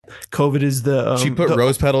COVID is the she put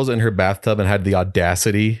rose petals in her bathtub and had the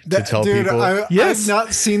audacity to tell people. I've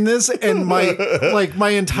not seen this, and my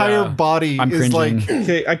entire body I'm is cringing. like.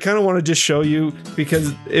 Okay, I kind of want to just show you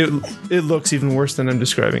because it looks even worse than I'm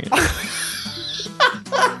describing it.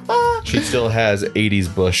 She still has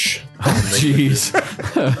 80s bush. Jeez.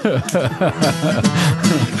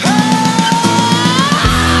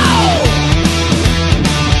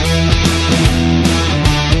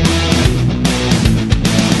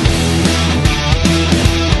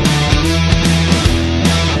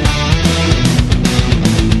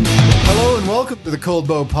 Welcome to the Cold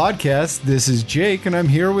Bow Podcast. This is Jake, and I'm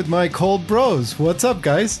here with my cold bros. What's up,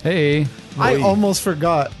 guys? Hey. I almost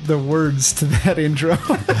forgot the words to that intro.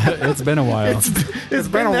 It's been a while. It's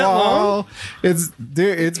been a while. It's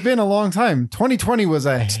been a long time. 2020 was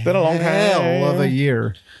a hell of a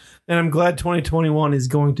year. And I'm glad 2021 is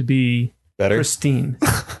going to be better, pristine.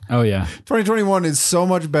 Oh, yeah. 2021 is so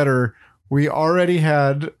much better. We already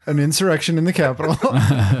had an insurrection in the Capitol,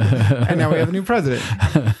 and now we have a new president.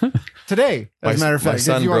 Today, as a matter of fact. My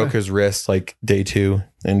son broke his wrist like day 2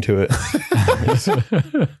 into it.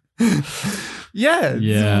 Yeah.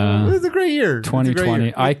 It was a great year.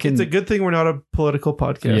 2020. It's a good thing we're not a political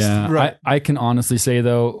podcast. Yeah. Right. I can honestly say,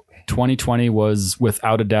 though, 2020 was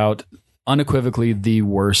without a doubt, unequivocally the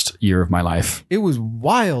worst year of my life. It was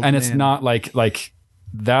wild. And it's not like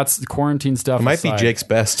that's the quarantine stuff. It might be Jake's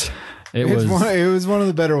best. It was one of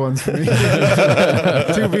the better ones for me,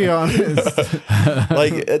 to be honest.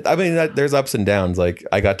 There's ups and downs. Like,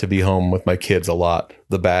 I got to be home with my kids a lot.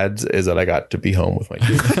 The bads is that I got to be home with my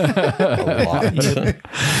kids a lot.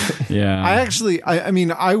 Yeah.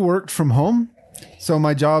 I worked from home. So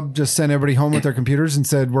my job just sent everybody home with their computers and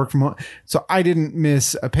said work from home. So I didn't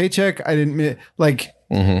miss a paycheck. I didn't miss,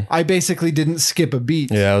 I basically didn't skip a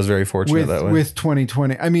beat. Yeah, I was very fortunate that way. With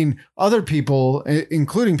 2020. I mean, other people,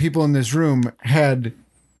 including people in this room, had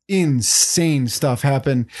insane stuff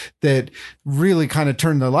happen that really kind of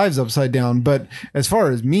turned their lives upside down. But as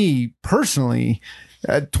far as me personally,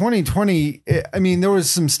 2020, I mean, there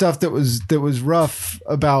was some stuff that was rough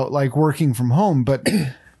about like working from home, but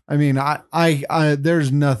I mean, I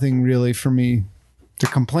there's nothing really for me to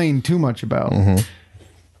complain too much about. Mm-hmm.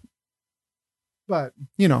 But,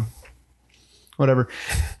 whatever.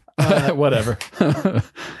 Whatever.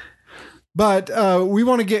 But we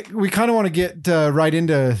kind of want to get right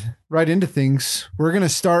into things. We're going to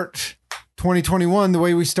start 2021 the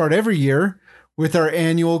way we start every year with our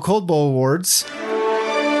annual Cold Bowl Awards.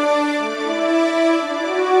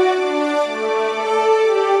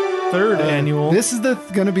 Third annual. This is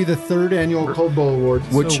going to be the third annual Cold Bowl Awards.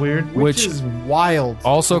 Which so weird. Which is wild.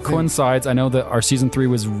 Also coincides. I know that our season 3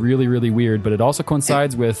 was really, really weird, but it also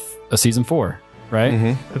coincides with a season 4, right?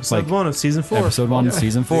 Mm-hmm. Episode 1 of season 4. Episode 1 of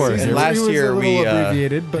season 4. And last year we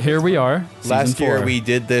abbreviated, but here we are. Last year we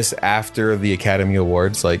did this after the Academy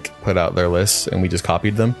Awards put out their lists, and we just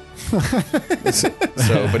copied them.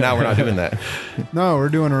 But now we're not doing that. No, we're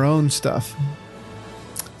doing our own stuff.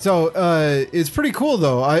 So it's pretty cool,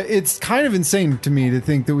 though. It's kind of insane to me to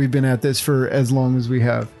think that we've been at this for as long as we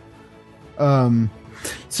have.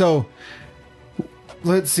 So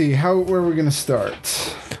let's see where we're going to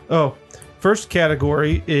start. Oh, first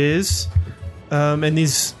category is, and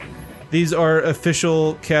these are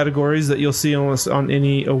official categories that you'll see almost on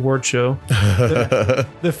any award show.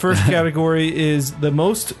 The first category is the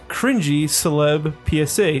most cringy celeb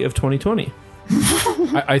PSA of 2020.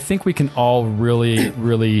 I think we can all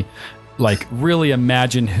really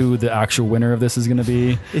imagine who the actual winner of this is going to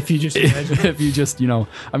be. If you just imagine. If you just,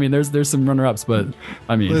 I mean, there's some runner-ups, but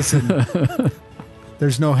I mean, listen,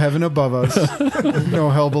 there's no heaven above us, no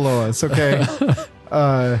hell below us. Okay.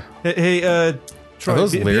 Hey, Troy,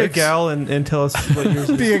 be a gal and tell us what yours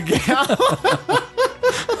is. Be a gal.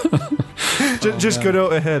 Just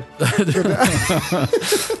go ahead.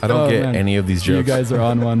 I don't get any of these jokes. You guys are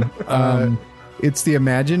on one. It's the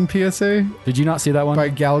Imagine PSA. Did you not see that one? By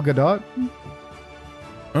Gal Gadot?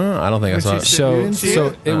 I don't think I saw it.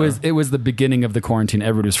 So it was the beginning of the quarantine.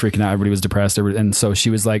 Everybody was freaking out. Everybody was depressed. And so she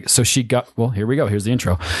was like, here we go. Here's the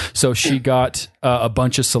intro. So she got a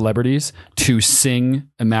bunch of celebrities to sing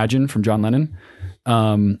Imagine from John Lennon.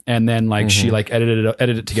 And then she edited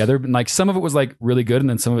it together. But some of it was really good. And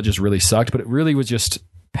then some of it just really sucked, but it really was just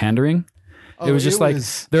pandering. It was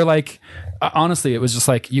just they're like, honestly, it was just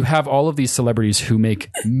like you have all of these celebrities who make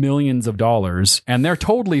millions of dollars, and they're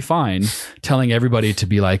totally fine telling everybody to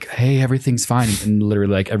be like, "Hey, everything's fine," and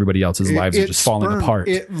literally like everybody else's lives are just falling apart.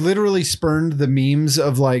 It literally spurned the memes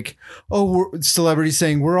of like, celebrities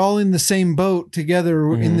saying we're all in the same boat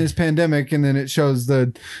together in this pandemic, and then it shows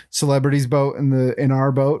the celebrity's boat and in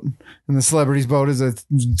our boat, and the celebrity's boat is a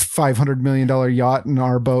 $500 million yacht, and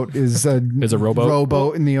our boat is a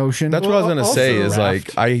rowboat in the ocean. That's what I was gonna say. Is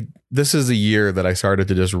raft. like this is a year that I started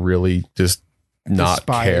to just really just not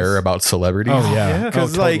Despise. care about celebrities. Oh yeah,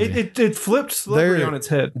 because totally. like It flipped celebrity on its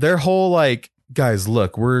head. their whole like, guys,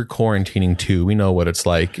 look, we're quarantining too. We know what it's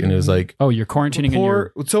like, and it was like, oh, you're quarantining in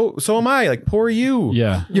your so am I. Like, poor you.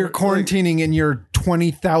 yeah. You're quarantining in your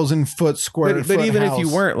 20,000 foot square But foot even house. if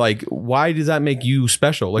you weren't, like, why does that make you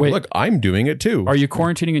special? Like, Wait. look, I'm doing it too. Are you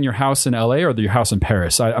quarantining in your house in LA or your house in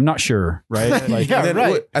Paris? I'm not sure, right? Like, Yeah, And then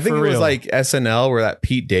right. I think For it was real. like SNL where that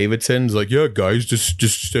Pete Davidson's like, yeah, guys, just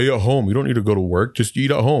stay at home. You don't need to go to work. Just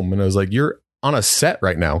eat at home. And I was like, you're on a set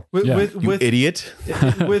right now, With, Yeah. with, you with, idiot.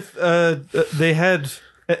 they had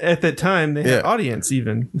at that time they had Yeah. audience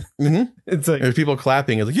even. Mhm. It's like There's people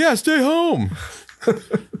clapping. It's like, yeah, stay home.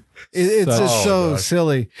 It's just so gosh.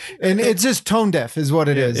 silly, and it's just tone deaf, is what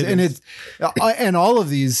it is. it And is. it's and all of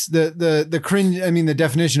these the cringe. I mean, the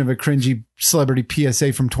definition of a cringy celebrity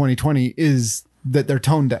PSA from 2020 is that they're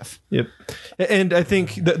tone deaf. Yep, and I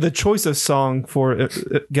think the choice of song for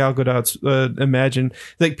Gal Gadot's "Imagine,"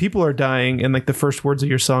 like people are dying, and like the first words of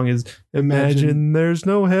your song is "Imagine there's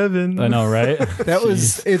no heaven." I know, right? That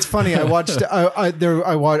was. It's funny. I watched.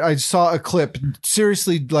 I saw a clip.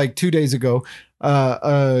 Seriously, like 2 days ago.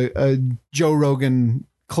 A Joe Rogan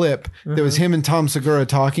clip that was him and Tom Segura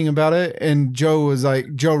talking about it, and Joe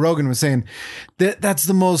Rogan was saying that's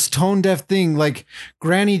the most tone deaf thing. Like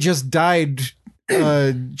Granny just died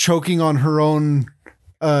choking on her own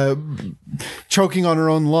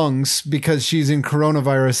lungs because she's in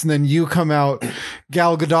coronavirus, and then you come out,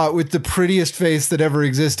 Gal Gadot, with the prettiest face that ever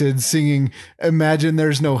existed, singing "Imagine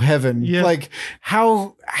There's No Heaven." Yeah. Like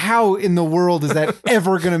how in the world is that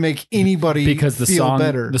ever going to make anybody Because the feel song,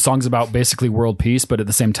 better? the song's about basically world peace, but at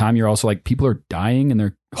the same time, you're also like people are dying and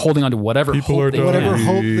they're holding on to whatever hope they can. Whatever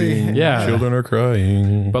hope they- Yeah. Children are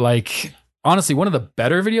crying. But like, honestly, one of the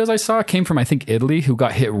better videos I saw came from, I think, Italy, who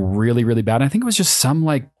got hit really, really bad. And I think it was just some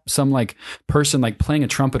person like playing a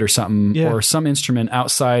trumpet or something, Yeah. or some instrument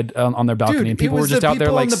outside on their balcony, and people it were was just the out there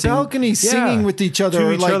people like on the singing. balcony singing with each other, to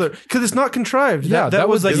or each like, other because it's not contrived. Yeah, that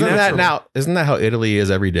was like Isn't that natural. isn't that how Italy is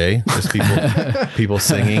every day? Just people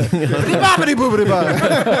singing.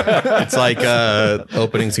 Bobbidi-boobidi-boo. It's like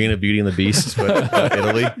opening scene of Beauty and the Beast, but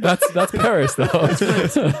Italy. That's Paris though.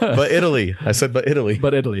 But Italy. I said, but Italy.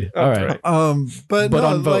 But Italy. All right. But But no,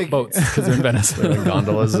 on like, boats because they're in Venice.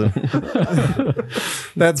 Gondolas and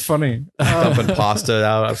that's funny. dumping pasta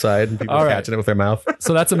out outside, and people All right. catching it with their mouth.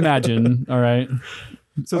 So that's Imagine. All right.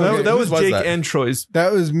 So Okay, that was whose was Jake that? and Troy's.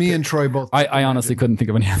 That was me and Troy both. I honestly couldn't think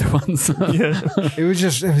of any other ones.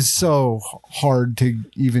 It was so hard to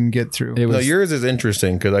even get through. It No, was yours is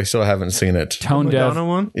interesting because I still haven't seen it. tone deaf. Madonna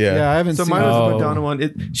one. Yeah. Yeah, I haven't So seen mine it. was Oh. the Madonna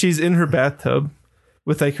one. She's in her bathtub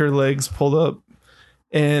with like her legs pulled up,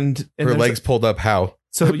 and Her there's- legs pulled up. How?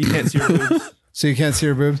 so you can't see her boobs. So you can't see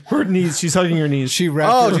her boobs. Her knees. She's hugging her knees. She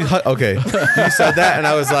wrapped Oh, her. okay. You said that, and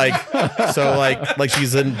I was like, so like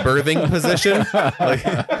she's in birthing position. Like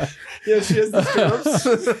Yeah, she has the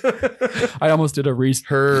stirrups. I almost did a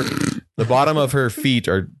the bottom of her feet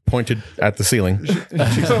are pointed at the ceiling.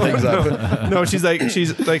 No, she's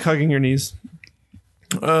like hugging your knees.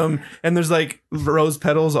 And there's like rose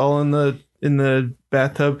petals all in the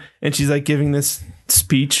bathtub, and she's like giving this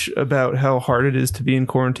speech about how hard it is to be in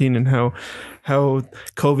quarantine and how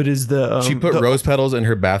COVID is the She put rose petals in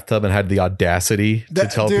her bathtub and had the audacity to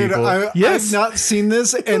tell people. Yes. I've not seen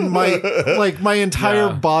this, and my entire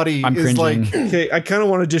Yeah. body I'm is cringing. like. Okay, I kind of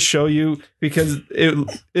want to just show you because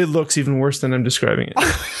it looks even worse than I'm describing it.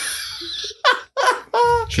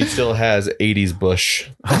 She still has 80s bush.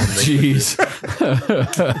 Jeez.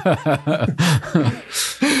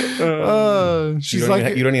 She's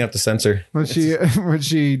like you don't even have to censor. when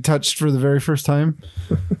she touched for the very first time.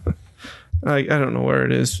 I don't know where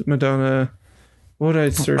it is. Madonna. What did I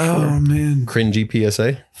search Oh man, Cringy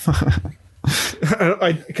PSA. for?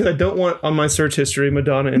 Because I don't want on my search history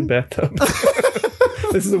Madonna in bathtub.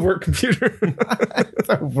 This is a work computer.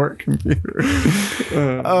 work computer.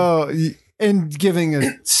 And giving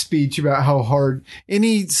a speech about how hard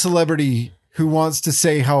any celebrity who wants to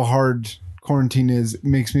say how hard quarantine is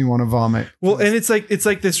makes me want to vomit. Well, and it's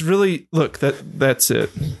like this really look that's it.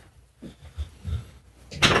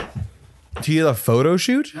 Do you have a photo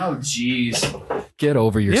shoot? Oh, jeez. Get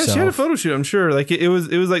over yourself. Yeah, she had a photo shoot. I'm sure. Like it was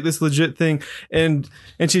like this legit thing, and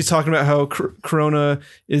she's talking about how Corona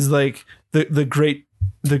is like the great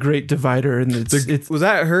divider, and it's Was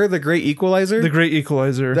that her, the Great Equalizer? the great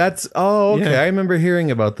equalizer. That's okay. Yeah. I remember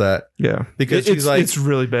hearing about that. Yeah, Because she's like, it's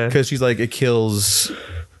really bad. because she's like, it kills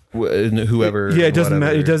whoever. Yeah, it doesn't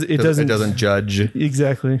matter. whatever. It doesn't judge.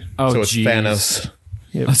 Exactly. Oh, So it's geez. Thanos.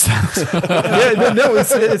 Yeah, no,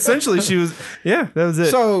 essentially she was. Yeah, that was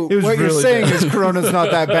it. So it was what you're really saying bad. is Corona's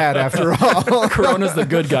not that bad after all. Corona's the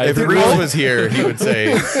good guy. If Reese was here, he would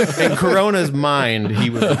say, in Corona's mind, he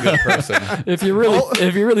was a good person. If you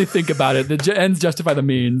really think about it, the ends justify the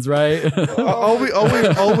means, right? all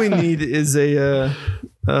we need is a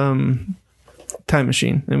time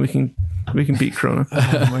machine, and we can beat Corona.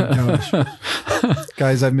 Oh my gosh.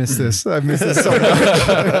 Guys, I missed this. I missed this so much.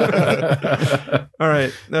 All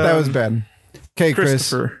right, That was bad. Okay, Chris.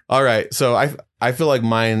 Christopher. All right. So I feel like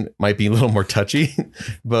mine might be a little more touchy,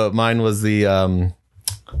 but mine was the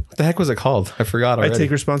what the heck was it called? I forgot I already.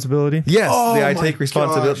 take responsibility. Yes, Oh the I my take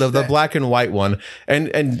responsibility. gosh, The black and white one,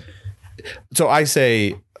 and so I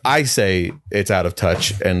say it's out of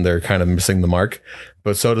touch, and they're kind of missing the mark.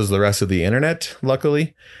 But so does the rest of the internet,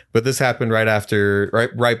 luckily. But this happened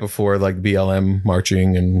right before like BLM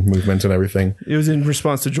marching and movements and everything, It was in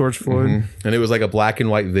response to George Floyd. and it was like a black and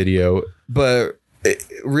white video. But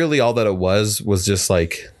really, all that it was just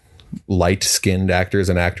like light-skinned actors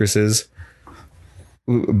and actresses,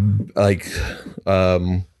 like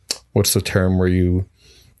what's the term where you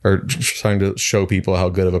are trying to show people how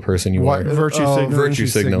good of a person you are? Virtue signaling. Virtue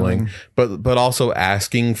signaling, but also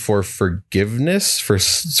asking for forgiveness for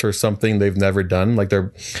something they've never done. Like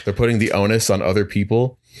they're putting the onus on other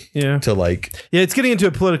people Yeah, to like. yeah. It's getting into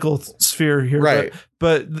a political sphere here, Right.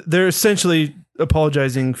 But they're essentially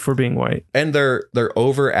apologizing for being white. And they're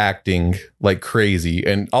overacting like crazy,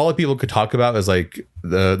 and all the people could talk about is like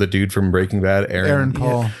the dude from Breaking Bad, Aaron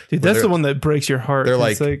Paul. Dude, that's they're- the one that breaks your heart. They're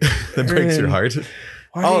It's like that breaks your heart.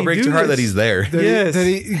 why do Oh, you it breaks do your heart that this? he's there. Yes.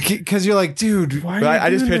 Because you're like, dude, Why are But you I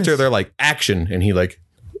just doing picture this? they're like action, and he like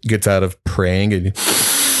gets out of praying and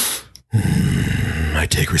I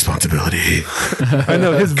take responsibility. I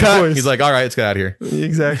know his voice. He's like, all right, let's get out of here.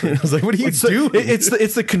 exactly. I was like, what are you doing? It's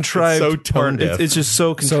the contrived It's so tone part. deaf. It's just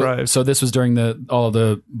so contrived. So this was during all of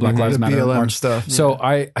the Black Lives the Matter BLM march stuff. So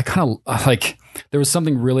I kind of like there was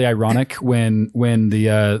something really ironic when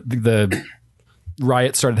the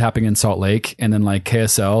riot started happening in Salt Lake, and then like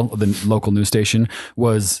KSL, the local news station,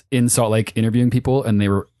 was in Salt Lake interviewing people, and they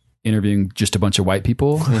were interviewing just a bunch of white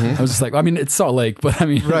people. I was just like, I mean, it's Salt Lake, but I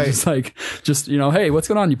mean, Right. it's like, just, you know, hey, what's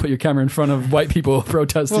going on? You put your camera in front of white people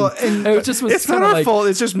protesting. Well, and it just was it's not kind our of like, fault.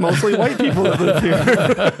 It's just mostly white people that live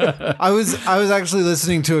here. I was actually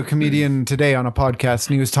listening to a comedian today on a podcast,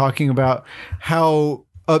 and he was talking about how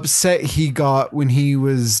upset he got when he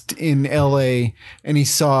was in LA and he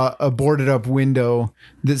saw a boarded up window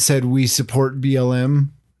that said "We support BLM,"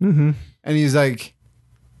 and he's like,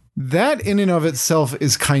 that in and of itself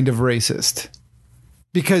is kind of racist,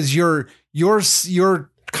 because you're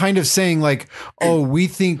kind of saying like, oh, we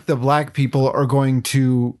think the black people are going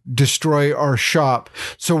to destroy our shop,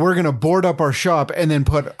 so we're going to board up our shop and then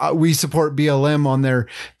put "We support BLM" on there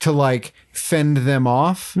to like fend them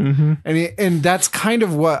off. And that's kind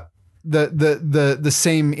of what the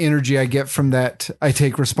same energy I get from that I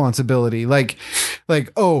take responsibility. Like,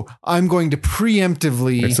 oh, I'm going to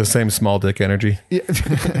preemptively It's the same small dick energy.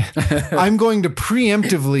 I'm going to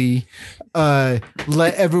preemptively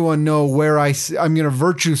let everyone know where I'm going to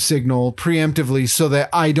virtue signal preemptively so that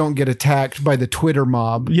I don't get attacked by the Twitter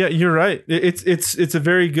mob. Yeah, you're right. It's a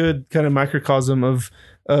very good kind of microcosm of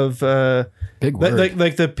big word.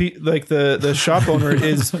 like the shop owner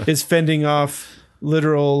is fending off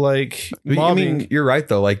literal like But, I mobbing. mean, you're right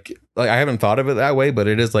though. Like I haven't thought of it that way, but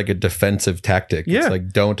it is like a defensive tactic. Yeah. It's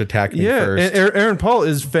like, don't attack me yeah, first. and Aaron Paul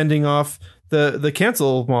is fending off the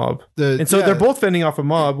cancel mob, and so yeah. they're both fending off a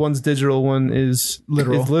mob. One's digital, one is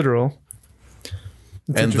Literal. Is literal. It's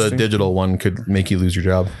And the interesting. digital one could make you lose your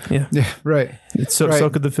job. Yeah, Yeah, right. so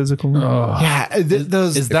Right. could the physical. Yeah,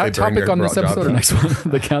 those Is that they burn topic your on this job. episode or next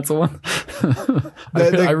one? The cancel one?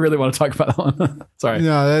 I really want to talk about that one. Sorry.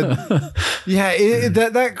 no, that, yeah,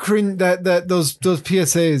 that cringe, that those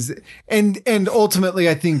PSAs, and ultimately,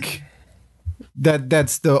 I think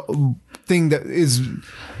that's the thing that is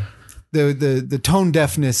the tone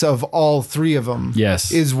deafness of all three of them.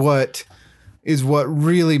 Yes. is what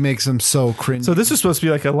really makes them so cringe. So this is supposed to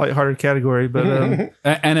be like a lighthearted category, but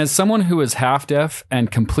And as someone who is half deaf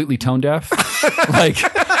and completely tone deaf, like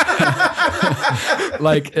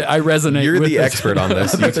Like I resonate. You're with the expert on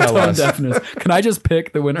this. You the tell tone us. deafness. Can I just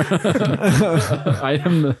pick the winner? I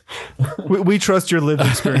am the. We trust your lived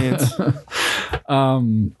experience.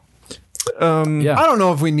 Yeah. I don't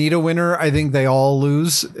know if we need a winner. I think they all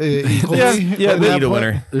lose equally. Yeah, We need a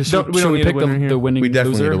winner. we Should don't we need a pick winner here. the winning We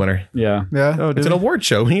definitely loser? need a winner. Yeah. Yeah. Oh, It's an award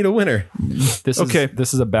show. We need a winner. Okay.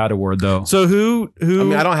 This is a bad award though. So who? I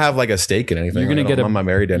mean, I don't have like a stake in anything. You're gonna I'm not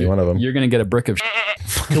married to any one of them. You're gonna get a brick of.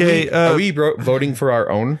 Okay. Are we voting for our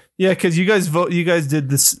own? Yeah, because you guys vote. You guys did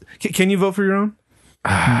this. Can you vote for your own?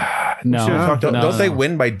 No. should've talked Don't, no, don't they no.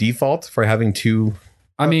 win by default for having two?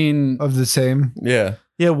 I mean, Of the same. Yeah,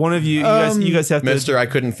 Yeah, one of you. You guys have to. Mister. I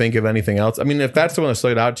couldn't think of anything else. I mean, if that's the one that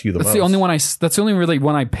stood out to you the that's most, the only one that's the only really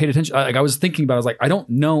one I paid attention. Like I was thinking about. I was like, I don't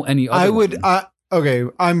know any other. I would. one. Okay,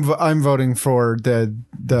 I'm voting for the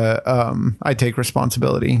I take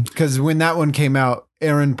responsibility, because when that one came out,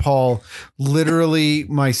 Aaron Paul, literally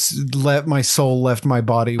my soul left my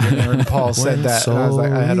body when Aaron Paul said that, and I was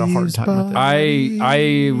like, I had a hard time with it.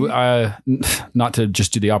 I not to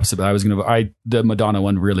just do the opposite, but I was gonna. The Madonna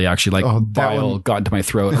one really actually like that bile one- got into my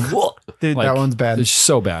throat. Dude, Like, that one's bad. It's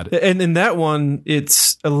so bad. And in that one,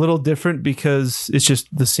 it's a little different because it's just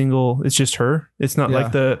the single. It's just her. It's not Yeah.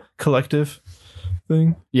 like the collective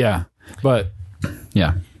thing. Yeah, but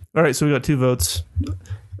yeah. All right, so we got 2 votes,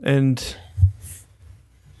 and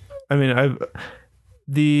I mean,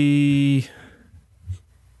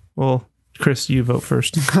 well, Chris, you vote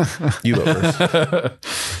first you vote first.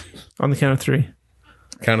 on the count of 3.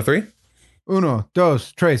 Count of 3. Uno,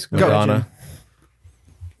 dos, tres, go. Madonna.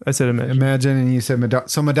 I said imagine. Imagine, and you said Madonna.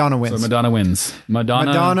 So Madonna wins. So Madonna wins.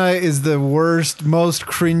 Madonna is the worst, most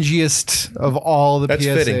cringiest of all the That's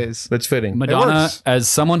PSAs. fitting. That's fitting. Madonna, works. as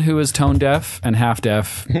someone who is tone deaf and half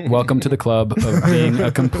deaf, welcome to the club of being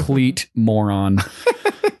a complete moron.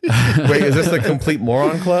 Wait, is this the complete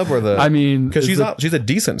moron club or the? I mean, because she's a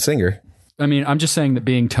decent singer. I mean, I'm just saying that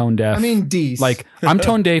being tone deaf. I mean, D's. like I'm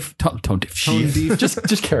tone deaf. Tone deaf. deaf.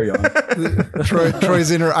 Just carry on. Troy's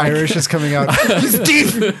inner Irish is coming out. He's deep.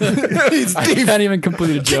 He's I deep. can't even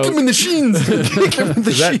complete a joke. Kick him in the sheens. Kick him in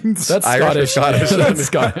the sheens. That's Irish or Scottish. Scottish? That's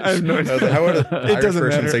Scottish. How would an Irish doesn't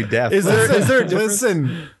person matter. say deaf? Is there a difference?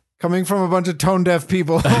 Listen, coming from a bunch of tone deaf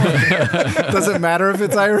people, doesn't matter if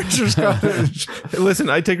it's Irish or Scottish. Listen,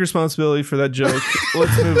 I take responsibility for that joke.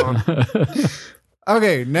 Let's move on.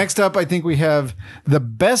 Okay, next up, I think we have the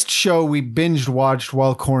best show we binged watched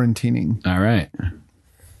while quarantining. All right.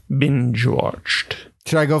 Binge watched.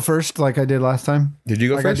 Should I go first, like I did last time? Did you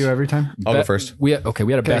go Like I first? do every time. I'll go first. We had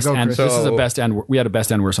a best go, and Chris. this is a So- best and we had a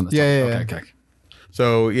best and worst on this. Yeah, one. yeah, Okay.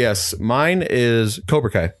 So yes, mine is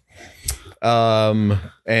Cobra Kai.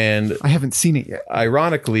 And I haven't seen it yet.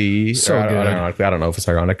 ironically, So or I good. I don't know if it's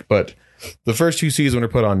ironic, but the first 2 seasons were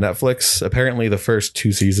put on Netflix. Apparently, the first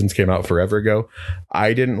 2 seasons came out forever ago.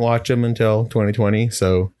 I didn't watch them until 2020,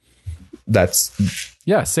 so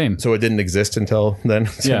Yeah, same. it didn't exist until then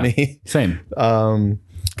to Yeah, me. same.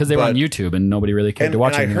 Because they were on but- YouTube and nobody really cared to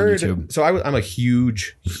watch I anything heard, on YouTube. so I'm a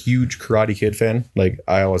huge Karate Kid fan. Like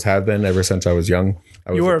I always have been ever since I was young.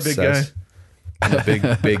 I was You are a big obsessed. I'm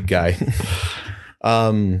a big guy.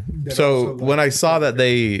 So when I saw that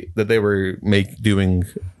they were doing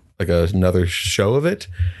like another show of it,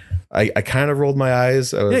 I kind of rolled my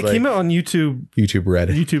eyes. I was Yeah, it like, came out on YouTube. YouTube Red.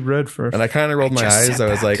 YouTube Red first. And I kind of rolled my eyes. I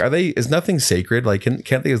was like, is nothing sacred? Like,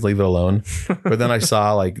 can't they just leave it alone? But then I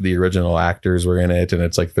saw like the original actors were in it and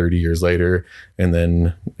it's like 30 years later. And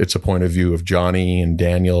then it's a point of view of Johnny, and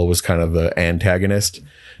Daniel was kind of the antagonist.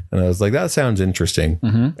 And I was like, that sounds interesting.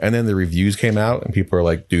 And then the reviews came out and people were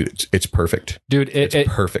like, dude, it's perfect. Dude, It's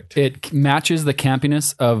perfect. It matches the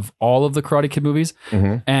campiness of all of the Karate Kid movies,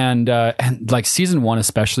 and like season 1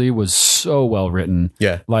 especially was so well written.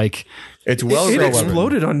 Yeah. Like It's well it written.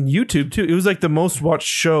 exploded on YouTube too. It was like the most watched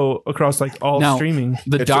show across like all Now, streaming.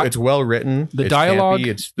 It's well written. the It's dialogue-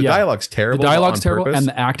 campy. The yeah. dialogue's terrible. the dialogue's on terrible purpose. and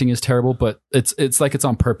the acting is terrible, but it's like it's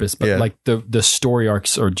on purpose. But Yeah. like the story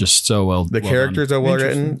arcs are just so well. The well characters done. are well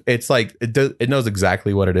written. It's like it knows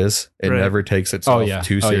exactly what it is. It Right. never takes itself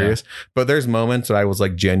too serious. But there's moments that I was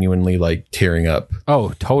like genuinely like tearing up.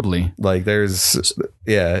 Oh, totally. Like there's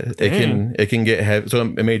it can get heavy. So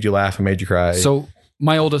it made you laugh, it made you cry. So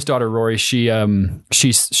my oldest daughter Rory, she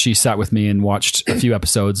sat with me and watched a few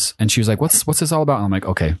episodes, and she was like, "What's this all about?" And I'm like,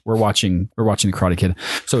 "Okay, we're watching the Karate Kid."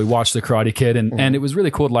 So we watched the Karate Kid, and it was really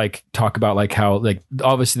cool to like talk about like how like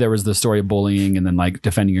obviously there was the story of bullying and then like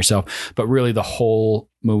defending yourself, but really the whole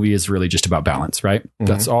movie is really just about balance, right?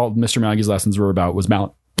 That's all Mr. Miyagi's lessons were about was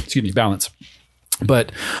balance.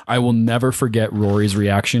 But I will never forget Rory's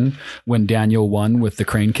reaction when Daniel won with the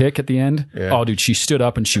crane kick at the end. Yeah. Oh, dude, she stood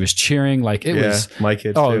up and she was cheering like it was. My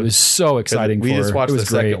kids. Oh, too. it was so exciting. We for just her. watched It the was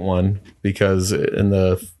great. second one because in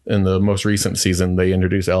the most recent season they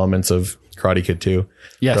introduced elements of Karate Kid 2.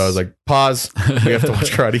 Yes. So I was like, pause. We have to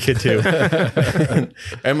watch Karate Kid 2.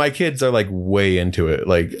 And my kids are like way into it.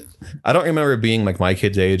 Like, I don't remember being like my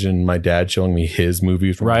kid's age and my dad showing me his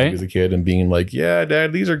movies from when Right. he was a kid and being like, yeah,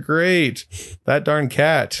 Dad, these are great. That darn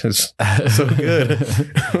cat is so good.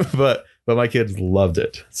 but my kids loved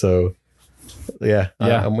it. So yeah.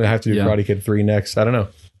 Yeah. I'm gonna have to do Yeah. Karate Kid 3 next. I don't know.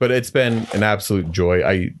 But it's been an absolute joy.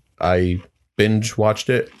 I binge watched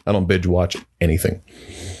it. I don't binge watch anything.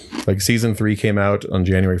 Like season 3 came out on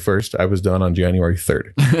January 1st. I was done on January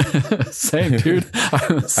 3rd. Same, dude.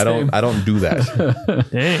 I don't do that.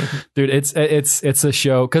 Dang. Dude, it's a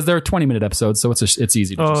show because they're 20-minute episodes, so it's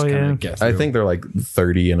easy to just kind yeah. of get through. I think they're like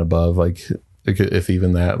 30 and above, like if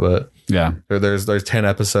even that. But yeah, there's 10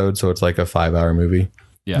 episodes, so it's like a 5-hour movie.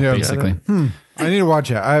 yeah, Yeah. basically. I need to watch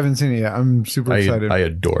it. I haven't seen it yet. I'm super excited. I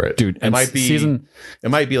adore it, Dude, It and might be season It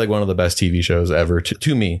might be like one of the best TV shows ever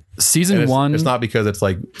to me. season And it's, one. It's not because it's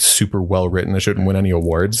like super well written. It shouldn't win any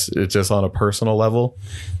awards. It's just on a personal level.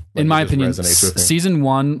 in my it just opinion, resonates with me. season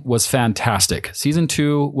 1 was fantastic. Season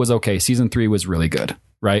 2 was okay. Season 3 was really good.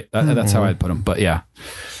 Right? That's how I'd put them. But yeah.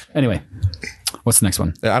 Anyway, what's the next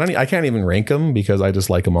one? I can't even rank them because I just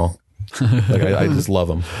like them all. Like I just love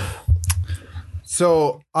them.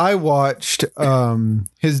 So I watched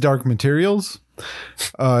His Dark Materials.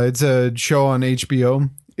 It's a show on HBO.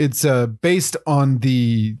 It's based on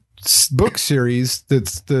the book series.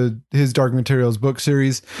 That's the His Dark Materials book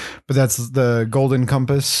series, but that's the Golden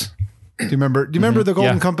Compass. Do you remember the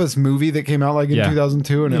Golden Yeah. Compass movie that came out like in Yeah.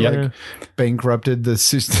 2002 and it Yeah. like bankrupted the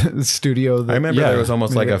studio? I remember Yeah. there was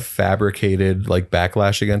almost like a fabricated like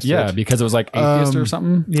backlash against Yeah, it. because it was like atheist or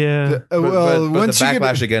something. Yeah. But the once you get-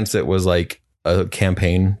 backlash against it was like a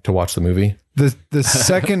campaign to watch the movie. the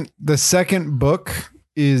second book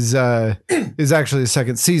is actually the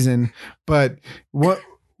second season, but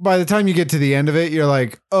by the time you get to the end of it, you're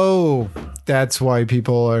like, oh, that's why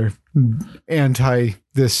people are anti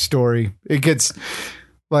this story. It gets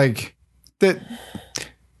like that.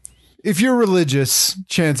 If you're religious,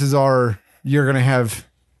 chances are you're going to have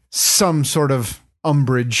some sort of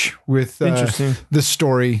umbrage with Interesting. the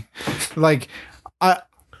story. Like,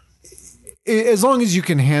 as long as you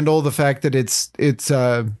can handle the fact that it's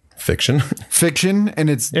Fiction. fiction and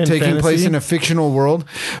it's And taking place fantasy. in a fictional world,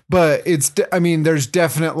 but there's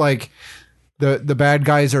definite like the bad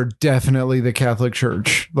guys are definitely the Catholic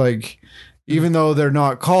Church. Like, even though they're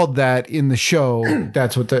not called that in the show,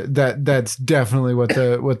 that's what that's definitely what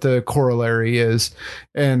the corollary is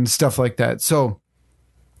and stuff like that. So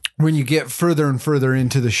when you get further and further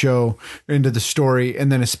into the show, into the story,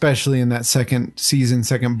 and then especially in that second season,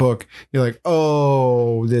 second book, you're like,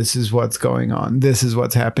 oh, this is what's going on. This is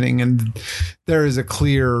what's happening. And there is a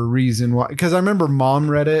clear reason why. Because I remember mom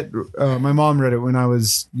read it. My mom read it when I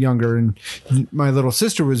was younger, and my little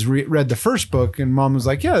sister was read the first book, and mom was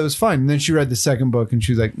like, yeah, it was fine. And then she read the second book, and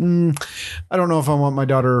she was like, I don't know if I want my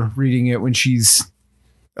daughter reading it when she's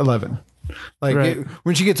 11. Like Right.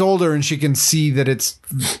 when she gets older and she can see that it's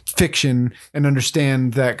fiction and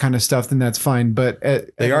understand that kind of stuff, then that's fine. But They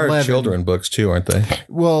at are 11 children books too, aren't they?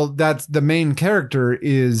 Well, that's the main character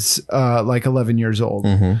is like 11 years old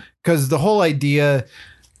because the whole idea.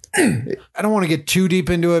 I don't want to get too deep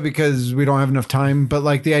into it because we don't have enough time. But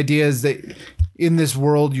like the idea is that in this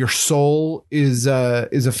world, your soul is a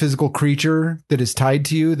physical creature that is tied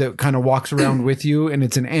to you that kind of walks around with you, and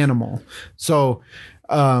it's an animal. So.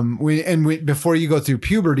 Before you go through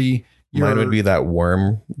puberty, Mine would be that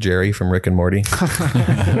worm Jerry from Rick and Morty.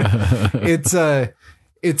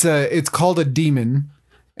 it's called a demon,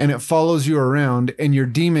 and it follows you around. And your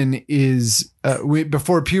demon is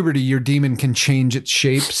before puberty, your demon can change its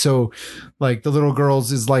shape. So, like the little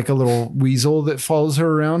girl's is like a little weasel that follows her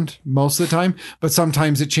around most of the time, but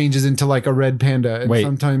sometimes it changes into like a red panda, and Wait.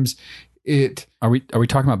 sometimes it. Are we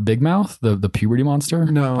talking about Big Mouth, the puberty monster?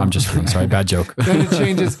 No. I'm just kidding. Sorry, bad joke. Then it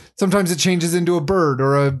changes. Sometimes it changes into a bird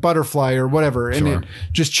or a butterfly or whatever, and Sure. it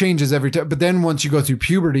just changes every time. But then once you go through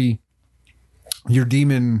puberty, your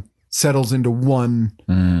demon settles into one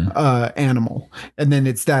animal, and then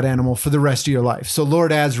it's that animal for the rest of your life. So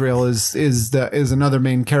Lord Azrael is another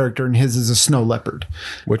main character, and his is a snow leopard.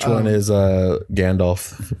 Which one is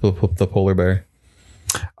Gandalf, the polar bear?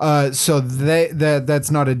 So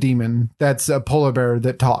that's not a demon. That's a polar bear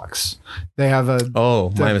that talks. They have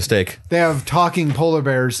my mistake. They have talking polar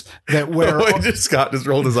bears that wear. Scott just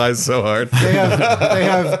rolled his eyes so hard. They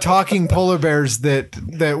have talking polar bears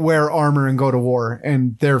that wear armor and go to war,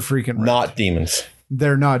 and they're freaking rad. Not demons.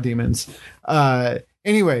 They're not demons.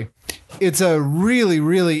 Anyway, it's a really,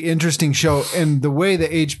 really interesting show, and the way that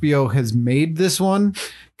HBO has made this one,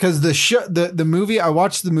 because the movie, I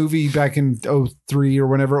watched the movie back in 2003 or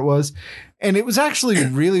whenever it was, and it was actually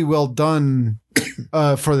really well done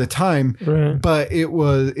for the time, Right. but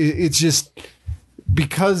it's just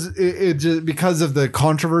because because of the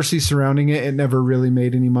controversy surrounding it, it never really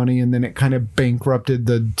made any money, and then it kind of bankrupted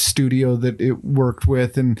the studio that it worked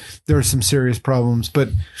with, and there were some serious problems. But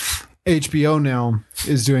HBO now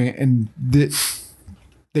is doing it, and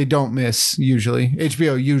they don't miss usually.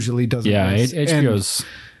 HBO usually doesn't miss. HBO's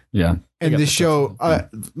And this show,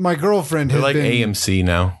 my girlfriend They're has like been... AMC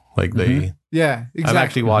now. Like they... Yeah, exactly. I'm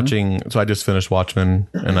actually watching. So I just finished Watchmen,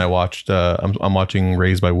 and I watched. I'm watching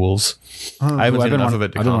Raised by Wolves. I haven't seen enough of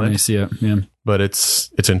it to I don't want comment, to see it. Yeah. but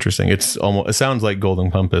it's interesting. It's almost. It sounds like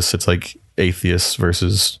Golden Compass. It's like atheists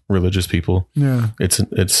versus religious people. Yeah. It's.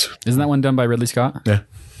 Isn't that one done by Ridley Scott? Yeah.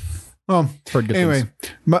 Well, Heard good anyway,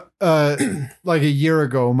 like a year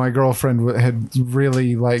ago, my girlfriend had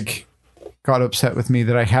really got upset with me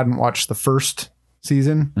that I hadn't watched the first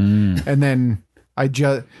season, and then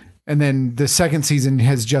and then the second season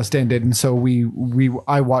has just ended, and so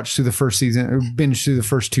I watched through the first season, or binged through the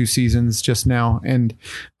first 2 seasons just now, and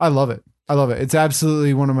I love it. It's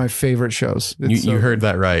absolutely one of my favorite shows. You heard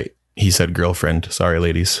that right. He said girlfriend. Sorry,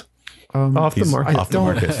 ladies. Off the market. I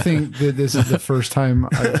don't think that this is the first time.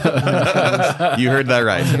 You heard that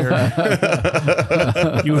right.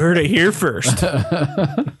 You heard it here first.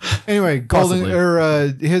 Anyway,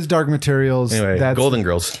 his Dark Materials. Anyway, that's Golden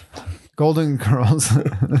Girls. Golden Girls.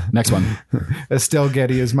 Next one. Estelle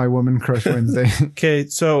Getty is my Woman Crush Wednesday. Okay,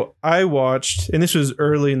 so I watched, and this was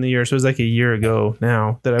early in the year, so it was like a year ago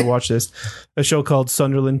now that I watched this, a show called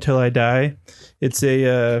Sunderland Till I Die. It's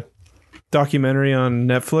a documentary on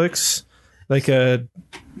Netflix,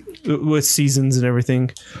 with seasons and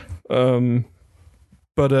everything.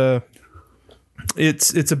 But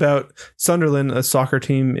it's about Sunderland, a soccer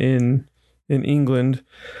team in England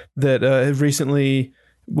that recently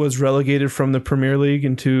was relegated from the Premier League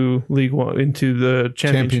into League One, into the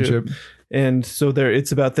Championship. And so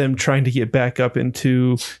it's about them trying to get back up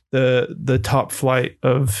into the top flight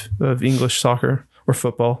of English soccer or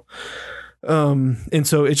football. And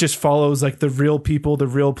so it just follows the real people, the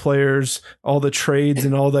real players, all the trades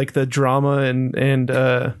and all the drama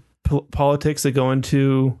and politics that go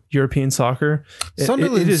into European soccer.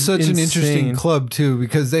 Sunderland is such an interesting club too,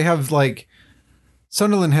 because they have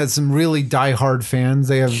Sunderland has some really diehard fans.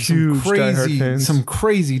 They have some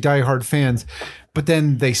crazy diehard fans. But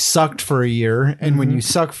then they sucked for a year, and when you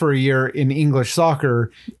suck for a year in English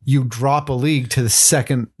soccer, you drop a league to the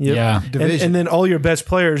second division. And then all your best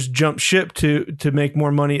players jump ship to make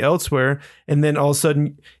more money elsewhere, and then all of a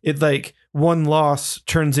sudden it one loss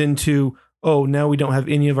turns into, oh, now we don't have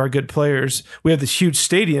any of our good players. We have this huge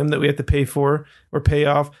stadium that we have to pay for or pay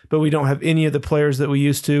off, but we don't have any of the players that we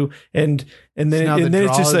used to. And then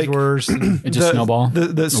it's just worse. It just snowball.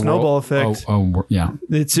 The snowball effect. Oh, yeah.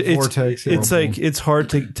 It's Vortex. it's hard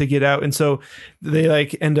to get out, and so they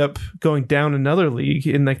end up going down another league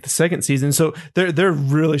in the second season. So they're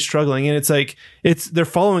really struggling, and they're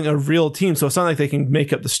following a real team, so it's not like they can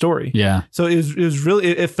make up the story. Yeah. So it was really,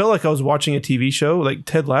 it felt like I was watching a TV show, like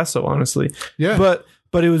Ted Lasso, honestly. Yeah.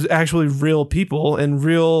 But it was actually real people and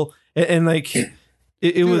real and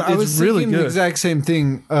It was really good. The exact same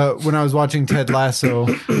thing when I was watching Ted Lasso.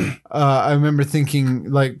 I remember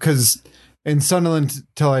thinking because in Sunderland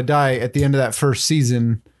Till I Die, at the end of that first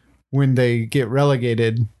season, when they get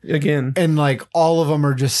relegated again, and all of them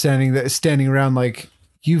are just standing around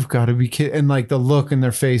you've got to be kidding, and the look in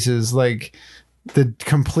their faces, the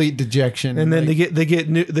complete dejection, and then they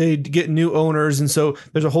get new owners, and so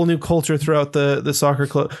there's a whole new culture throughout the soccer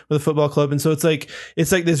club or the football club, and so it's like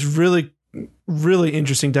this really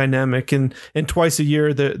interesting dynamic, and twice a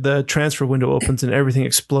year the transfer window opens and everything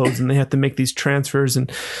explodes, and they have to make these transfers, and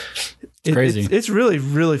crazy. It's really,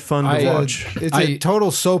 really fun to watch. It's a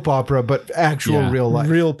total soap opera, but actual real life,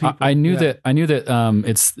 real people. I knew that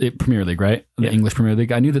it's Premier League, right? The English Premier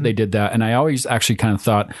League. I knew that they did that, and I always actually kind of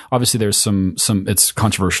thought, obviously there's some it's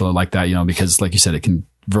controversial like that, because like you said, it can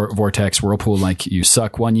vortex, whirlpool, you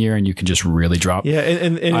suck one year and you can just really drop. Yeah,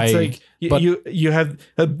 and it's you have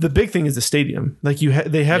the big thing is the stadium. Like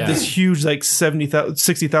they have this huge like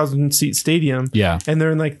 60,000 seat stadium. Yeah. And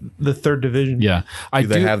they're in like the third division. Yeah. Do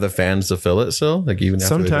they have the fans to fill it still? Like even after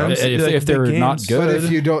Sometimes. they if they're not good.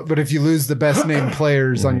 But if you lose the best named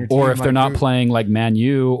players on your team, or if they're not playing like Man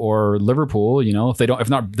U or Liverpool, you know, if they're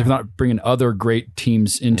not bringing other great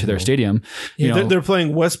teams into their stadium, you know, they're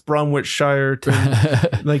playing West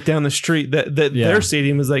Bromwichshire like down the street. That their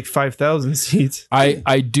stadium is like 5,000 seats.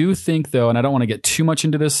 I do think though, and I don't want to get too much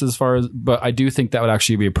into this but I do think that would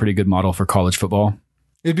actually be a pretty good model for college football.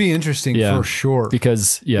 It'd be interesting for sure.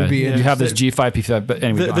 Because you have this G5, P5, but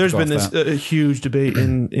anyway. There's been this huge debate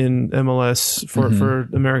in MLS for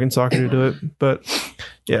American soccer to do it, but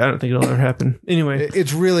I don't think it'll ever happen. Anyway,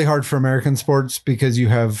 it's really hard for American sports because you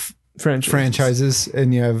have franchises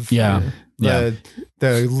and you have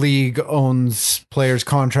the league owns players'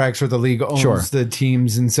 contracts, or the league owns the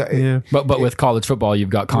teams, and so But with college football, you've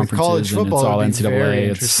got conferences, college football, and it's all NCAA.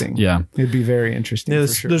 Interesting. It'd be very interesting. Yeah,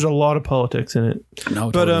 for sure. There's a lot of politics in it. No,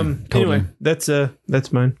 but totally. Anyway, that's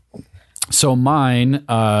mine. So mine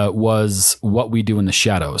was What We Do in the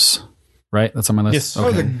Shadows. Right, that's on my list. Yes. Okay.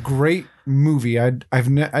 Oh, the great movie.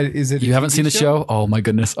 Is it? You haven't seen the show? Oh my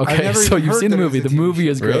goodness. Okay, so you've seen the movie. The movie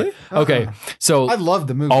is great. Really? Okay, so I love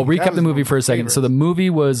the movie. I'll recap the movie for a second. Favorites. So the movie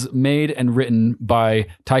was made and written by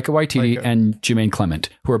Taika Waititi and Jermaine Clement,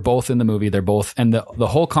 who are both in the movie. They're both, and the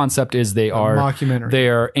whole concept is they are mockumentary. They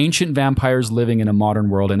are ancient vampires living in a modern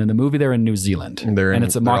world, and in the movie they're in New Zealand, and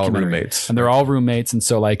it's a they're all mockumentary, roommates. and they're all roommates, and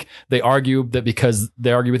so like they argue with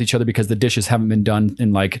each other because the dishes haven't been done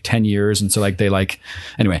in like 10 years, and so like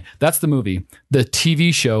anyway, that's the movie. The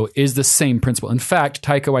TV show is the same principle. In fact,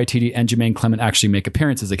 Taika Waititi and Jermaine Clement actually make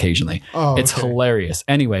appearances occasionally. It's hilarious.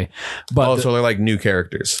 Anyway, but so they're like new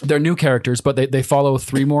characters. they're new characters, but they follow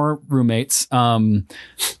 3 more roommates.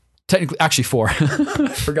 Technically, actually 4. I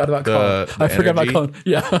forgot about Colin. I forgot about Colin.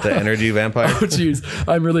 Yeah, the energy vampire. Oh, jeez,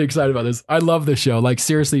 I'm really excited about this. I love this show. Like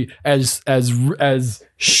seriously, as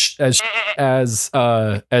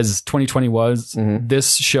 2020 was,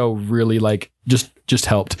 this show really like just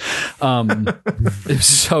helped. It was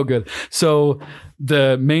so good. So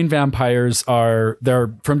the main vampires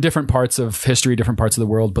they're from different parts of history, different parts of the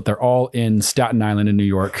world, but they're all in Staten Island in New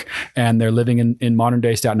York, and they're living in modern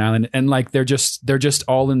day Staten Island, and like they're just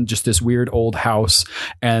all in just this weird old house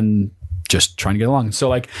and just trying to get along. So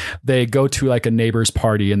like they go to like a neighbor's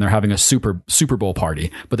party and they're having a Super Bowl party,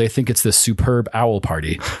 but they think it's this superb owl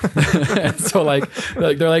party. And so like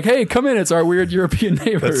they're like, hey, come in, it's our weird European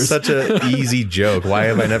neighbors. That's such an easy joke. Why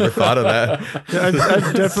have I never thought of that? Yeah,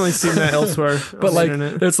 I've definitely seen that elsewhere. But like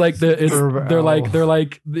it's like they're like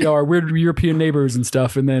our weird European neighbors and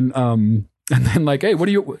stuff, and then like, hey, one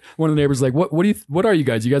of the neighbors is like, what are you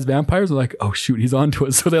guys? You guys vampires? They're like, oh shoot, he's on to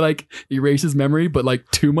us. So they like erase his memory, but like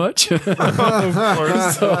too much. Of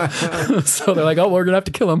course. So they're like, oh, we're gonna have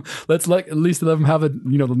to kill him. Let's like at least let him have the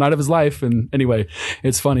night of his life. And anyway,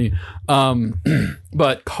 it's funny.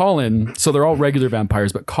 But Colin, so they're all regular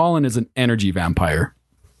vampires, but Colin is an energy vampire,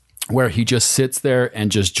 where he just sits there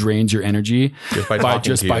and just drains your energy by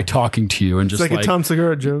talking to you, and just it's like a Tom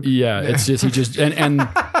Segura joke. Yeah, it's just he just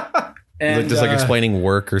and just like explaining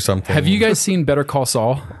work or something. Have you guys seen Better Call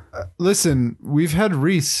Saul? Listen, we've had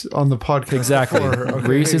Reese on the podcast. Exactly. Before, okay?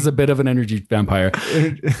 Reese is a bit of an energy vampire.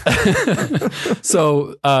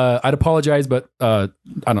 So I'd apologize, but I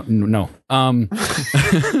don't know.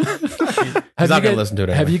 He's not going to listen to it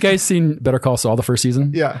anyway. Have you guys seen Better Call Saul, the first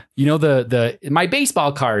season? Yeah. You know the my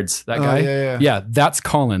baseball cards, that guy? Yeah, that's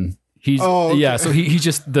Colin. He's so he's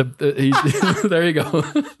just he's there you go.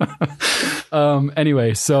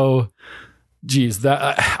 Anyway, so geez,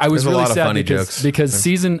 that I was There's really a lot of sad funny jokes. because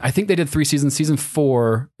I think they did 3 seasons. Season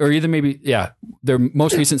 4, or either their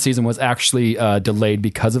most recent season was actually delayed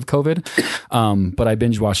because of COVID. But I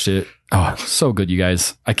binge watched it. Oh, so good, you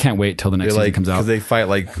guys! I can't wait till the next season comes out. Because they fight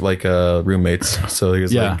like roommates. So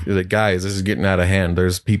he's like, guys, this is getting out of hand.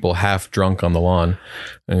 There's people half drunk on the lawn,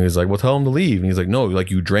 and he's like, well, tell them to leave. And he's like, no,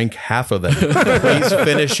 like you drank half of them. Please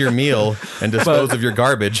finish your meal and dispose of your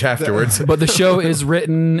garbage afterwards. But the show is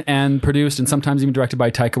written and produced and sometimes even directed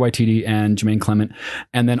by Taika Waititi and Jermaine Clement.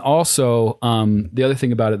 And then also the other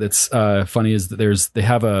thing about it that's funny is that they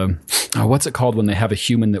have what's it called when they have a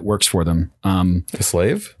human that works for them? A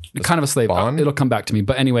slave? Kind of a slave. Bond? It'll come back to me.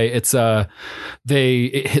 But anyway, it's the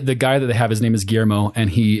guy that they have, his name is Guillermo, and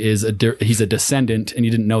he's a descendant, and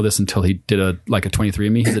you didn't know this until he did a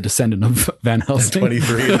 23andMe. He's a descendant of Van Helsing.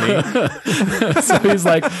 23andMe. So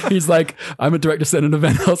he's like I'm a direct descendant of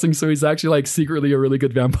Van Helsing, so he's actually like secretly a really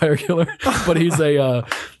good vampire killer. But he's a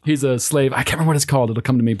slave. I can't remember what it's called. It'll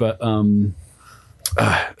come to me, but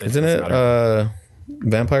isn't it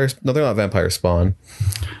vampires. No, they're not vampire spawn.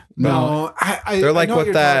 No, They're like I know what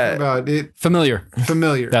you're that- talking about. It Familiar.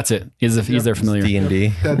 familiar. That's it. He's their familiar.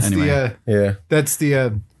 D&D. That's Anyway. Yeah. that's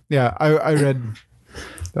the yeah. I read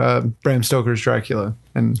Bram Stoker's Dracula,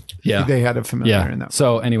 and Yeah. they had a familiar in Yeah. that.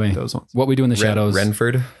 So anyway, Those ones. what we do in the shadows.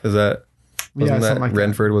 Renford. Is that? Wasn't that something like that.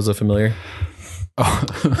 Renford was a familiar?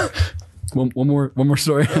 One more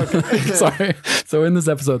story. Sorry. So in this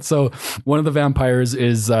episode, one of the vampires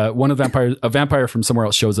is a vampire from somewhere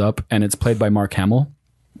else shows up, and it's played by Mark Hamill.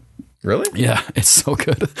 Really? Yeah, it's so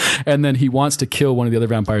good. And then he wants to kill one of the other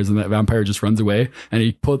vampires, and that vampire just runs away. And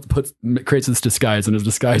he creates this disguise, and his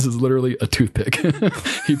disguise is literally a toothpick.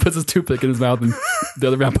 He puts his toothpick in his mouth, and the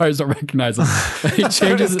other vampires don't recognize him. And he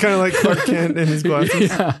changes. It's kind of like Clark Kent and his glasses.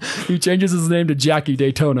 Yeah, he changes his name to Jackie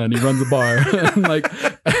Daytona, and he runs a bar.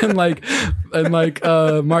 and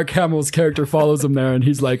Mark Hamill's character follows him there, and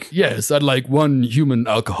he's like, "Yes, I'd like 1 human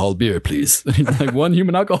alcohol beer, please." And he's like, 1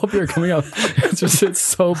 human alcohol beer coming out. It's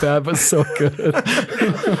so bad, but so good.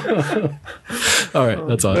 All right,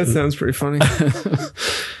 that's all. That sounds pretty funny.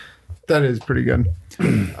 That is pretty good.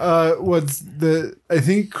 I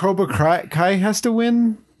think Cobra Kai has to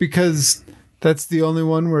win because that's the only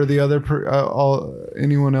one where the other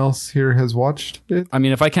anyone else here has watched it. I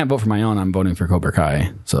mean, if I can't vote for my own, I'm voting for Cobra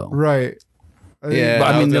Kai. So Right. Yeah. But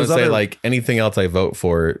I I mean, was those gonna say other- like anything else I vote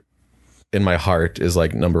for in my heart is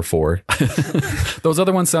like number 4. those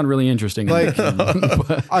other ones sound really interesting. Like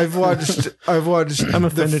I've watched I'm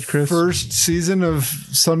offended, the Chris. first season of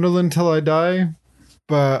Sunderland Till I Die,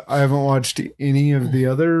 but I haven't watched any of the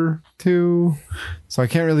other 2, so I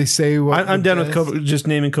can't really say what. I'm the down with best- just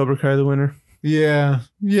naming Cobra Kai the winner. Yeah.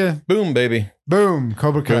 Boom, baby. Boom.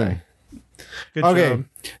 Cobra Kai. Boom. Good Okay, job.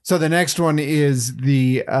 so the next one is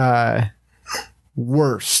the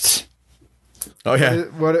worst. Oh yeah.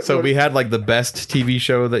 What- So what- we had like the best TV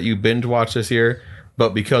show that you binge watched this year,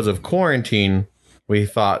 but because of quarantine, we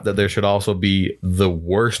thought that there should also be the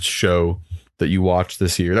worst show that you watched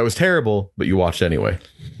this year. That was terrible, but you watched anyway.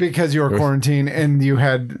 Because you were quarantined and you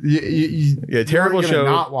had Yeah, terrible you weren't gonna show.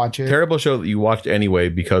 not watch it. Terrible show that you watched anyway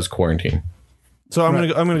because quarantine. So I'm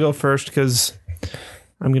gonna go first because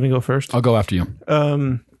I'm gonna go first. I'll go after you.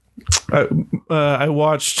 I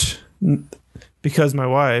watched because my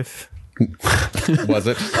wife. Was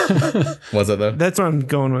it? Was it though? That's what I'm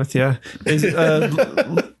going with. Yeah.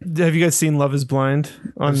 Have you guys seen Love Is Blind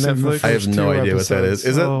on seen the Netflix? I have first no 2 idea what that is.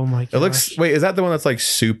 Is it? Oh my It looks. gosh. Wait, is that the one that's like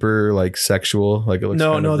super like sexual? Like it looks.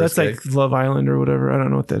 kind No, of that's risque? like Love Island or whatever. I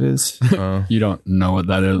don't know what that is. You don't know what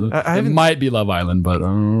that is. I It haven't- might be Love Island, but I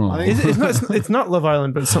don't know. It's not Love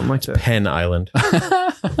Island, but it's something like that. Penn Island.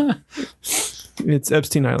 It's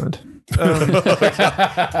Epstein Island.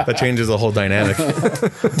 That changes the whole dynamic.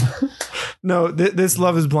 No, this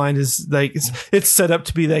Love Is Blind is like it's set up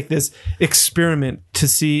to be like this experiment to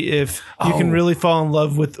see if you can really fall in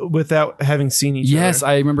love without having seen each Yes,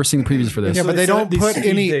 other. I remember seeing the previews for this. Yeah, but they set up don't these put speed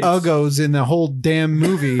any dates. uggos in the whole damn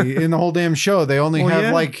movie, in the whole damn show. They only have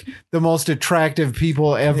yeah. like the most attractive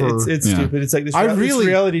people ever. It's Yeah. stupid. It's like this. I it's really-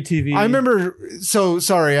 reality TV. I remember. So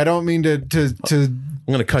sorry, I don't mean to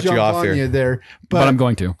I'm gonna cut jump you off on here. you there, but I'm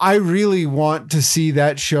going to. I really want to see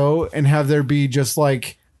that show and have there be just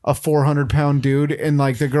like a 400-pound dude and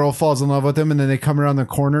like the girl falls in love with him and then they come around the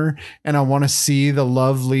corner and I want to see the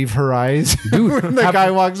love leave her eyes. Dude, when the guy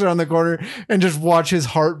walks around the corner and just watch his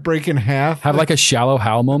heart break in half. Have like a shallow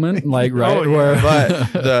Hal moment, like right Oh, yeah.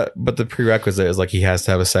 where But the prerequisite is like he has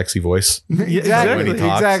to have a sexy voice. Exactly. When he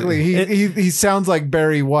talks, Exactly. He sounds like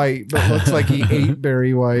Barry White, but looks like he ate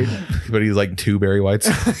Barry White. But he's like 2 Barry Whites,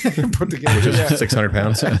 Put together. which is Yeah. 600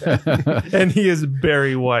 pounds. and he is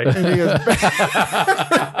Barry White. And he goes,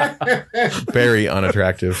 Very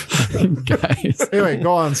unattractive. guys. anyway,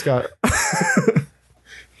 go on, Scott.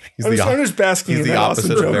 He's I'm the, just basking he's in the that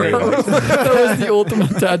opposite awesome of Barry joke. White. That was the ultimate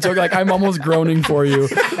dad joke. Like I'm almost groaning for you.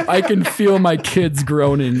 I can feel my kids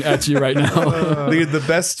groaning at you right now. Dude, the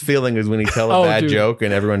best feeling is when you tell a Oh, bad dude. joke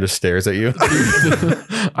and everyone just stares at you.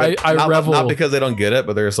 I not, revel. not because they don't get it,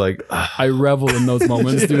 but they're just like, "Ugh, I revel in those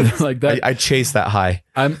moments, dude. Like that. I chase that high.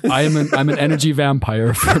 I'm an energy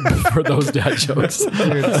vampire for those dad jokes.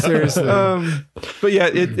 Dude, seriously. But yeah,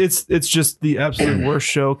 it's just the absolute worst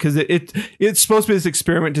show because it's supposed to be this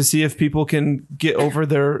experiment to see if people can get over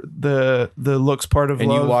the looks part of And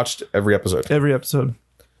love. you watched every episode. every episode.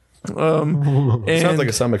 And Sounds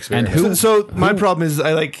like some experience. and who- so my problem is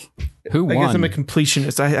I Who guess I'm a won?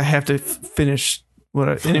 completionist. I have to finish what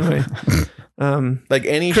I anyway. Like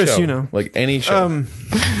any Chris, show. you know. Like any show.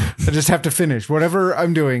 I just have to finish whatever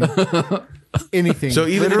I'm doing. Anything. So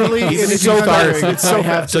even- literally, even if anything you I'm start- doing, it's so I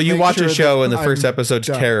have So to you make watch sure a show that and the first I'm episode's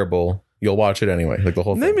done. terrible, you'll watch it anyway. Like the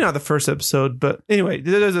whole thing. Maybe not the first episode, but anyway, it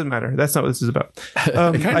doesn't matter. That's not what this is about.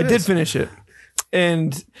 I did finish it,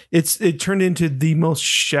 and it turned into the most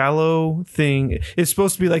shallow thing. It's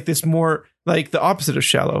supposed to be like this, more like the opposite of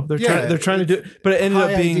shallow. They're trying to do it, but it ended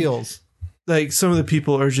up being ideals. like some of the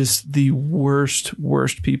people are just the worst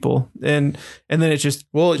people, and then it just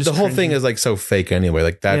the whole thing is like so fake anyway.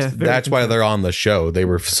 Like that's why they're on the show. They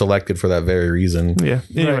were selected for that very reason. Yeah.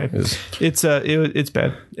 Anyway, it's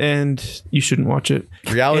bad, and you shouldn't watch it.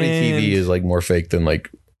 Reality TV is like more fake than like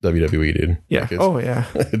WWE did. Yeah. Like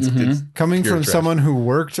It's Coming pure from trash. someone who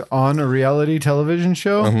worked on a reality television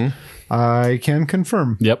show, I can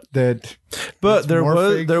confirm. Yep. That. But there more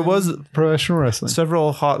was fake there than was professional wrestling.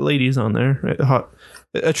 several hot ladies on there, right? Hot,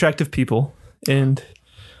 attractive people, and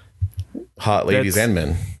hot ladies That's- and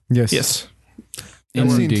men. Yes.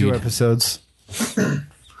 I've seen 2 Indeed. episodes.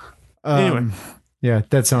 Anyway. Yeah,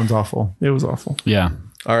 that sounds awful. it was awful, Yeah.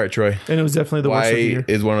 All right, Troy. and it was definitely the worst of the Why year.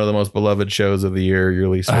 is one of the most beloved shows of the year your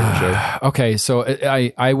least favorite show? Okay, so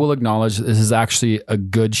I will acknowledge this is actually a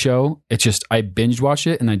good show. It's just I binge watched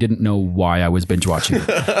it and I didn't know why I was binge watching it.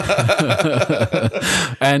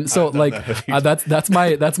 And so like that's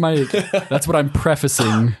what I'm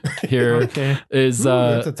prefacing here Okay. is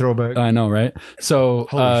That's a throwback. I know, right? So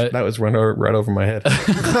That was right over my head.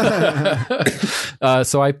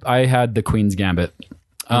 so I had the Queen's Gambit.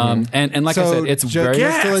 And like I said, it's very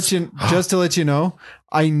just to let you know,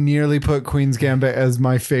 I nearly put Queen's Gambit as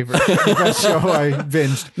my favorite best show I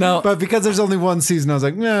binged. No. But because there's only one season, I was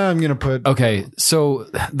like, nah, I'm gonna put. Okay, so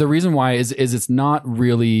the reason why is it's not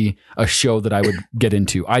really a show that I would get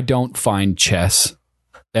into. I don't find chess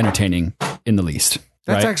entertaining in the least.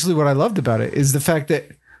 That's right? actually what I loved about it, is the fact that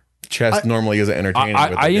Chess normally isn't entertaining.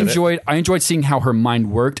 but I they did it. enjoyed seeing how her mind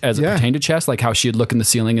worked as it Yeah. pertained to chess, like how she'd look in the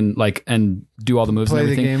ceiling and do all the moves Play and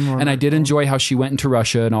the everything. game or- And I did enjoy how she went into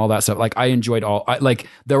Russia and all that stuff. Like I enjoyed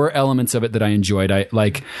there were elements of it that I enjoyed.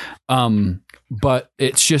 But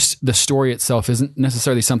it's just the story itself isn't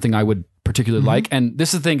necessarily something I would particularly like. And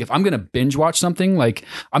this is the thing: if I'm going to binge watch something, like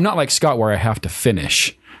I'm not like Scott where I have to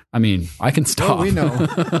finish. I mean, I can stop. we know.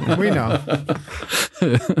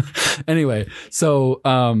 Anyway, so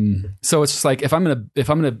it's just like if I'm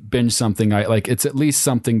gonna binge something, I like it's at least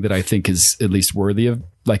something that I think is at least worthy of,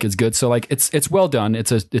 like it's good. So like it's well done.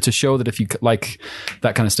 It's a show that if you like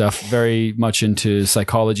that kind of stuff, very much into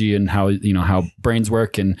psychology and how how brains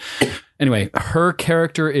work. And anyway, her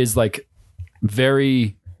character is like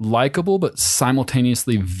very likable, but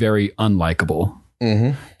simultaneously very unlikable.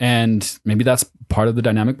 And maybe that's part of the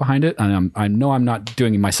dynamic behind it. And I know I'm not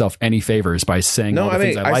doing myself any favors by saying all the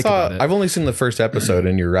things I like about it. I've only seen the first episode,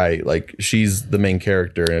 and you're right. Like she's the main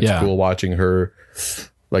character, and it's cool watching her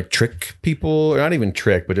like trick people, or not even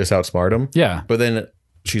trick, but just outsmart them. Yeah. But then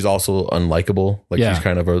she's also unlikable. Like she's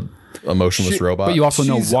kind of a emotionless robot. But you also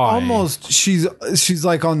know She's why. she's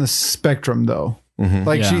like on the spectrum though.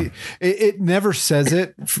 Like Yeah. it never says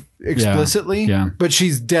it explicitly, Yeah. but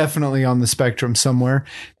she's definitely on the spectrum somewhere.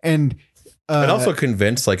 And and also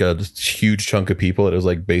convinced like a huge chunk of people that it was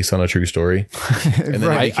like based on a true story. And then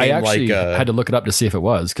Right. it I became actually like had to look it up to see if it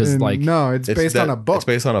was because like no, it's based on a book. It's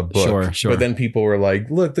based on a book. Sure. But then people were like,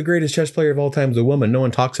 "Look, the greatest chess player of all time is a woman. No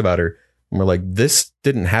one talks about her." And we're like, "This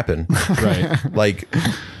didn't happen." right. Like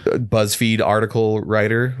BuzzFeed article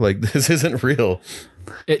writer, like this isn't real.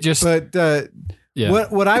 It just But yeah.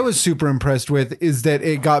 what I was super impressed with is that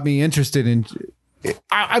it got me interested in.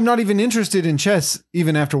 I'm not even interested in chess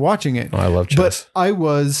even after watching it. Oh, I love chess. But I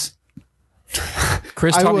was.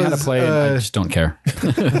 Chris I taught me how to was, play, and I just don't care.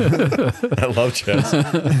 I love chess.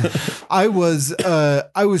 I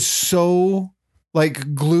was so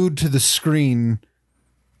like glued to the screen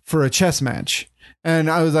for a chess match. And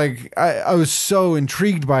I was like, I was so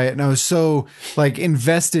intrigued by it, and I was so like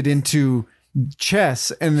invested into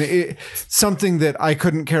chess, and something that I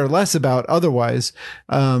couldn't care less about otherwise.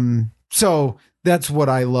 So that's what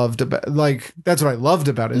I loved about that's what I loved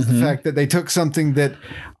about it, is the fact that they took something that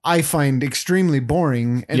I find extremely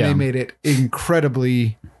boring and Yeah. they made it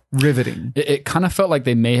incredibly riveting. It kind of felt like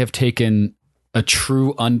they may have taken a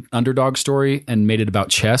true underdog story and made it about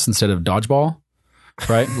chess instead of dodgeball.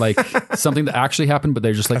 Right, like something that actually happened, but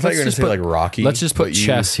they're just like, I thought you were going to say like Rocky. let's just put but you-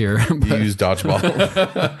 chess here. You use dodgeball.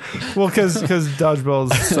 Well, because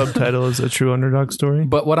Dodgeball's subtitle is a true underdog story.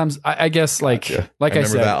 But what I guess like I I remember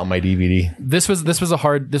said, that on my DVD. this was a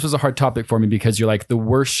hard topic for me because you're like the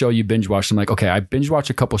worst show you binge watched. I'm like, okay, I binge watched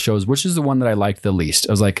a couple shows. Which is the one that I liked the least?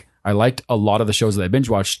 I was like, I liked a lot of the shows that I binge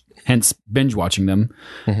watched, hence binge watching them.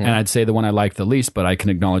 And I'd say the one I liked the least, but I can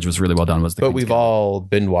acknowledge was really well done was the. But Queen's we've Gambit. all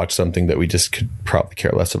binge watched something that we just could probably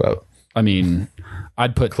care less about. I mean,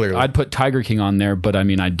 I'd put Clearly. Tiger King on there, but I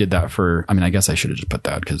mean, I did that for. I mean, I did that for. I mean, I guess I should have just put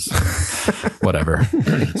that because whatever.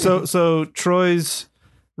 So Troy's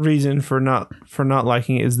reason for not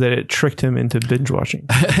liking it is that it tricked him into binge watching.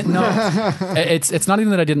 No, it's not even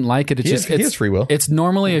that I didn't like it. It's just he has free will. It's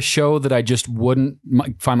normally a show that I just wouldn't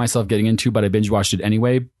find myself getting into, but I binge watched it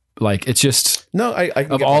anyway. Like it's just No, I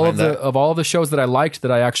can of get all behind of that. the of all the shows that I liked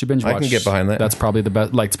that I actually binge watched. I can get behind that. That's probably the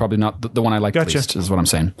best. Like it's probably not the one I liked Gotcha. least. Is what I'm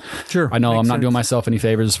saying. Sure. I know I'm not sense. doing myself any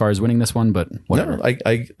favors as far as winning this one, but whatever. No,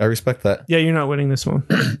 I respect that. Yeah, you're not winning this one.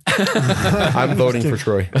 I'm voting for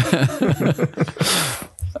Troy.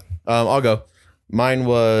 I'll go. Mine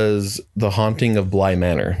was The Haunting of Bly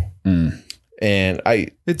Manor. And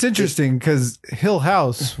It's interesting because Hill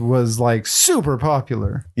House was like super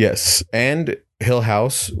popular. yes, and Hill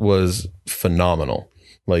House was phenomenal.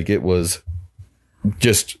 Like it was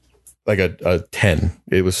just like a 10.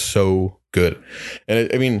 It was so good. And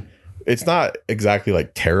I mean, it's not exactly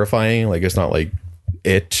like terrifying. Like it's not like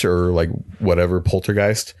It or like whatever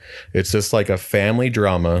Poltergeist. It's just like a family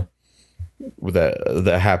drama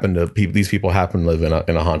that happened to people. These people happen to live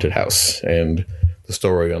in a haunted house, and the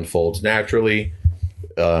story unfolds naturally.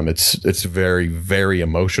 It's very, very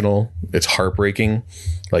emotional. It's heartbreaking.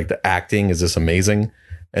 Like the acting is just amazing.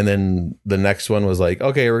 And then the next one was like,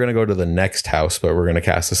 okay, we're going to go to the next house, but we're going to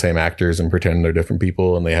cast the same actors and pretend they're different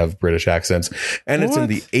people and they have British accents. And it's in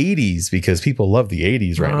the 80s because people love the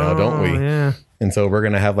 80s right now, don't we? Yeah. And so we're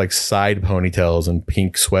going to have like side ponytails and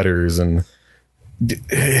pink sweaters, and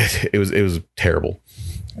it was terrible.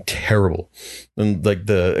 And like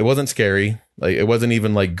it wasn't scary. Like it wasn't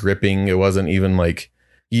even like gripping. It wasn't even like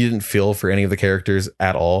you didn't feel for any of the characters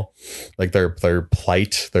at all. Like their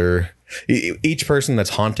plight, each person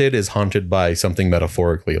that's haunted is haunted by something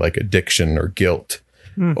metaphorically, like addiction or guilt,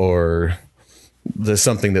 or there's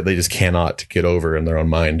something that they just cannot get over in their own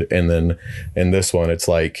mind. And then in this one, it's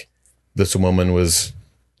like this woman was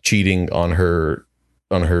cheating on her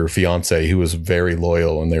fiance, who was very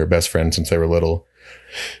loyal, and they were best friends since they were little.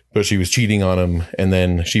 But she was cheating on him, and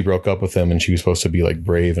then she broke up with him, and she was supposed to be like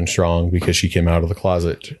brave and strong because she came out of the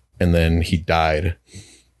closet, and then he died.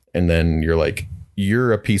 And then you're like,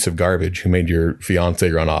 you're a piece of garbage who made your fiance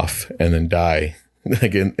run off and then die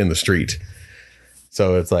like in the street.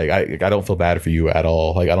 So it's like, I don't feel bad for you at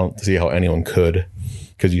all. Like, I don't see how anyone could,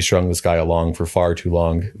 because you strung this guy along for far too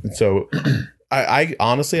long. So I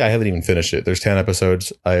honestly, I haven't even finished it. There's 10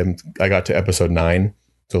 episodes. I got to episode 9.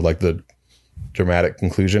 So like the dramatic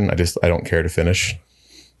conclusion, I don't care to finish.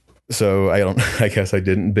 So I guess I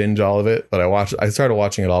didn't binge all of it, but I started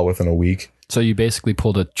watching it all within a week. So you basically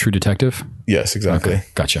pulled a True Detective. Yes, exactly. Okay,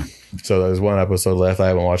 gotcha. So there's one episode left. I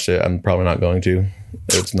haven't watched it. I'm probably not going to.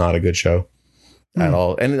 It's not a good show at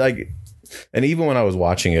all. And even when I was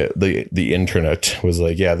watching it, the internet was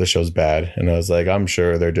like, yeah, this show's bad. And I was like, I'm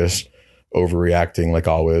sure they're just overreacting like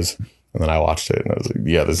always. And then I watched it and I was like,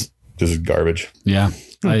 yeah, this is garbage. Yeah,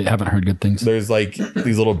 I haven't heard good things. There's like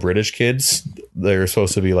these little British kids. They're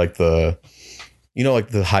supposed to be like like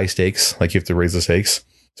the high stakes, like you have to raise the stakes.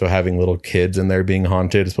 So having little kids in there being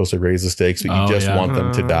haunted is supposed to raise the stakes, but you want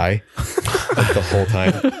them to die like the whole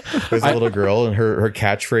time. There's a little girl, and her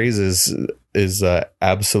catchphrase is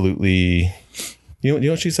absolutely. You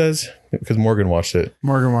know what she says? Because Morgan watched it.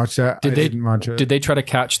 Morgan watched that. I Did didn't watch it. Did they try to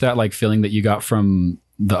catch that like feeling that you got from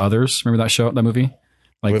The Others? Remember that movie?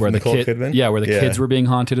 Like With where Nicole the Kidman? where the kids were being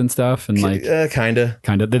haunted and stuff, and like Kind of.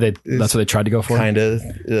 that's what they tried to go for. Kind of.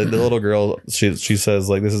 The little girl, she says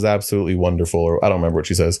like, this is absolutely wonderful, or I don't remember what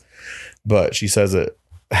she says, but she says it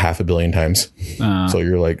 500 million times. So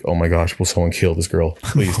you're like, oh my gosh, will someone kill this girl?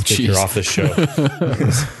 Please take her off this show.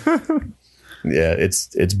 Yeah,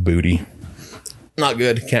 it's booty. Not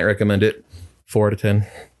good. Can't recommend it. 4 out of 10.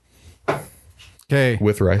 Okay.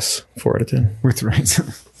 With rice. 4 out of 10. With rice.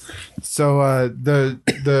 So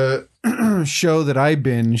the show that I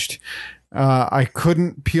binged, I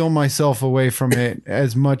couldn't peel myself away from it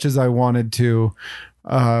as much as I wanted to.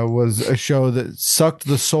 Was a show that sucked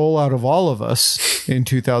the soul out of all of us in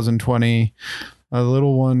 2020. A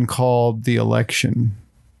little one called The Election.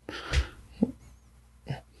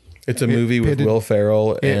 It's a movie with Will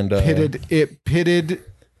Ferrell and It pitted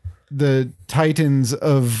the titans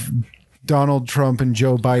of Donald Trump and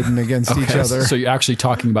Joe Biden against each other. So you're actually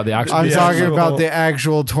talking about the actual. I'm talking about the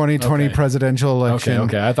actual 2020 presidential election.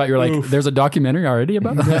 Okay. I thought you were like, there's a documentary already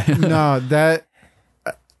about that. No,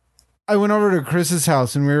 I went over to Chris's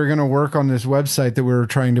house and we were going to work on this website that we were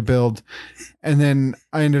trying to build. And then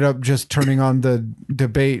I ended up just turning on the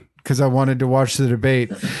debate because I wanted to watch the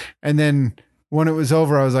debate. And then when it was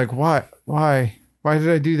over, I was like, why did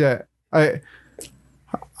I do that?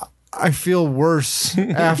 I feel worse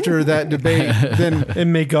after that debate than.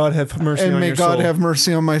 And may God have mercy on And may your God soul. have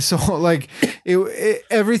mercy on my soul. Like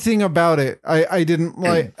everything about it, I didn't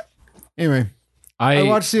like. Anyway, I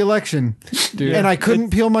watched the election, Dude. and I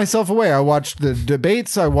couldn't peel myself away. I watched the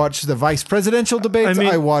debates. I watched the vice presidential debates. I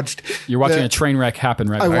mean, I watched. You're watching a train wreck happen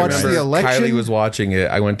right now. I watched the election. Kylie was watching it.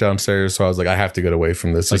 I went downstairs, so I was like, I have to get away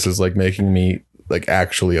from this. This is like making me like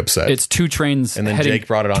actually upset. It's two trains and then heading Jake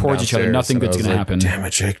brought it on towards each other. downstairs, Nothing and I good's was going to like, happen. Damn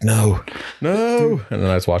it, Jake! No. And then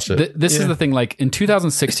I just watched it. This is the thing. Like in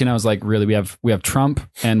 2016, I was like, really, we have Trump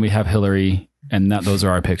and we have Hillary, and those are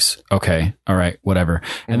our picks. Okay, all right, whatever.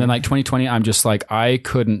 And then like 2020, I'm just like, I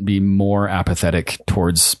couldn't be more apathetic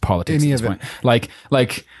towards politics Any at this of it. point.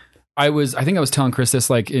 Like. I think I was telling Chris this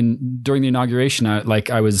like during the inauguration. I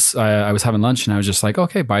was having lunch and I was just like,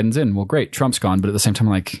 okay, Biden's in. Well, great, Trump's gone. But at the same time,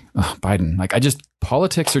 like, oh, Biden. Like,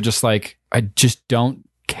 politics are just like, I just don't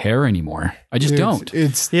care anymore. I just don't.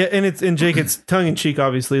 It's Yeah, and Jake, it's tongue in cheek,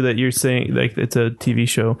 obviously, that you're saying like it's a TV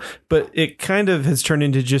show, but it kind of has turned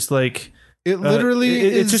into just like it literally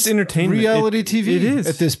it's is just entertainment. reality TV. It is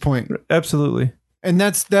at this point. Absolutely. And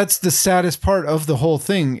that's the saddest part of the whole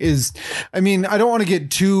thing is, I mean, I don't want to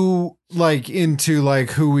get too like into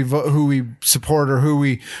like who we vote, who we support, or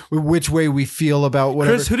which way we feel about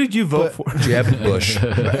whatever. Chris, who did you vote for? Jeb Bush.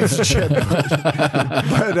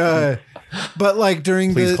 But like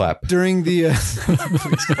during Please clap. during the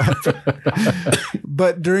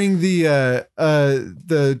but during the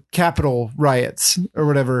Capitol riots or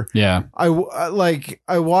whatever, Yeah. I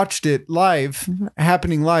watched it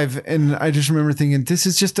happening live, and I just remember thinking, this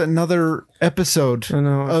is just another episode. I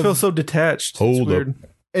know. I feel so detached. Hold it's up. weird.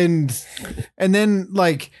 And then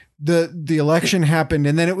like the election happened,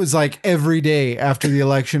 and then it was like every day after the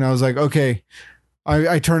election, I was like, okay,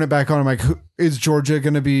 I turn it back on. I'm like, is Georgia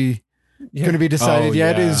going to be decided Oh,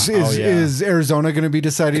 yet? yeah. Is Arizona going to be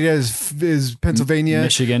decided yet? Is Pennsylvania,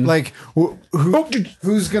 Michigan. Like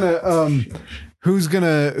who's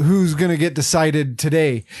gonna get decided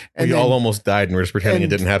today? And We then- all almost died, and we're just pretending it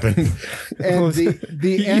and- didn't happen. and the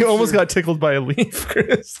You almost answer- got tickled by a leaf,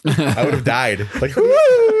 Chris. I would have died. Like,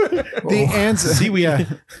 the answer. Seaweed. Yeah,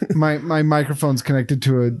 my microphone's connected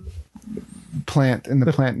to a plant, and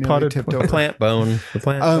the plant nearly potted tipped the over. plant bone. The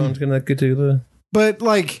plant bone's gonna get to the. But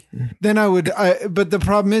like, then but the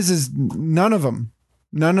problem is none of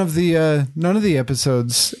the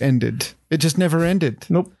episodes ended. It just never ended.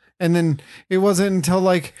 Nope. And then it wasn't until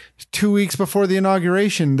like 2 weeks before the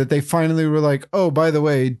inauguration that they finally were like, oh, by the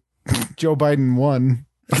way, Joe Biden won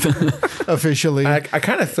officially. I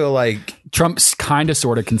kind of feel like Trump's kind of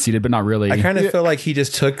sort of conceded, but not really. I kind of feel like he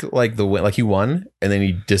just took like the win, like he won, and then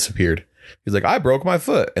he disappeared. He's like, I broke my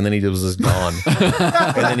foot, and then he was just gone.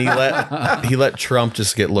 And then he let Trump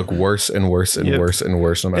just look worse and worse and Yep. worse and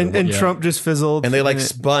worse. No matter And what. Trump just fizzled. And they like it-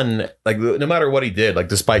 spun like no matter what he did, like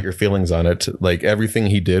despite your feelings on it, like everything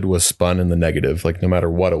he did was spun in the negative. Like no matter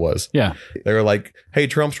what it was, Yeah. they were like, "Hey,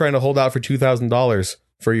 Trump's trying to hold out for $2,000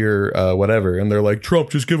 for your whatever," and they're like, "Trump,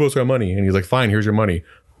 just give us our money." And he's like, "Fine, here's your money."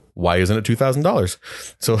 Why isn't it $2,000?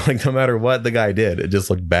 So like no matter what the guy did, it just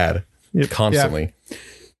looked bad constantly.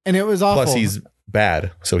 And it was awful. Plus he's bad,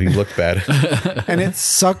 so he looked bad. And it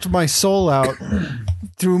sucked my soul out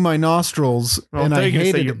through my nostrils. Oh, and I thought I you were gonna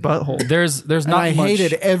say hated your it. butthole. There's And not I much.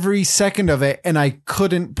 hated every second of it, and I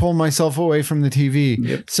couldn't pull myself away from the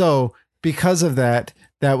TV. So because of that,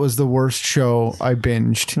 that was the worst show I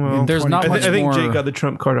binged. Well, in There's not 2020. much I think more- Jake got the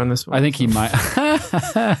Trump card on this one. I think he might.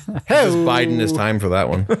 Just Biden his time for that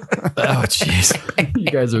one. Oh, jeez. You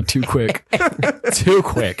guys are too quick. Too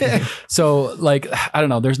quick. So, like, I don't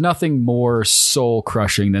know. There's nothing more soul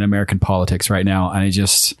crushing than American politics right now. And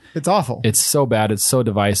It's awful. it's so bad. It's so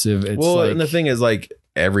divisive. It's Well, like, and the thing is, like,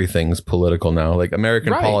 everything's political now. Like,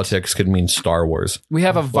 American Right. politics could mean Star Wars. we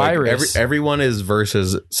have a Like, virus. everyone is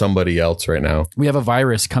versus somebody else right now. We have a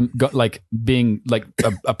virus being like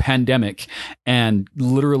a pandemic and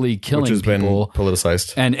literally killing Which has people. been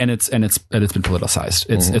politicized. And it's been politicized.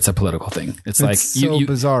 It's a political thing. It's like so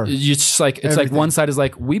bizarre. You just like it's like Everything. one side is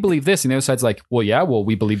like we believe this, and the other side's like, well, yeah, well,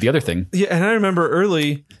 we believe the other thing. Yeah, and I remember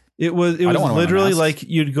early, it was don't wanna wear literally masks. like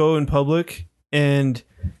you'd go in public and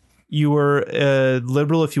you were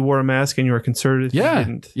liberal if you wore a mask and you were conservative if Yeah, you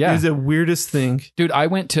didn't. yeah. It was the weirdest thing. Dude, I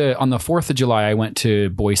went to on the 4th of July. I went to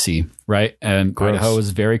Boise, right, and Gross. Idaho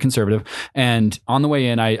is very conservative. And on the way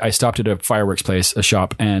in, I stopped at a fireworks place, a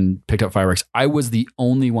shop, and picked up fireworks. I was the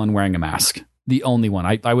only one wearing a mask. The only one.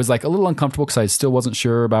 I was like a little uncomfortable because I still wasn't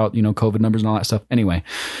sure about COVID numbers and all that stuff. Anyway,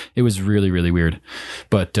 it was really, really weird.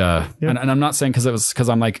 But and I'm not saying because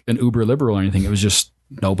I'm like an uber liberal or anything. It was just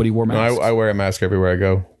nobody wore No, masks. I wear a mask everywhere I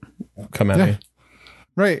go. Come at me.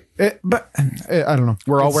 Right. But I don't know.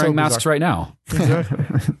 We're all It's wearing so masks bizarre. right now.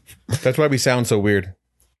 That's why we sound so weird.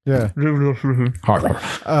 Yeah. All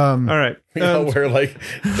right. We all wear like.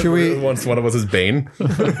 Should we- Once one of us is Bane.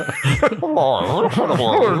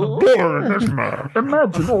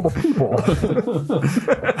 Imagine all the people.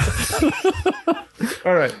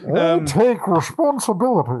 All right. Take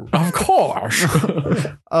responsibility. Of course.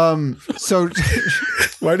 So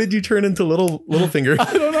Why did you turn into little finger?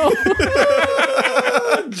 I don't know.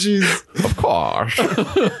 jeez. Of course.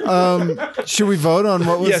 Should we vote on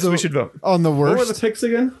what was Yes, we should vote. on the What were worst? the picks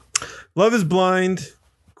again? Love is Blind,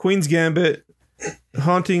 Queen's Gambit,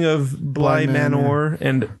 Haunting of Bly Bly Manor,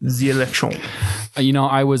 and The Election. You know,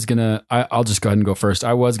 I'll just go ahead and go first.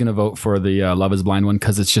 I was going to vote for the Love is Blind one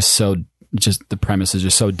because it's just the premise is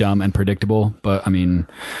just so dumb and predictable. But I mean,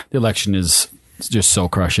 the election is just so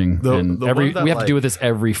crushing. The and one that, we have to do with this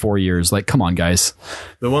every 4 years. Like, come on, guys.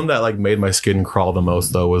 The one that like made my skin crawl the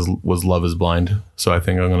most though was Love is Blind. So I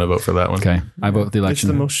think I'm gonna vote for that one. Okay. I vote the It's election.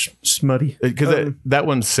 the most smutty. Because that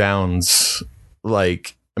one sounds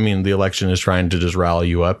like, I mean, the election is trying to just rally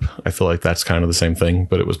you up. I feel like that's kind of the same thing,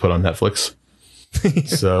 but it was put on Netflix.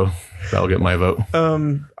 So that'll get my vote.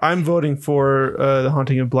 I'm voting for The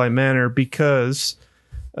Haunting of Bly Manor because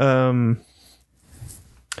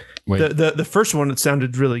Wait. the first one, it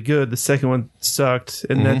sounded really good. The second one sucked,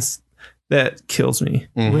 and that kills me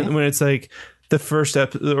when it's like the first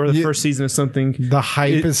episode or the first season of something. The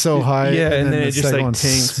hype is so high. Yeah, and then the it just, second like, one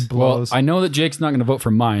tanks. Well, blows. I know that Jake's not going to vote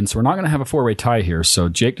for mine, so we're not going to have a 4-way tie here. So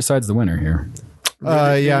Jake decides the winner here.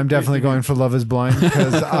 Yeah, I'm definitely going for Love is Blind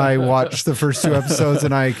because I watched the first 2 episodes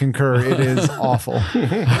and I concur. It is awful.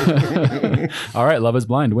 All right, Love is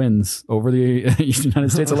Blind wins over the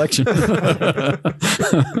United States election.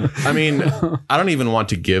 I mean, I don't even want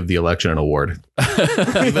to give the election an award.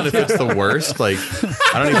 Even if it's the worst, like,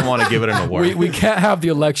 I don't even want to give it an award. we can't have the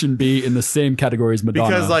election be in the same category as Madonna,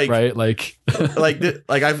 Because, like- right? Like,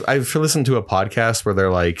 I've listened to a podcast where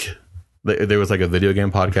they're like, there was like a video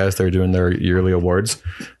game podcast. They were doing their yearly awards,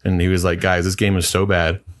 and he was like, "Guys, this game is so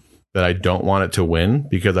bad that I don't want it to win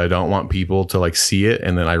because I don't want people to like see it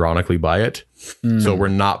and then ironically buy it. So we're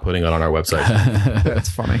not putting it on our website." That's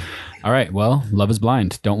funny. all right, well, Love is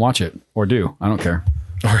Blind. Don't watch it or do. I don't care.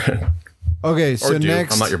 Okay, so Or do.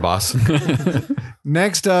 next I'm not your boss.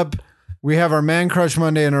 next up, we have our Man Crush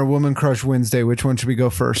Monday and our Woman Crush Wednesday. Which one should we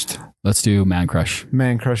go first? Let's do Man Crush.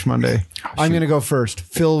 Man Crush Monday. I'm going to go first.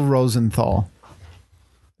 Phil Rosenthal.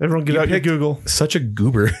 Everyone, get out your picked- Google. Such a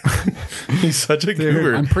goober. He's such a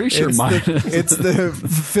goober. I'm pretty sure mine. It's the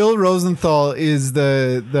Phil Rosenthal is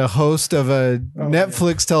the host of a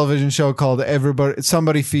Netflix television show called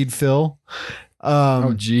Somebody Feed Phil.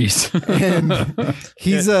 Oh, jeez. And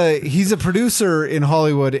he's a producer in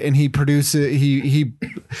Hollywood, and he produces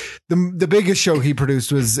the biggest show he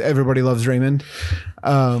produced was Everybody Loves Raymond.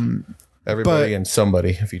 Everybody but- and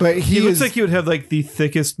somebody. If you But He looks like he would have like the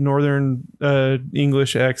thickest northern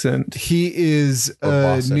English accent. he is Or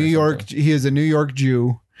Boston New or York. He is a New York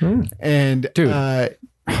Jew, and Dude.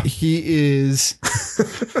 he is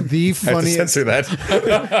the I have to funniest. censor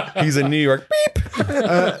that. He's a New York beep.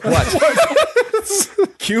 What?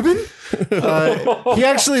 Cuban? He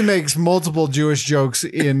actually makes multiple Jewish jokes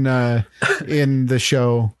in the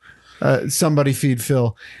show. Somebody Feed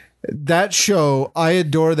Phil. That show, I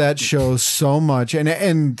adore that show so much,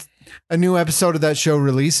 and a new episode of that show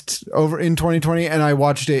released over in 2020, and I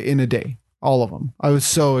watched it in a day. All of them. I was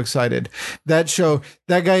so excited. That show,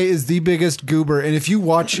 that guy is the biggest goober, and if you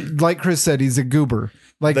watch, like Chris said, he's a goober.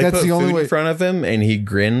 Like They that's put the only food way. in front of him, and he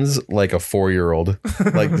grins like a 4-year-old,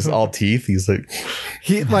 like just all teeth. He's like,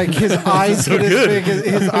 He like his eyes get as big as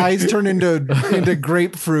his eyes turn into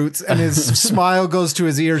grapefruits, and his smile goes to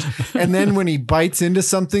his ears. And then when he bites into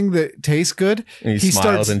something that tastes good, and he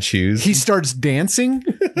smiles and chews. He starts dancing,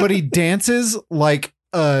 but he dances like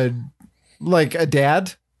a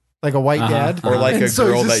dad, like a white dad, or like And a so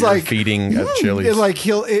girl he's that just you're like, feeding at Chili's.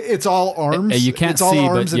 It's all arms. You can't it's all see,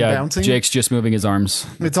 arms but and yeah, bouncing. Jake's just moving his arms.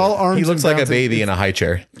 It's all arms. He looks and like a bouncing. baby in a high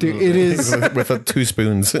chair. Dude, it is. with 2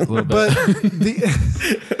 spoons. But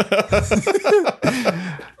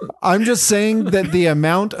I'm just saying that the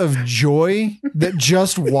amount of joy that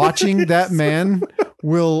just watching that man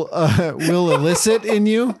will elicit in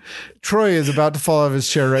you. Troy is about to fall out of his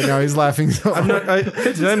chair right now. He's laughing so hard.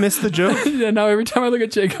 Did I miss the joke? Yeah, now every time I look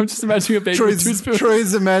at Jake, I'm just imagining a baby with 2 spoons.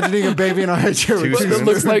 Troy's imagining a baby in a high chair with 2 That spoons.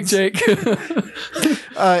 looks like Jake.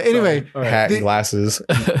 Anyway, Hat and glasses.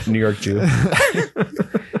 New York Jew.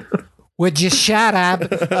 would you shut up?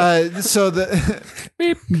 So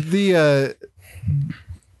the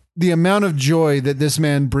the amount of joy that this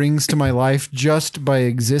man brings to my life just by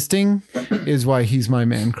existing is why he's my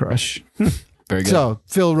man crush. Very good. So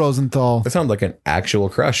Phil Rosenthal. That sounds like an actual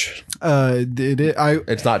crush.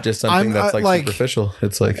 It's not just something that's like superficial.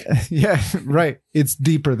 It's like, yeah, right. It's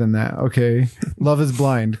deeper than that. Okay. Love is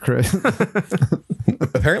blind, Chris.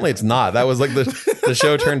 apparently it's not. That was like the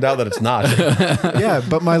show turned out that it's not. Yeah,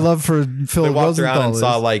 but my love for Phil They walked Rosenthal around and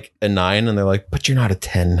saw like a 9 and they're like, but you're not a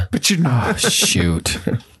 10. but you're not. Shoot.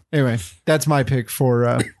 Anyway, that's my pick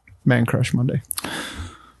for Man Crush Monday.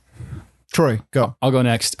 Troy, go. I'll go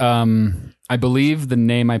next. I believe the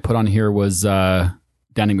name I put on here was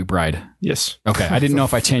Danny McBride. Yes. Okay, I didn't know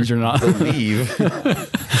if I changed it or not. Leave.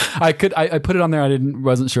 I put it on there.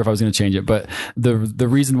 Wasn't sure if I was going to change it, but the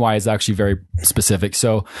reason why is actually very specific.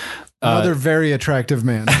 So Another very attractive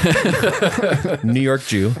man. New York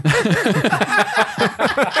Jew.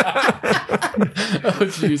 Oh,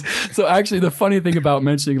 jeez. So actually, the funny thing about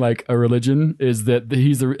mentioning like a religion is that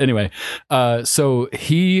anyway. So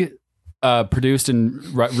he produced and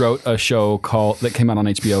wrote a show that came out on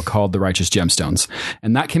HBO called The Righteous Gemstones,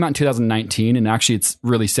 and that came out in 2019. And actually, it's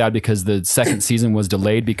really sad because the second season was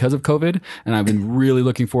delayed because of COVID. And I've been really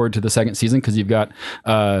looking forward to the second season because you've got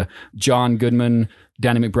John Goodman,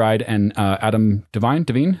 Danny McBride, and Adam Devine.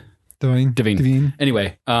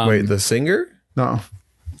 Anyway, Wait, the singer? No,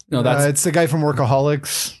 that's it's the guy from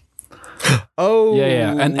Workaholics. Oh,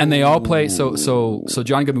 yeah. And they all play. So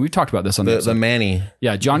John Goodman. We've talked about this on the Manny.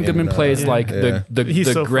 Yeah, John Goodman plays like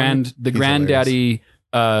the granddaddy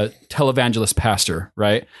televangelist pastor,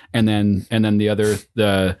 right? And then the other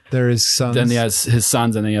there is sons. Then he has his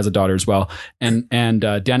sons, and then he has a daughter as well. And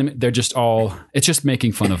Danny, they're just all. It's just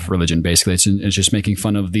making fun of religion, basically. It's just making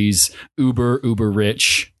fun of these uber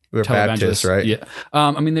rich. They're Baptists, right? Yeah.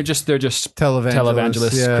 I mean, they're just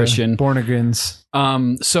televangelists, yeah, Christian. born agains.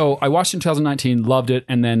 So I watched it in 2019, loved it,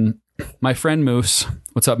 and then my friend Moose,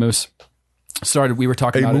 what's up, Moose? We were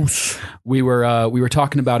talking about it. We were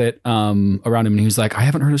talking about it around him, and he was like, I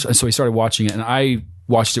haven't heard of it. So he started watching it, and I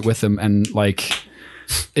watched it with him, and like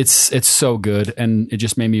it's so good, and it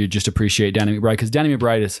just made me just appreciate Danny McBride, because Danny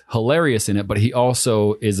McBride is hilarious in it, but he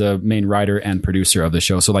also is a main writer and producer of the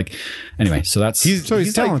show. So like, anyway, so that's He's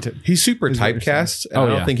talented. He's super typecast. And I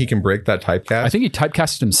don't think he can break that typecast. I think he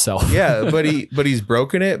typecasted himself. Yeah, but he's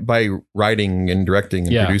broken it by writing and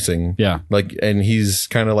directing and producing. Yeah. Like, and he's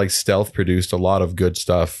kind of like stealth produced a lot of good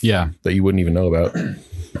stuff. Yeah. That you wouldn't even know about.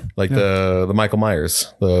 Like the Michael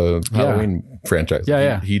Myers, the Halloween franchise.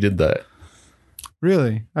 Yeah. He did that.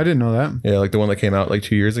 Really? I didn't know that. Yeah, like the one that came out like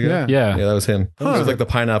 2 years ago. Yeah. Yeah, that was him. It was like the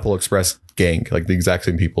Pineapple Express gang, like the exact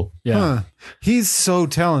same people. Yeah. Huh. He's so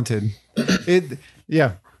talented.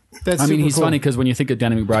 That's I mean, super he's cool. funny because when you think of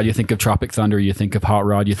Danny McBride, you think of Tropic Thunder, you think of Hot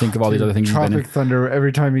Rod, you think of all these other things. Tropic Thunder,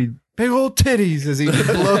 every time he big old titties as he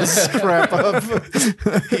blows crap up.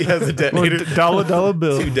 He has a detonator. Dollar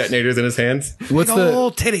bill. 2 detonators in his hands. What's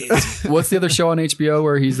old titties. What's the other show on HBO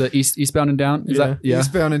where he's the Eastbound and Down? Is that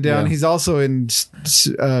Eastbound and Down. Yeah. He's also in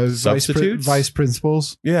Substitutes? Vice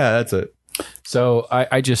Principals. Yeah, that's it. So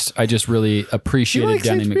I just really He appreciated likes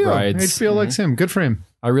Danny HBO. McBride's. HBO likes him. Good for him.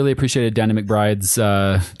 I really appreciated Danny McBride's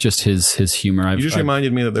just his humor. You just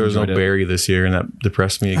reminded me that there was no enjoyed it. Barry this year, and that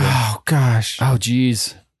depressed me again. Oh gosh. Oh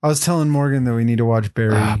geez, I was telling Morgan that we need to watch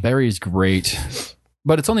Barry. Barry's great,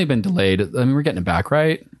 but it's only been delayed. I mean, we're getting it back,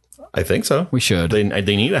 right? I think so. We should. They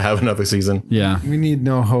need to have another season. Yeah, We need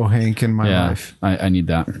no Ho Hank in my life. I need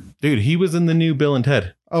that. Dude, he was in the new Bill and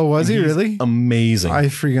Ted. Oh, was he really? Amazing. I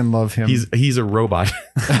freaking love him. He's a robot.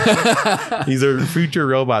 He's a future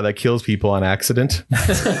robot that kills people on accident.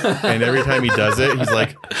 And every time he does it, he's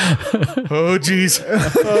like, oh, geez.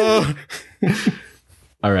 Oh.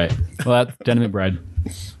 All right. Well, that's Danny McBride.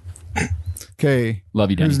 Okay.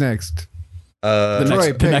 Love you, Danny. Who's next? The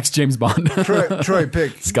Troy, pick. next James Bond. Troy,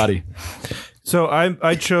 pick. Scotty. So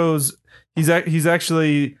I chose. He's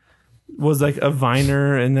actually was like a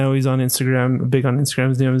Viner, and now he's on Instagram. Big on Instagram.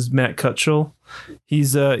 His name is Matt Cutshall.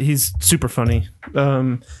 He's super funny.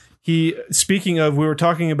 Speaking of, we were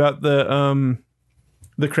talking about the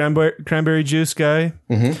cranberry juice guy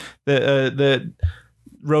that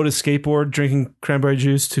rode a skateboard drinking cranberry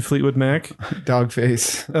juice to Fleetwood Mac. Dog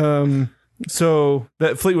face. So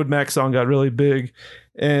that Fleetwood Mac song got really big,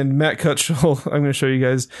 and Matt Cutshall, I'm going to show you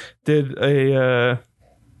guys, did a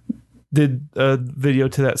video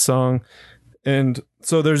to that song. And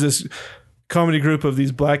so there's this comedy group of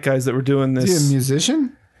these black guys that were doing this. Is he a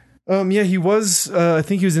musician? Yeah, he was. I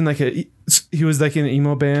think he was in like an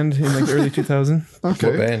emo band in like the early 2000s. Okay.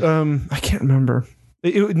 What band? I can't remember.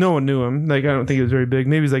 No one knew him. Like I don't think it was very big.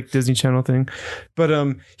 Maybe it's like Disney Channel thing.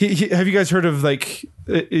 But he have you guys heard of like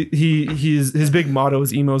his big motto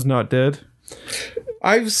is emo's not dead.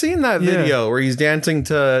 I've seen that video where he's dancing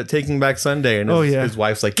to Taking Back Sunday, and his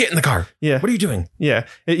wife's like, "Get in the car." Yeah, what are you doing? Yeah,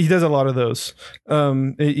 he does a lot of those.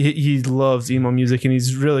 He loves emo music, and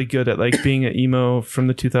he's really good at like being an emo from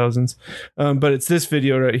the 2000s. But it's this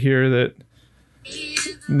video right here that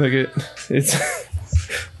look at it's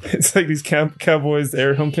it's like these cowboys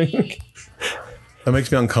air humping. That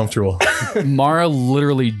makes me uncomfortable. Mara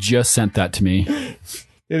literally just sent that to me.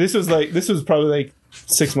 Yeah, this was probably like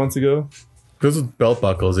 6 months ago. Those with belt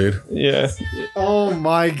buckles, dude. Yeah. Oh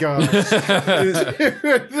my god.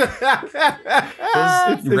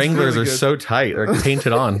 Wranglers are so tight. They're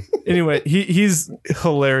painted on. Anyway, he's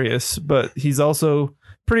hilarious, but he's also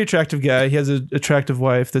pretty attractive guy. He has an attractive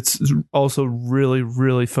wife that's also really,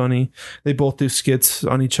 really funny. They both do skits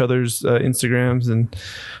on each other's Instagrams, and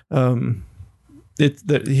his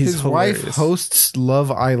hilarious. Wife hosts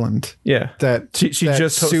Love Island. Yeah, that she that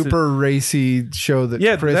just hosted, super racy show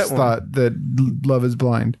that Chris thought that Love is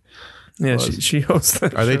Blind. Yeah, she hosts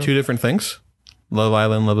that. Are they two different things? Love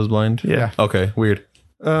Island, Love is Blind. Yeah. Okay, weird.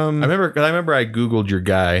 I remember I googled your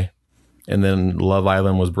guy, and then Love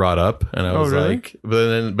Island was brought up, and I was like,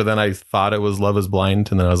 but then I thought it was Love is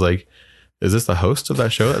Blind, and then I was like, is this the host of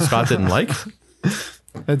that show that Scott didn't like?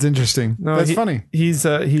 That's interesting. No, that's funny. He's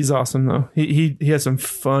awesome though. He has some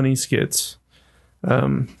funny skits,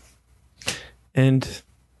 and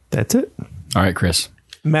that's it. All right, Chris.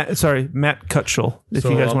 Matt Cutshall. If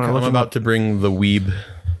you guys want to look, I'm about to bring the weeb,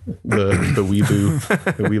 the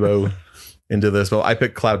weebo into this. Well, I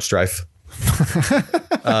picked Cloud Strife.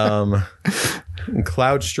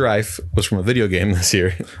 Cloud Strife was from a video game this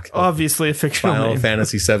year. Obviously a fictional Final name.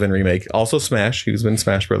 Fantasy VII remake. Also Smash. He was in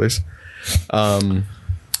Smash Brothers.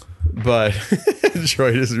 But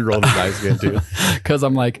Troy just rolled his eyes again too. Because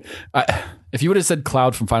I'm like, if you would have said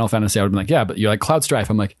Cloud from Final Fantasy, I would have been like, yeah, but you're like Cloud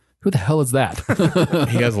Strife. I'm like, who the hell is that?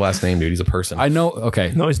 He has a last name, dude. He's a person. I know.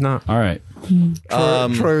 Okay. No, he's not. All right.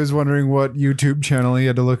 Troy was wondering what YouTube channel he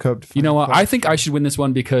had to look up. You know what? I think I should win this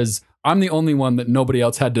one because I'm the only one that nobody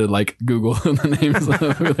else had to like Google the names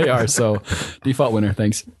of who they are. So default winner.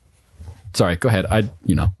 Thanks. Sorry, go ahead.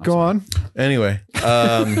 Go on. Anyway,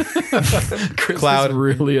 Chris Cloud is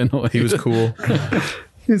really annoyed. He was cool.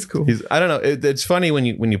 He's cool. I don't know. It's funny when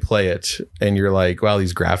you play it and you're like, wow,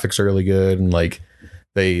 these graphics are really good, and like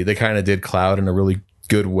they kind of did Cloud in a really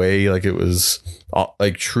good way. Like it was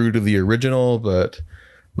like true to the original, but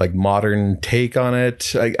like modern take on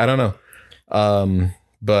it. I don't know.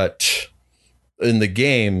 But in the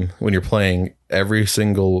game, when you're playing, every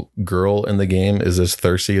single girl in the game is as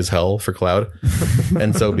thirsty as hell for Cloud.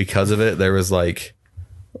 And so because of it, there was like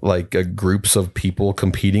groups of people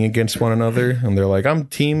competing against one another, and they're like, I'm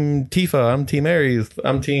team Tifa, I'm team Ares,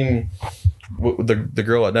 I'm team the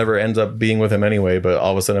girl that never ends up being with him anyway, but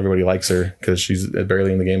all of a sudden everybody likes her because she's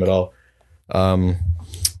barely in the game at all.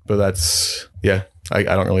 But that's I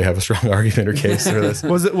don't really have a strong argument or case for this.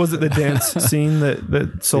 Was it the dance scene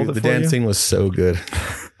that sold it? The dance scene was so good.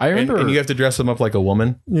 I remember, and you have to dress him up like a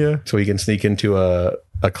woman, so he can sneak into a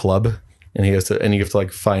club, and you have to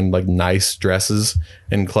like find like nice dresses.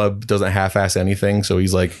 And club doesn't half-ass anything, so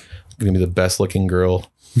he's like gonna be the best looking girl.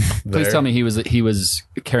 Please tell me he was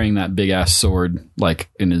carrying that big ass sword like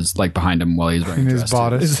in his like behind him while he's wearing in his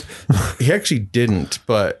bodice. He actually didn't,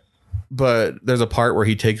 but there's a part where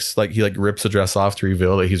he rips the dress off to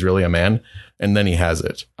reveal that he's really a man, and then he has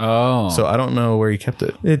it. Oh, so I don't know where he kept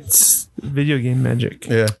it. It's video game magic.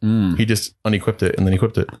 Yeah, He just unequipped it and then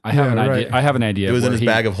equipped it. I have an idea. I have an idea. It was in his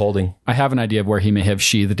bag of holding. I have an idea of where he may have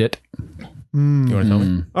sheathed it. You want to tell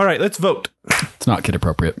me? All right, let's vote. It's not kid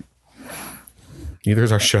appropriate. Neither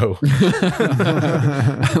is our show.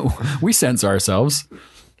 We censor ourselves.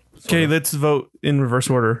 Okay, let's vote in reverse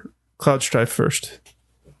order. Cloud Strife first.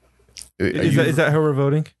 Is that how we're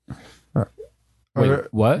voting? Wait,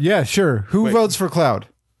 what? Yeah, sure. Who votes for Cloud?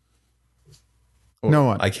 No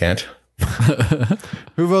one. I can't.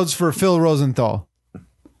 Who votes for Phil Rosenthal?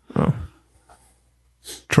 Oh.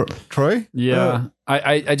 Troy? Yeah.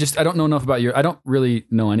 I don't know enough about I don't really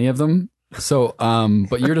know any of them. So,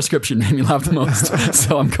 but your description made me laugh the most.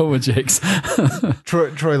 So I'm going with Jake's.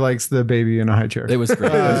 Troy likes the baby in a high chair. It was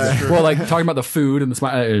great. Well, like talking about the food and the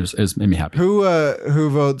smile, it made me happy. Who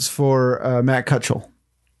votes for Matt Cutshall?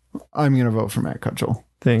 I'm going to vote for Matt Cutshall.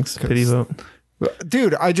 Thanks. Pity vote.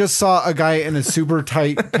 Dude, I just saw a guy in a super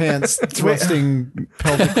tight pants thrusting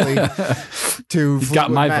pelvically to He's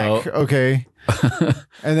got my vote. Okay.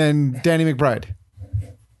 And then Danny McBride.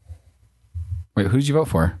 Wait, who did you vote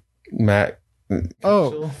for? Matt.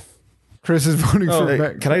 Oh. Chris is voting for Hey,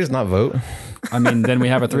 Matt. can I just not vote? I mean, then we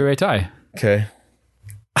have a 3-way tie. Okay.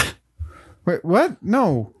 Wait, what?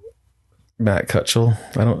 No. Matt Cutchell.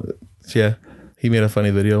 I don't. Yeah. He made a funny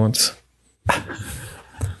video once.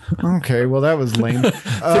 Okay, well that was lame.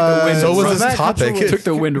 So was this Matt topic. Cutchell Took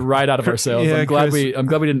the wind right out of our sails. Yeah, I'm glad Chris-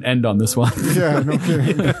 we didn't end on this one. Yeah, no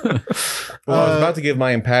kidding. Well, I was about to give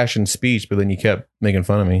my impassioned speech, but then you kept making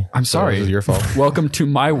fun of me. I'm sorry. This is your fault. Welcome to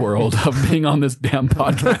my world of being on this damn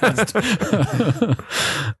podcast.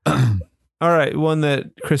 All right, one that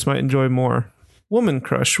Chris might enjoy more. Woman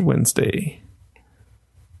Crush Wednesday.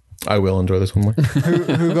 I will enjoy this one more.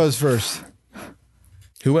 Who goes first?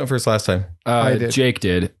 Who went first last time? I did. Jake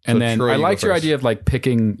did, and So then Troy, I you go liked your first. idea of like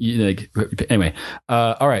picking. Anyway,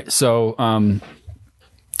 all right. So,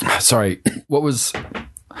 sorry, what was?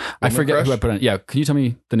 I forget Crush? who I put on. Yeah, can you tell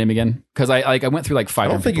me the name again? Because I went through like 5.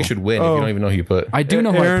 I don't think you should win if you don't even know who you put. I do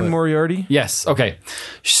know who I Erin put. Moriarty. Yes. Okay.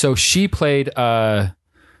 So she played.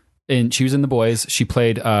 She was in The Boys. She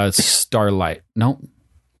played Starlight. No.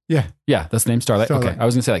 Yeah, Yeah, that's the name. Starlight. Starlight. Okay, I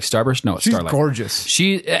was gonna say like Starburst. No, it's she's Starlight. gorgeous.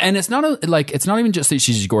 It's not even just that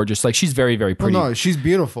she's gorgeous. Like she's very, very Well, pretty. no, she's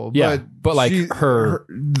beautiful. Yeah, but like she- her-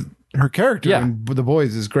 her character Yeah. in The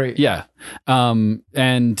Boys is great. Yeah. I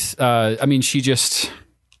mean,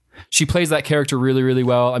 she plays that character really, really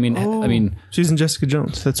well. I mean, She's in Jessica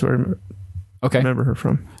Jones. That's where I okay. remember her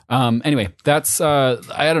from. Anyway, that's, I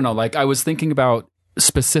don't know. Like I was thinking about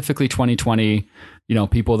specifically 2020,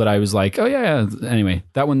 people that I was like, oh yeah. Anyway,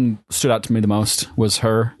 that one stood out to me the most was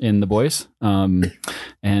her in The Boys.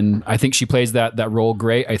 And I think she plays that role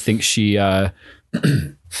great. I think she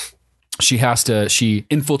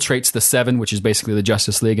infiltrates the Seven, which is basically the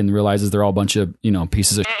Justice League, and realizes they're all a bunch of,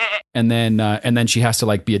 pieces of shit. And then she has to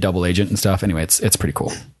like be a double agent and stuff. Anyway, it's pretty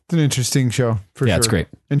cool. It's an interesting show for sure. Yeah, it's great.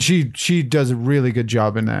 And she does a really good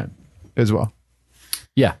job in that as well.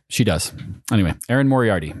 Yeah, she does. Anyway, Erin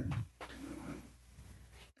Moriarty.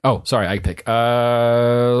 Oh, sorry, I pick.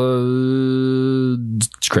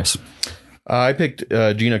 Chris. I picked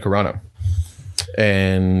Gina Carano,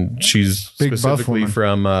 and she's Big buff specifically woman.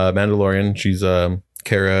 from Mandalorian. She's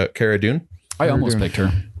Cara Dune. I almost doing? picked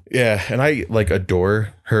her. Yeah, and I like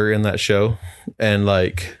adore her in that show. And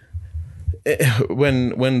like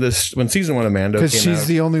when season 1 of Mando came Because she's out,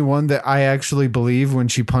 the only one that I actually believe when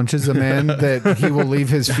she punches a man that he will leave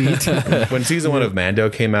his feet. when season 1 of Mando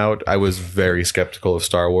came out, I was very skeptical of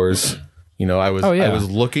Star Wars. I was Oh, yeah.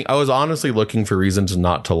 I was honestly looking for reasons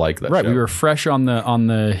not to like that Right, show. we were fresh on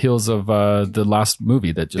the heels of the last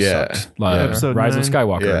movie that just Yeah. sucked. Episode Rise of 9.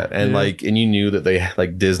 Skywalker. Yeah, and and you knew that they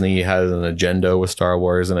Disney has an agenda with Star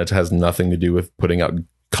Wars, and it has nothing to do with putting out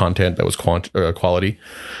content that was quality.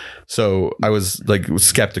 So I was like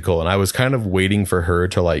skeptical, and I was kind of waiting for her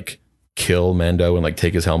to like kill Mando and like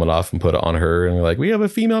take his helmet off and put it on her, and we're like, we have a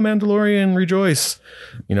female Mandalorian, rejoice.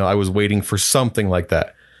 I was waiting for something like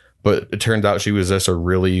that. But it turned out she was just a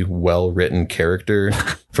really well written character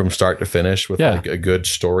from start to finish with Yeah. like a good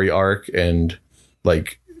story arc, and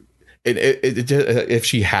like if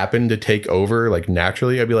she happened to take over like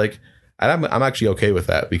naturally, I'd be like, I'm actually okay with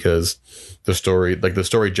that because the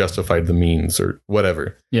story justified the means or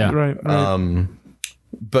whatever. Yeah. Right.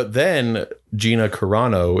 But then Gina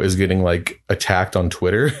Carano is getting like attacked on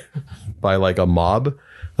Twitter by like a mob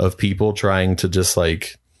of people trying to just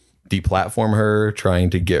like deplatform her, trying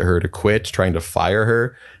to get her to quit, trying to fire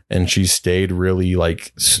her. And she stayed really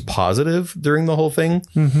like positive during the whole thing.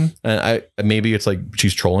 Mm-hmm. And maybe it's like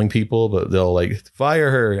she's trolling people, but they'll like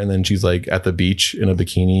fire her. And then she's like at the beach in a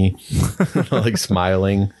bikini, like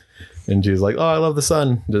smiling. And she's like, oh, I love the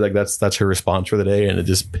sun. Like that's her response for the day. And it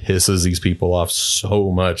just pisses these people off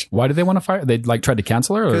so much. Why did they want to fire? They like tried to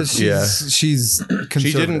cancel her? Or? Because she's conservative.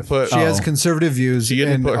 She didn't put- She has Oh. conservative views. She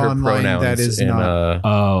didn't and put her online pronouns that is in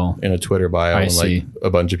not. in a Twitter bio, I and like see. a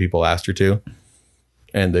bunch of people asked her to,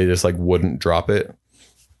 and they just like wouldn't drop it.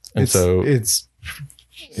 And it's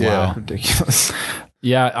yeah, ridiculous.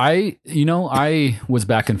 Yeah, I was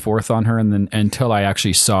back and forth on her, and then until I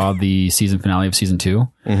actually saw the season finale of season 2,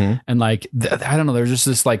 and like I don't know, there's just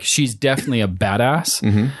this like she's definitely a badass.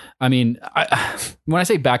 I mean, when I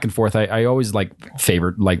say back and forth, I always like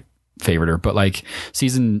favored her, but like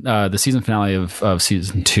the season finale of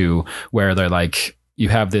season 2, where they're like you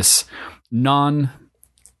have this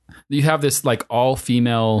like all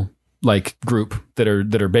female like group that are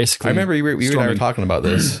basically. I remember you and I were storming- talking about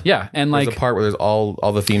this. Yeah, and There's like a part where there's all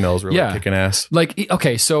the females were Yeah. like kicking ass. like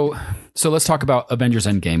okay, so let's talk about Avengers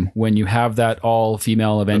Endgame when you have that all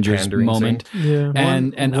female Avengers pandering moment, Yeah.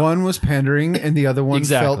 and one was pandering and the other one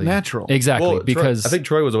exactly felt natural. exactly Well, because I think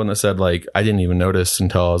Troy was the one that said like I didn't even notice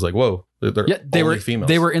until I was like, whoa, They're Yeah, they only were females.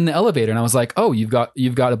 They were in the elevator, and I was like, "Oh, you've got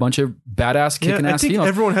a bunch of badass kicking I ass think females."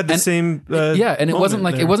 everyone had the And- same. yeah, and it wasn't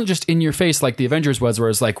like there. it wasn't just in your face like the Avengers was, where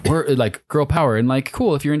it's like we're like girl power and like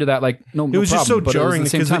cool if you're into that, like no. It was just so jarring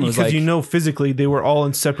because because you know physically they were all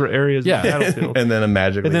in separate areas. Yeah. of the battlefield. and then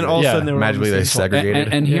magically, And then all of a Yeah. sudden they were magically all in they the same point.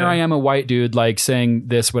 segregated. and here Yeah. I am, a white dude, like saying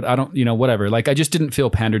this, but I don't, whatever. Like I just didn't feel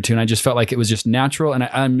pandered to, and I just felt like it was just natural. And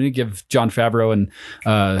I'm going to give Jon Favreau and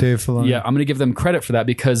Dave Filoni. yeah, I'm going to give them credit for that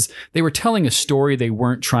because they were telling a story they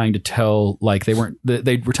weren't trying to tell. Like they were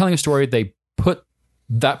telling a story. They put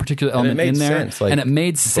that particular element made in there, sense. Like, and it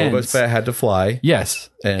made Boba sense. Fett had to fly, Yes,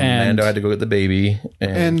 and Mando had to go get the baby,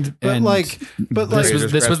 and but and like this Raiders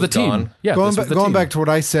was Crest the was team. gone. Yeah, going this was back, the going team. back to what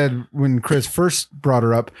I said when Chris first brought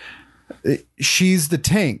her up, she's the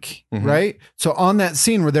tank, right? So on that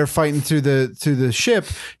scene where they're fighting through the ship,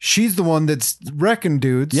 she's the one that's wrecking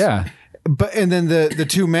dudes. Yeah. But and then the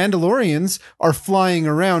two Mandalorians are flying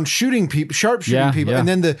around shooting people, sharpshooting people, yeah. and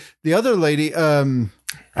then the other lady, the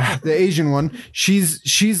Asian one,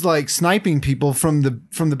 she's like sniping people from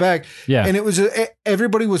the back. Yeah. And it was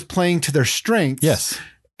everybody was playing to their strengths. Yes.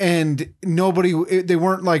 And they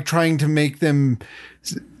weren't like trying to make them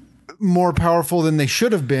more powerful than they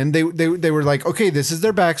should have been. They were like, okay, this is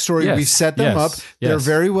their backstory. Yes. We set them Yes. up. They're Yes.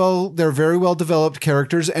 very well developed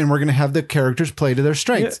characters, and we're going to have the characters play to their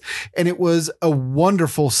strengths. And it was a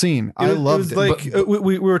wonderful scene. I loved it. Like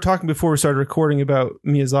we were talking before we started recording about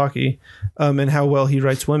Miyazaki, and how well he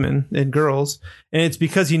writes women and girls, and it's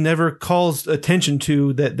because he never calls attention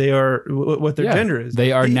to that they are what their Yeah. gender is.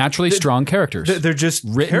 They are naturally strong characters. They're just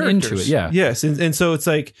Written into characters. it, yeah. Yes, and so it's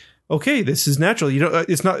like, okay, this is natural. You don't.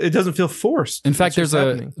 It's not. It doesn't feel forced. In fact, It's just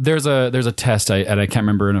happening. there's a test I can't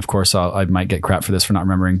remember, and of course I might get crap for this for not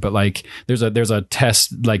remembering. But like there's a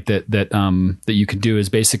test like that you can do is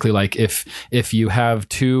basically like if you have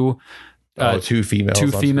two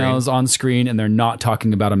females on screen and they're not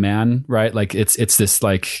talking about a man, right? Like it's this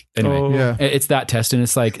like anyway, Oh. Yeah. it's that test, and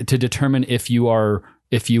it's like to determine if you are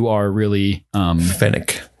really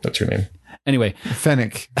Fennec. That's her name. anyway.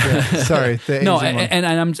 Fennec. Yeah, sorry. The No, Asian one.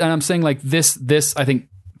 and I'm saying like this I think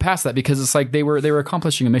past that because it's like they were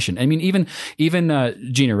accomplishing a mission. I mean, even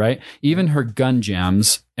Gina, right? Even her gun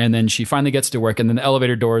jams, and then she finally gets to work, and then the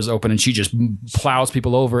elevator doors open, and she just plows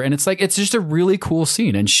people over, and it's like it's just a really cool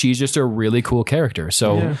scene, and she's just a really cool character.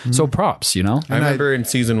 So so props, I remember in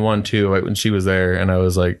season 1 too, like, when she was there, and I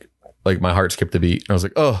was like my heart skipped a beat. I was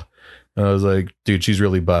like, oh. And I was like, dude, she's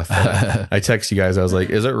really buff. I text you guys. I was like,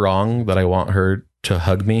 is it wrong that I want her to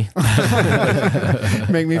hug me?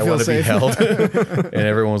 Make me I feel want to be safe. held. And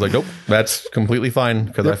everyone was like, nope, that's completely fine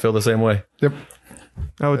because I feel the same way. Yep.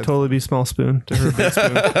 I would totally be small spoon to her big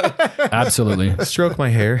spoon. Absolutely. Stroke my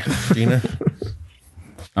hair, Gina.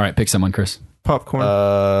 All right, pick someone, Chris.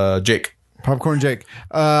 Popcorn. Jake. Popcorn Jake.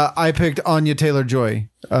 I picked Anya Taylor-Joy.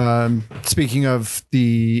 Speaking of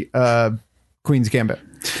the Queen's Gambit.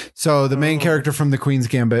 So the main character from the Queen's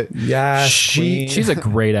Gambit. Yeah, She's a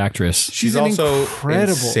great actress, she's an also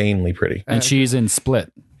incredible. insanely pretty. and she's in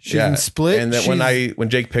Split. She's in Split. And then when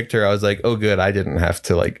Jake picked her, I was like, oh, good. I didn't have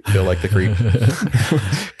to like feel like the creep.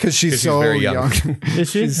 because she's she's so very young. young.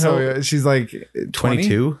 Is she? she's so young. She's like 20.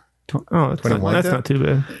 22. Oh, it's 21. that's not too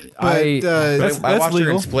bad. But I That's I watched her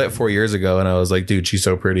legal. in Split 4 years ago, and I was like, dude, she's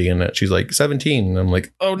so pretty. And she's like 17. And I'm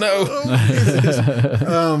like, oh no.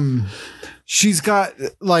 she's got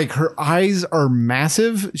like her eyes are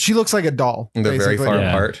massive. She looks like a doll. They're very basically. far Yeah.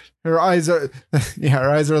 apart. Her eyes are, her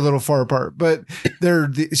eyes are a little far apart, but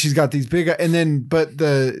she's got these big, and then, but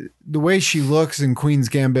the way she looks in Queen's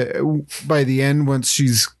Gambit by the end, once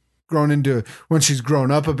she's grown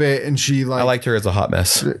up a bit, and she I liked her as a hot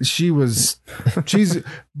mess.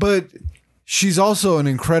 but she's also an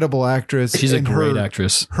incredible actress. she's a and great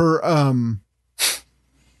actress.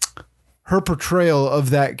 Her portrayal of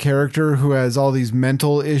that character who has all these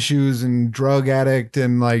mental issues and drug addict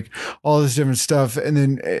and like all this different stuff,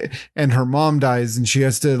 and her mom dies and she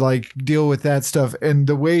has to like deal with that stuff, and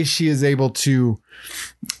the way she is able to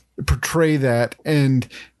portray that and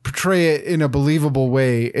portray it in a believable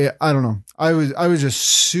way, I don't know. I was just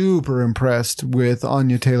super impressed with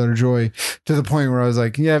Anya Taylor-Joy to the point where I was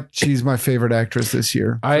like, yeah, she's my favorite actress this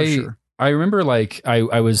year. For sure. I remember like I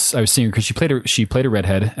was seeing her because she played a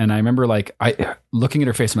redhead, and I remember like I looking at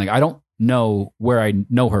her face. I'm like, I don't know where I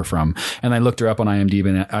know her from, and I looked her up on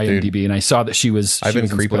IMDb, and I saw that she was. I've been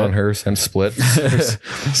creeping on her since Split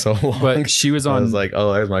for so long. But she was on. I was like,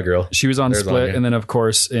 oh, there's my girl. She was on There's Split, Anya. and then of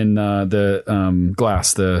course in the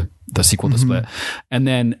Glass, the sequel to Split, and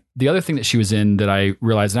then the other thing that she was in that I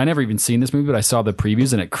realized, and I never even seen this movie, but I saw the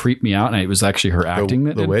previews and it creeped me out, and it was actually her acting.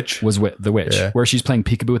 The Witch? was The Witch, Yeah. where she's playing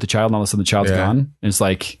peekaboo with the child, and all of a sudden the child's Yeah. gone, and it's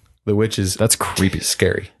like The witch is That's creepy.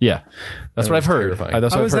 scary. Yeah, that's what I've heard. terrifying.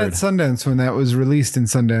 That's I what was I've at heard. Sundance when that was released in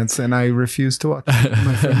Sundance, and I refused to watch it.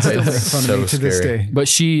 My friends still make It's fun so of me to this scary. day. But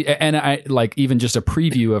she and I like even just a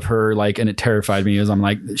preview of her like, and it terrified me. As I'm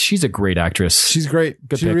like, she's a great actress. She's great.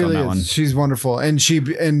 Good she pick on really that is. one. She's wonderful,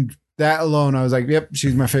 and that alone, I was like, yep,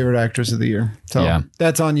 she's my favorite actress of the year. So Yeah.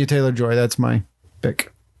 that's Anya Taylor-Joy. That's my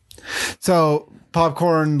pick. So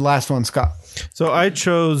popcorn, last one, Scott. So I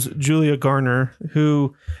chose Julia Garner,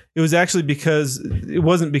 who it was actually because it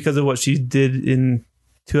wasn't because of what she did in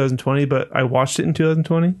 2020, but I watched it in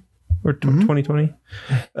 2020 or 2020.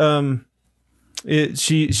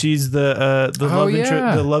 She's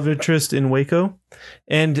the love interest in Waco,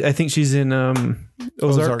 and I think she's in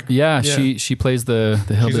Ozark. Yeah, Yeah. she plays the She's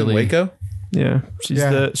in hillbilly. Waco. Yeah, she's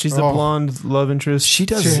the Oh. blonde love interest. She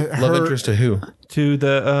does. Love interest to who? to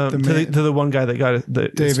the man- to the one guy that got it, the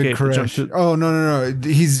David escaped, that jumped Koresh. to- Oh no.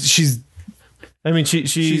 She's I mean,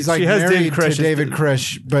 she's like she has married David Koresh. to David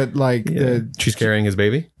Koresh, but like She's carrying his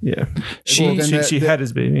baby. Yeah, She- Well, then she the- had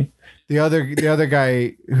his baby. the other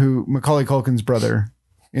guy who Macaulay Culkin's brother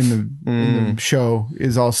in the show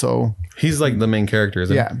is also He's like the main character,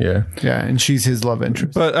 isn't Yeah. he? Yeah. yeah, and she's his love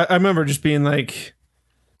interest. But I remember just being like,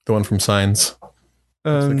 The one from Signs.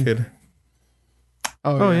 The kid.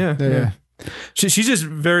 Oh, yeah. She's just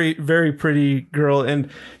very, very pretty girl, and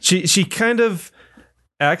she kind of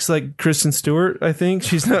acts like Kristen Stewart. I think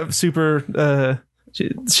she's not super.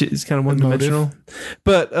 She's kind of one dimensional,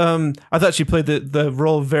 but I thought she played the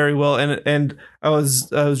role very well, and I was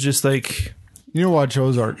just like, You know, watch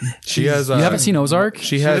Ozark. She has. You haven't seen Ozark?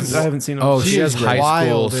 She has. I haven't seen. Oh, Ozark. She has is high school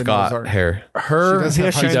wild in Scott Ozark. hair. Her, She does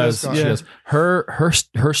have she high does. school She Scott. does.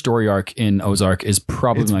 Her story arc in Ozark is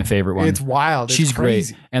probably my favorite one. It's wild. It's She's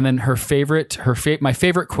crazy. great. And then my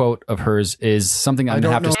favorite quote of hers is something I'm I gonna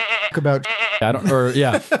don't have know to. about. I don't, or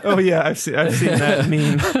yeah, Oh yeah, I've seen that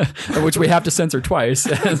meme. which we have to censor twice.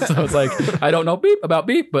 And so it's like I don't know beep about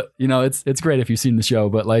beep, but you know it's great if you've seen the show.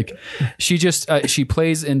 But like she just she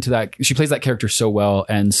plays that character so well,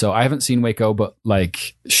 and so I haven't seen Waco, but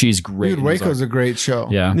like she's great. Dude, in Waco's Ozark. a great show.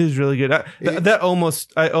 Yeah, It is really good. I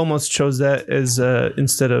almost chose that as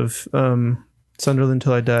instead of Sunderland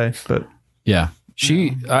Till I Die, but yeah.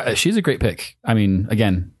 She's a great pick. I mean,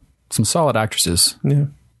 again, some solid actresses yeah.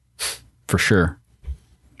 for sure.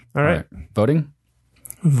 All right, Voting.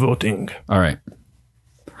 All right.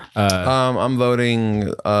 I'm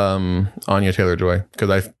voting Anya Taylor-Joy because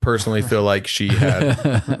I personally feel like she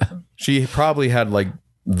probably had like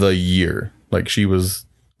the year. Like she was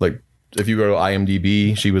like, if you go to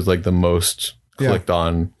IMDb, she was like the most clicked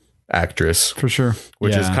on actress, for sure.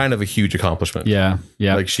 which is Yeah. kind of a huge accomplishment. Yeah.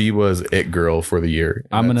 Yeah. Like she was it girl for the year.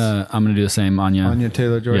 I'm gonna do the same, Anya. Anya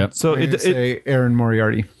Taylor-Joy. Yep. So I'm gonna it say Aaron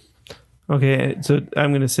Moriarty. okay. So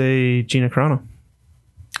I'm gonna say Gina Carano.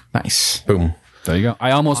 Nice. Boom. There you go. I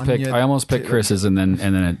almost Anya picked Chris's, and then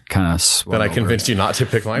it kind of swung. Then I over. convinced you not to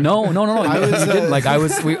pick mine. No. I was, You didn't. Like I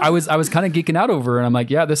was kind of geeking out over, it, and I'm like,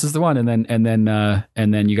 yeah, this is the one. And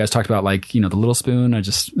then you guys talked about like the little spoon. I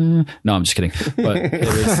just no, I'm just kidding. But it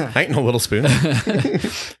was I ain't no little spoon.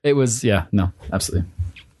 no, absolutely.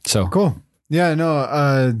 So Cool. Yeah,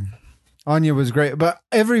 no, Anya was great, but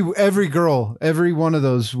every girl, every one of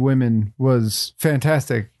those women was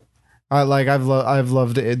fantastic. I've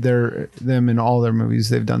loved them in all their movies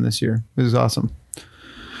they've done this year. It was awesome.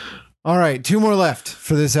 All right, 2 more left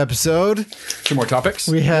for this episode. 2 more topics.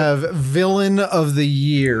 We have Villain of the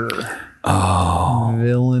Year. Oh,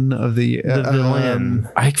 Villain of the Year. The villain.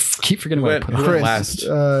 I keep forgetting what I put. Who on. went last?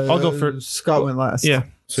 I'll go first. Scott went last. Yeah.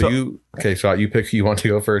 So Scott, you pick. You want to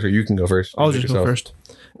go first, or you can go first? I'll You just pick go yourself.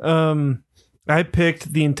 first. I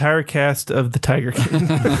picked the entire cast of the Tiger King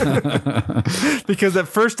because at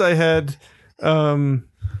first I had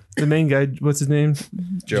the main guy. What's his name?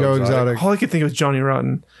 Joe Exotic. All I could think of was Johnny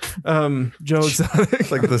Rotten. Joe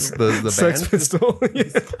Exotic, Like the Sex band. Pistol. Yeah.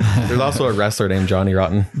 There's also a wrestler named Johnny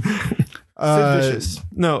Rotten. Sid Vicious.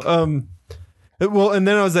 No. Well, and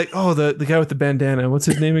then I was like, oh, the guy with the bandana. What's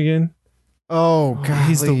his name again? Oh, God,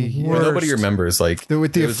 He's the yeah. worst. Nobody remembers like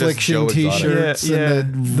With the it was just Joe Affliction Exotic. t-shirts Yeah,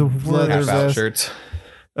 and the the worst. leather half out vest. shirts.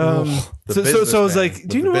 The so I was businessman like, with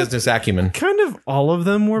do you the know what? business acumen? Kind of all of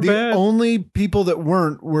them were The bad. only people that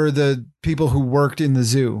weren't were the people who worked in the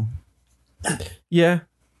zoo. Yeah.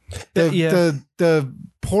 Yeah. The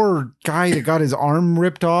poor guy that got his arm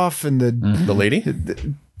ripped off and The lady.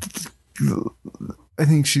 I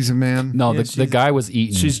think she's a man. No, Yeah, the guy was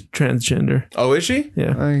eaten. She's transgender. Oh, is she?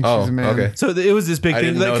 Yeah. I think Oh, she's a man. okay. So it was this big I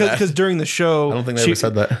thing didn't know that. because during the show, I don't think they ever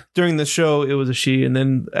said that. During the show, it was a she, and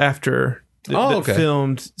then after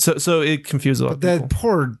filmed. So it confused a lot of That people.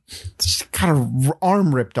 poor kind of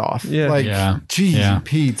arm ripped off. Yeah. Like, Yeah. geez, Yeah.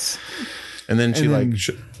 Pete's. And then she And then-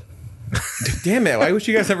 damn it! Why wish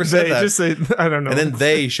you guys never said that? Just say, I don't know. And then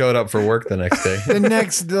they showed up for work the next day. The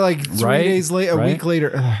next, like 3 Right? days later, a Right? week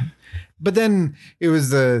later. But then it was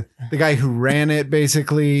the guy who ran it,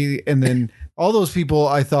 basically. And then all those people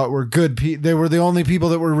I thought were good. They were the only people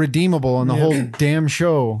that were redeemable on the whole damn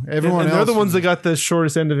show. Everyone and else. they're the ones that got the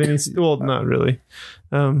shortest end of any. Well, not really.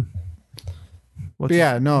 But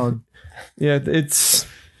yeah, no. Yeah, it's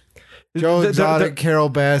Joe the- Exotic, Carol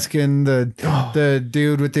Baskin, the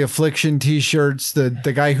dude with the Affliction T-shirts, the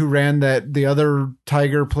guy who ran the other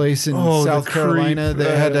tiger place in Oh, South the Carolina creep,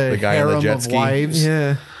 that had a the guy on the harem jet of ski. wives.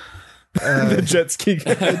 yeah. The jet ski.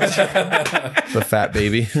 The fat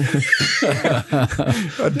baby.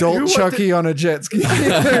 Adult Chucky on a jet ski.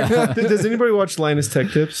 Does anybody watch Linus Tech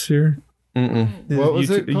Tips here? What was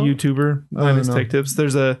it A called? YouTuber, Linus no. Tech Tips.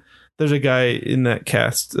 There's a guy in that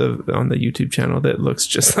cast on the YouTube channel that looks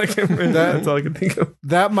just like him. And that's all I can think of.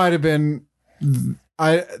 That might have been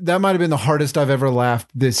the hardest I've ever laughed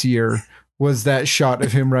this year. Was that shot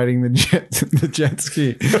of him riding the jet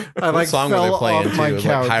ski? I What song were they fell playing off my too? Like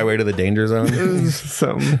couch. Highway to the Danger Zone.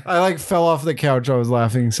 Something. I fell off the couch. I was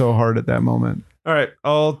laughing so hard at that moment. All right,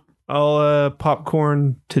 I'll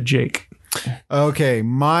popcorn to Jake. Okay,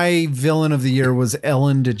 my villain of the year was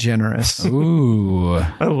Ellen DeGeneres. Ooh,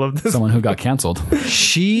 I love this. someone who got canceled.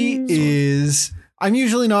 She is. I'm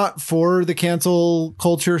usually not for the cancel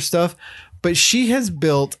culture stuff, but she has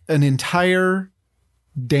built an entire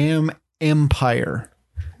damn empire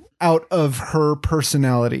out of her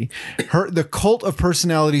personality. The cult of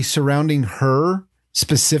personality surrounding her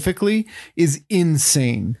specifically is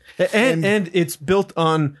insane. And it's built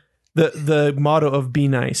on the motto of be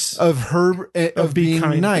nice. Of be being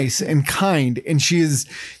kind. nice and kind, and she's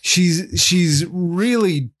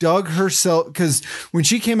really dug herself, because when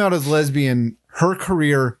she came out as lesbian, her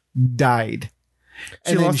career died.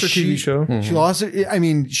 She lost her TV show. She lost it. I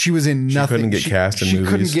mean, she was in nothing. couldn't get cast in she movies.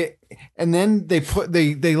 couldn't get. And then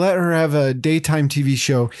they let her have a daytime TV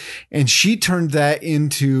show, and she turned that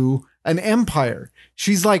into an empire.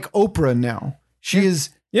 She's like Oprah now. She is.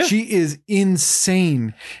 Yeah. She is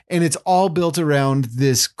insane, and it's all built around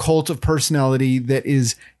this cult of personality that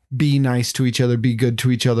is be nice to each other, be good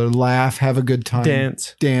to each other, laugh, have a good time,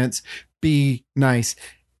 dance, be nice.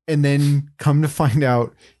 And then come to find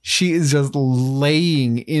out, she is just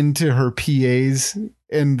laying into her PAs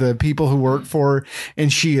and the people who work for her,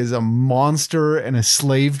 and she is a monster and a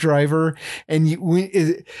slave driver. And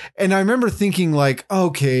I remember thinking, like,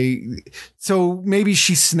 okay, so maybe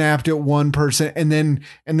she snapped at one person, and then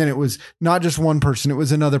it was not just one person; it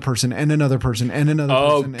was another person and another person and another.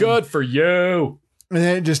 Oh, person. good for you. And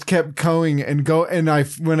then it just kept going and go. And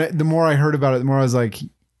the more I heard about it, the more I was like,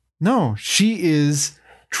 no, she is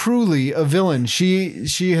truly a villain.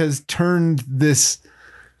 She has turned this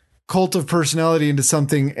cult of personality into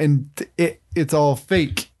something, and it's all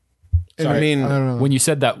fake. And I mean, I don't know. When you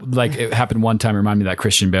said that, like it happened one time, it reminded me of that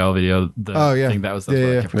Christian Bale video. Oh, yeah. thing that was Yeah, yeah.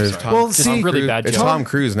 what I kept There's sorry. Tom- Well, Just see, really bad It's joke. Tom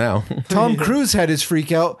Cruise now. Tom Cruise had his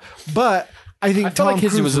freak out, but I think I feel Tom like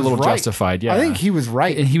his Cruise was a little right. justified. Yeah, I think he was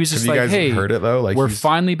right. and he was just Have you like, guys "Hey, heard it though? Like we're he's-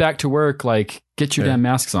 finally back to work. Like, get your damn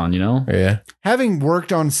masks on." You know? Yeah. Having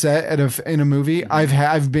worked on set in a movie,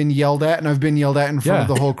 I've been yelled at, and I've been yelled at in front Yeah. of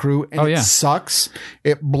the whole crew, and Oh, it yeah. sucks.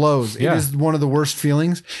 It blows. Yeah. It is one of the worst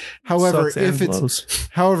feelings. However, Sucks and blows.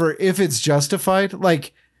 if it's justified,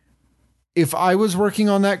 like if I was working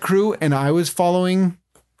on that crew and I was following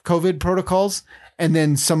COVID protocols, and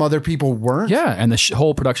then some other people weren't, Yeah, and the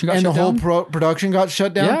whole production got and shut the whole down. production got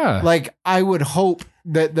shut down. Yeah. Like I would hope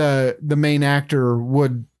that the main actor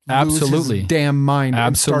would lose Absolutely. his damn mind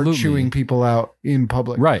Absolutely. and start chewing people out in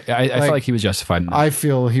public. Right. I Like, feel like he was justified in that. I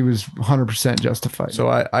feel he was 100% justified. So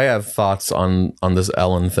I have thoughts on this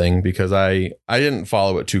Ellen thing because I didn't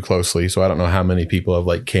follow it too closely, so I don't know how many people have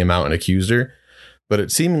like came out and accused her, but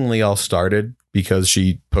it seemingly all started because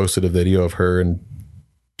she posted a video of her and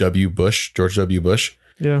George W. Bush,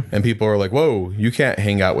 Yeah. and people were like, "Whoa, you can't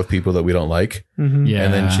hang out with people that we don't like."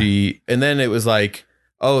 yeah. And then it was like,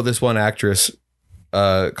 "Oh, this one actress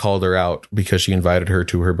called her out because she invited her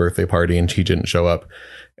to her birthday party and she didn't show up."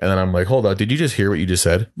 And then I'm like, "Hold on, did you just hear what you just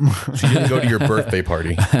said? She didn't go to your birthday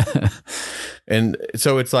party." And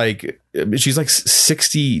so it's like she's like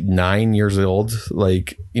 69 years old,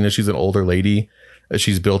 like, you know, she's an older lady.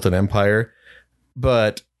 She's built an empire,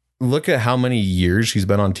 but look at how many years she's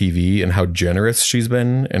been on TV and how generous she's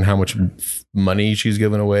been and how much money she's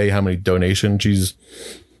given away, how many donations she's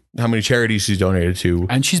how many charities she's donated to,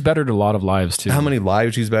 And she's bettered a lot of lives too. how many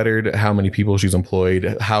lives she's bettered, how many people she's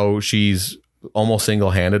employed, how she's almost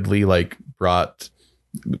single-handedly like brought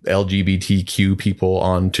LGBTQ people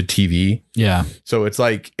onto TV. Yeah. So it's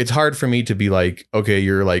like, it's hard for me to be like, okay,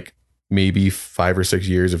 you're like maybe 5 or 6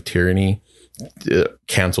 years of tyranny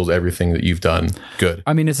cancels everything that you've done. Good.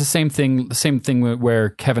 I mean, it's the same thing where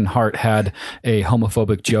Kevin Hart had a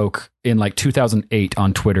homophobic joke in like 2008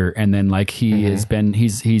 on Twitter. And then like he's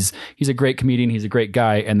a great comedian. He's a great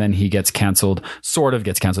guy. And then he gets canceled, sort of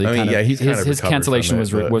gets canceled. His cancellation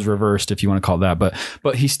was reversed, if you want to call it that.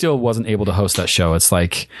 But he still wasn't able to host that show. It's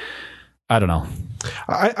like, I don't know.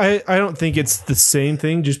 I don't think it's the same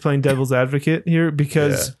thing, just playing devil's advocate here,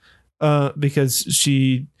 because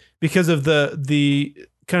because of the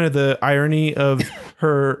kind of the irony of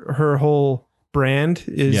her whole brand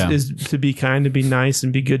is to be kind, to be nice,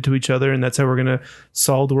 and be good to each other, and that's how we're gonna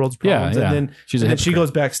solve the world's problems. Yeah. And then she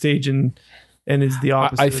goes backstage and is the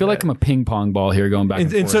opposite. I feel like I'm a ping pong ball here going back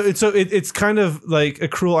and forth. so it's kind of like a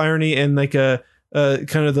cruel irony, and like a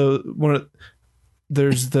kind of the one of,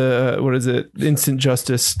 there's the what is it, instant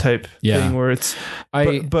justice type thing where it's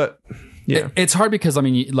but yeah. It's hard because, I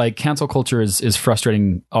mean, like, cancel culture is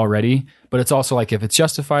frustrating already, but it's also like, if it's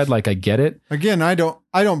justified, like, I get it. Again, I don't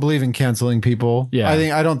believe in canceling people. Yeah.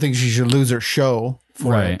 I don't think she should lose her show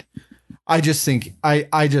for it. I just think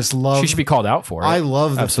I just love, she should be called out for it. I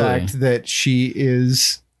love the Absolutely. fact that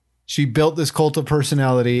she built this cult of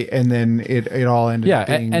personality, and then it all ended up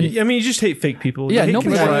being... and I mean, you just hate fake people. Yeah, You hate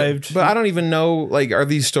nobody- contrived. But I don't even know, like, are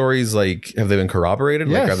these stories, like, have they been corroborated?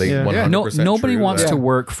 Yes. Like, are they Yeah. 100% Nobody true? wants to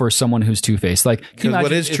work for someone who's two-faced. Like, can you Because what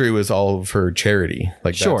imagine is true is all of her charity.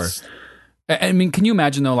 Like, Sure. that's- I mean, can you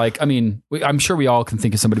imagine though? Like, I mean, I'm sure we all can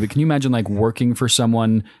think of somebody, but can you imagine like working for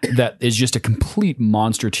someone that is just a complete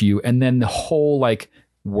monster to you, and then the whole like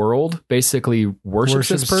world basically worships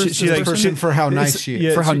this person, for how nice she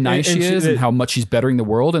is. for how nice she is, and that- how much she's bettering the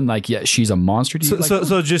world, and like, yeah, she's a monster to you.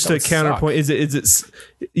 So just a counterpoint, is it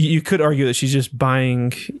you could argue that she's just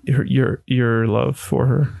buying your love for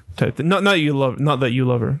her type thing. Not that you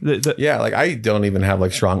love her. Yeah, like, I don't even have,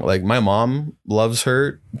 like, strong... Like, my mom loves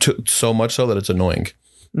her so much so that it's annoying.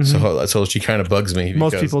 So she kind of bugs me.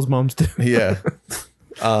 Most because- people's moms do. Yeah.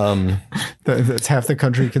 That's half the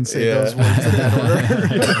country can say those words in that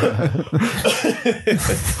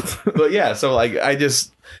order. But yeah, so like, I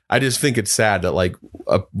just think it's sad that like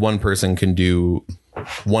one person can do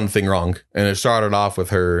one thing wrong, and it started off with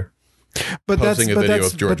her posting a video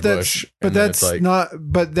of George Bush. But that's like, not.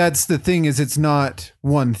 But that's the thing, is it's not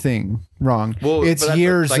one thing wrong. Well, it's but that's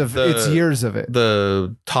years like of it's years of it.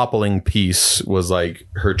 The toppling piece was like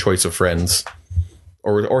her choice of friends,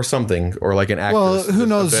 or something, or like an actress. Well, who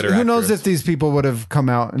knows? a better Who knows actress. if these people would have come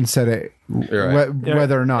out and said it, You're right.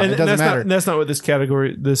 whether or not, And it doesn't that's matter. that's not what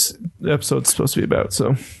this episode's supposed to be about.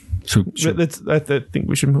 So I think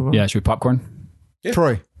we should move on. yeah, should we popcorn?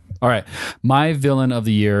 Troy, All right. My villain of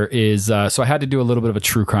the year is, so I had to do a little bit of a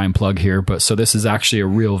true crime plug here, but so this is actually a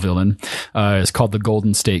real villain. It's called the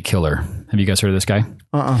Golden State Killer. Have you guys heard of this guy?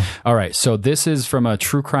 All right. So this is from a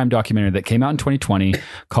true crime documentary that came out in 2020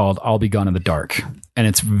 called I'll Be Gone in the Dark. And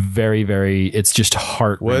it's very, very, it's just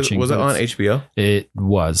heart wrenching. Was it on HBO? It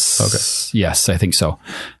was. Okay. Yes, I think so.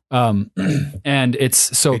 And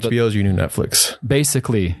it's so HBO's your new Netflix.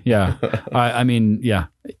 basically, yeah. I mean, yeah.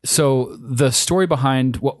 So the story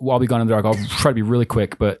behind I'll Be Gone in the Dark, I'll try to be really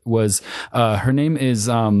quick, but was her name is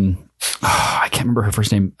I can't remember her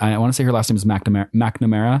first name. I want to say her last name is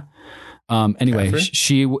McNamara. Anyway,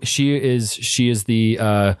 Catherine? she is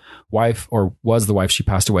the wife, or was the wife. She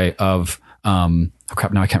passed away of oh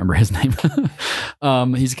crap, now I can't remember his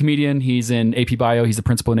name. He's a comedian. He's in AP Bio. He's the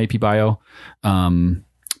principal in AP Bio.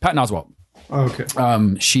 Patton Oswalt.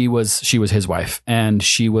 okay. She was his wife, and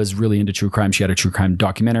she was really into true crime. She had a true crime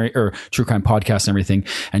documentary or true crime podcast and everything.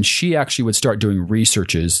 And she actually would start doing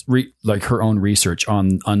like her own research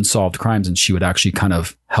on unsolved crimes, and she would actually kind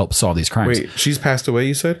of help solve these crimes. Wait, she's passed away,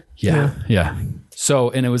 you said? Yeah. So,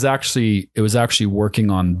 and it was actually working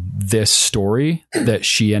on this story that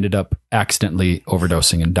she ended up accidentally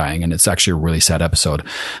overdosing and dying. And it's actually a really sad episode.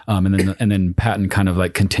 And then Patton kind of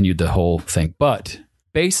like continued the whole thing. But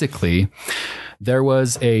basically, there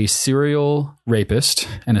was a serial rapist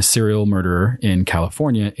and a serial murderer in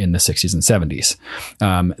California in the 60s and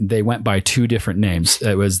 70s. They went by two different names.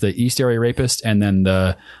 It was the East Area Rapist, and then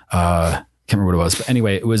the can't remember what it was, but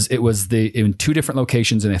anyway, it was in two different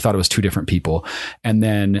locations, and they thought it was two different people. And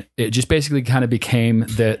then it just basically kind of became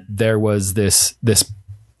that there was this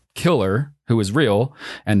killer who was real,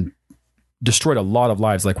 and destroyed a lot of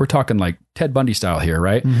lives. Like we're talking like Ted Bundy style here,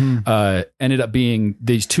 right? Ended up being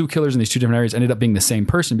these two killers in these two different areas ended up being the same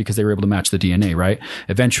person because they were able to match the DNA, right?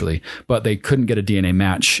 Eventually, but they couldn't get a DNA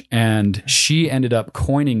match. And she ended up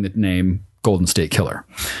coining the name Golden State Killer.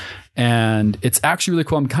 And it's actually really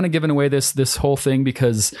cool. I'm kind of giving away this whole thing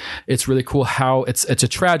because it's really cool how it's a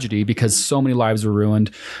tragedy because so many lives were ruined.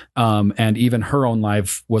 And even her own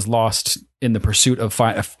life was lost in the pursuit of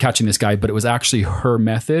catching this guy, but it was actually her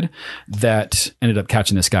method that ended up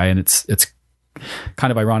catching this guy. And it's kind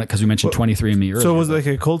of ironic because we mentioned 23andMe earlier. So was it like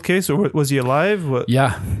a cold case, or was he alive? What?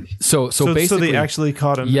 Yeah. So basically, they actually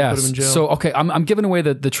caught him. Yes. And put him in jail. So okay, I'm giving away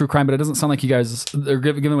the true crime, but it doesn't sound like you guys. They're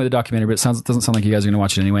giving away the documentary, but it doesn't sound like you guys are going to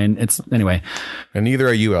watch it anyway. And it's anyway. And neither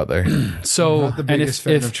are you out there. So Not the biggest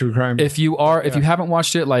fan of true crime. If you haven't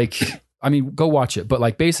watched it, like. I mean, go watch it. But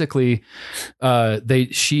like basically,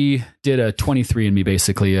 she did a 23andMe,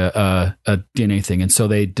 basically a DNA thing, and so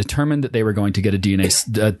they determined that they were going to get a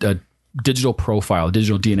digital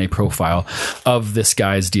DNA profile of this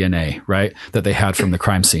guy's DNA, right? That they had from the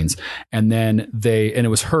crime scenes. And then and it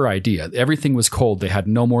was her idea. Everything was cold. They had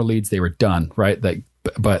no more leads. They were done, right?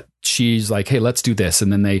 But she's like, hey, let's do this.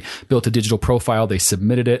 And then they built a digital profile. They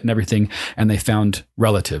submitted it and everything. And they found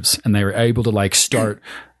relatives and they were able to like start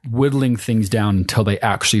whittling things down until they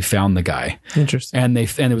actually found the guy. Interesting. And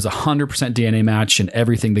it was 100% DNA match and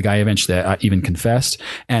everything. The guy eventually even confessed,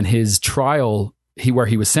 and his trial, where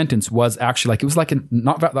he was sentenced, was actually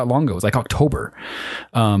not that long ago. It was like October.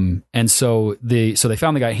 And so they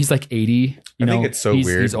found the guy. He's like 80. I think it's so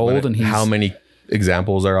weird. He's old, and how many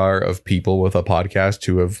examples there are of people with a podcast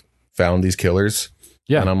who have found these killers.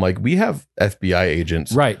 Yeah. And I'm like, we have FBI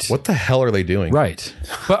agents. Right. What the hell are they doing? Right.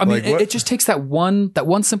 But I mean, Like, it just takes that one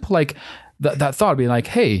simple, like that thought of being like,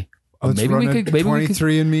 hey, maybe we could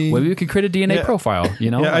create a DNA profile,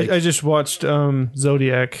 you know? Yeah, like, I just watched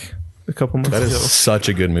Zodiac a couple months That ago. is such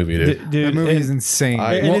a good movie, dude. Dude, that movie is insane.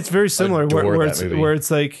 and it's very similar adore where that movie.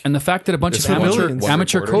 it's like, and the fact that a bunch It's of civilians.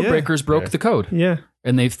 amateur code Yeah. breakers broke the code. yeah.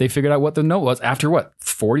 And they figured out what the note was after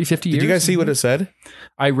 40, 50 years. Did you guys see what it said?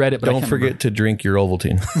 I read it, but I Don't can't forget to drink your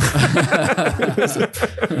Ovaltine.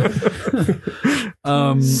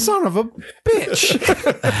 Son of a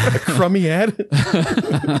bitch. A crummy ad.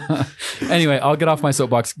 Anyway, I'll get off my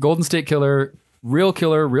soapbox. Golden State Killer, real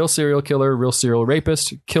serial killer, real serial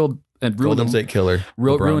rapist, killed and ruined Golden State Killer.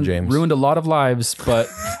 LeBron James. ruined a lot of lives, but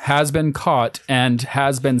has been caught and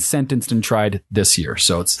has been sentenced and tried this year.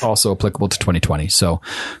 So it's also applicable to 2020. So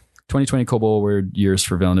 2020 Cobo Award years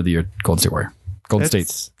for Villain of the Year, Golden State Warrior. Golden That's-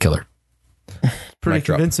 State Killer. Pretty Mic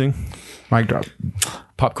drop. convincing. Mic drop.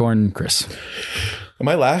 Popcorn, Chris. Am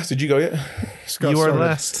I last? Did you go yet? Scott You are started.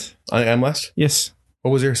 last. I am last? Yes.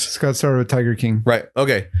 What was yours? Scott started with Tiger King. Right.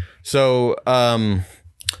 Okay. So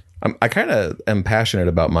I kind of am passionate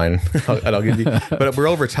about mine. I'll give you, but we're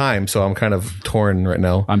over time, so I'm kind of torn right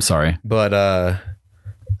now. I'm sorry. But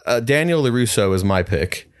Daniel LaRusso is my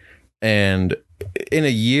pick. And in a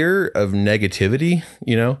year of negativity,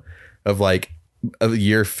 of like a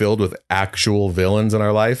year filled with actual villains in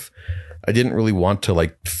our life, I didn't really want to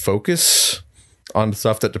like focus on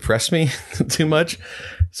stuff that depressed me too much.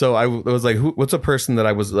 So I was like, what's a person that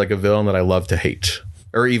I was like a villain that I love to hate,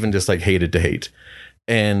 or even just like hated to hate?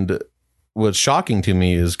 And what's shocking to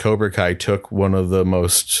me is Cobra Kai took one of the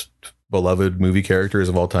most beloved movie characters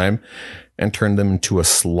of all time and turned them into a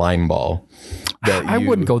slime ball. I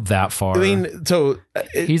wouldn't go that far. I mean, so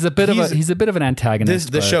he's a bit of an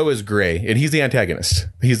antagonist. The show is gray, and he's the antagonist.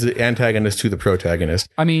 He's the antagonist to the protagonist.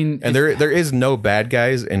 I mean, And there is no bad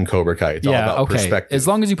guys in Cobra Kai. It's all about perspective. As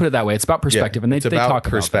long as you put it that way, it's about perspective, and they it's about talk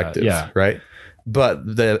perspective, about that. Yeah. right.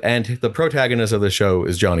 But the protagonist of the show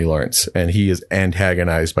is Johnny Lawrence, and he is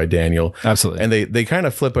antagonized by Daniel. Absolutely. And they kind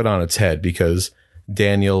of flip it on its head because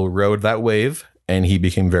Daniel rode that wave, and he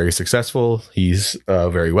became very successful. He's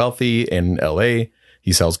very wealthy in LA.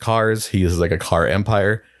 He sells cars. He is like a car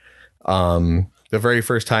empire. The very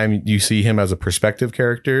first time you see him as a perspective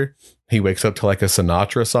character, he wakes up to like a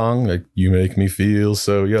Sinatra song, like "You Make Me Feel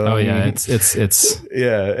So Young." Oh yeah, it's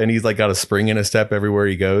Yeah, and he's like got a spring in his step everywhere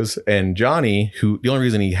he goes. And Johnny, who the only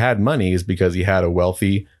reason he had money is because he had a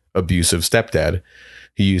wealthy, abusive stepdad.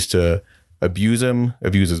 He used to abuse him,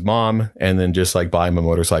 abuse his mom, and then just like buy him a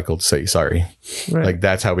motorcycle to say sorry. Right. Like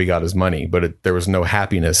that's how he got his money. But there was no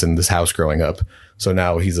happiness in this house growing up. So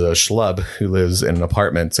now he's a schlub who lives in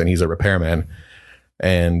apartments, and he's a repairman.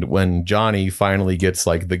 And when Johnny finally gets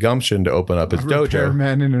like the gumption to open up his dojo,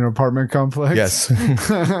 Repairman in an apartment complex. yes,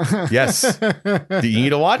 yes, you need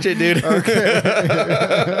to watch it, dude.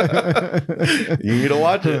 You need to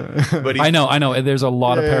watch it. But I know. There's a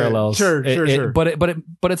lot of parallels. Sure.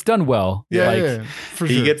 But it's done well. Yeah, for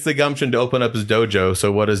he sure. gets the gumption to open up his dojo.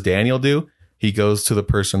 So what does Daniel do? He goes to the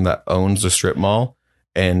person that owns the strip mall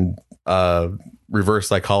and reverse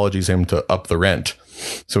psychologies him to up the rent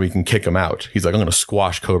so he can kick him out. He's like, I'm going to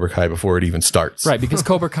squash Cobra Kai before it even starts. Right, because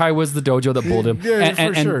Cobra Kai was the dojo that bullied him. Yeah,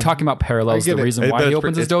 and for sure. talking about parallels, I the get it. reason why he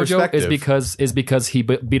opens his It's dojo perspective. is because he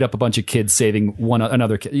beat up a bunch of kids saving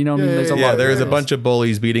another kid. You know what I mean? There's a lot Yeah, of there's a parallels. bunch of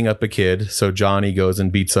bullies beating up a kid. So Johnny goes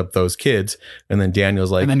and beats up those kids. And then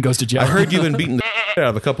Daniel's like, And then goes to jail. I heard you've been beating the out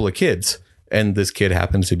of a couple of kids. And this kid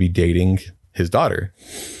happens to be dating his daughter.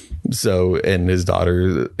 So, and his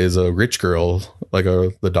daughter is a rich girl, like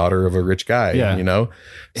the daughter of a rich guy, Yeah. you know?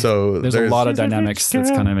 So There's a lot of dynamics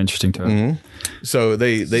that's kind of interesting to it. So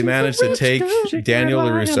they managed to take Daniel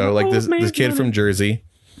LaRusso, like this kid from Jersey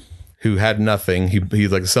who had nothing.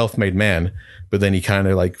 He's like a self-made man, but then he kind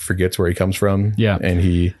of like forgets where he comes from. Yeah. And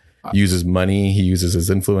he uses money. He uses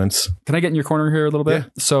his influence. Can I get in your corner here a little bit? Yeah.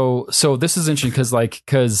 So this is interesting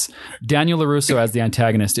because Daniel LaRusso as the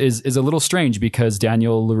antagonist is a little strange because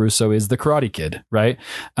Daniel LaRusso is the Karate Kid, right?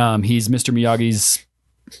 He's Mr. Miyagi's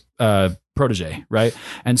protege, right?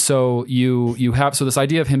 And so you have this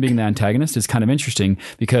idea of him being the antagonist is kind of interesting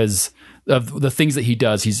because of the things that he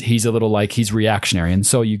does. He's a little like he's reactionary, and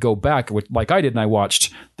so you go back like I did, and I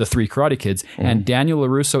watched the 3 Karate Kids, and Daniel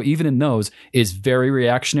LaRusso, even in those, is very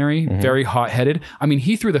reactionary, very hot headed. I mean,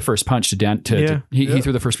 he threw the first punch to Dan. He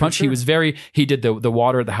threw the first punch. He was he did the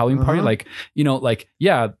water at the Halloween party,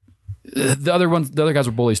 the other guys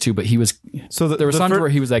were bullies too, but he was. So there were times where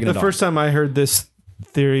he was egging it on. The first time I heard this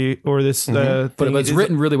theory or this but thing it's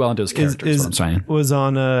written really well into his character. Is what I'm saying. Was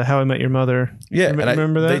on How I Met Your Mother. Yeah.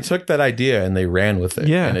 Remember that? They took that idea and they ran with it.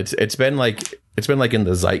 Yeah. And it's been like in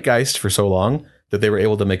the zeitgeist for so long that they were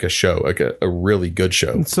able to make a show, like a really good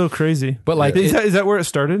show. It's so crazy. But like, is that where it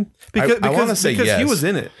started? Because I wanna say because he yes. was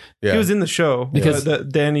in it. Yeah. He was in the show. Because-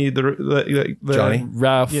 Danny, the Johnny?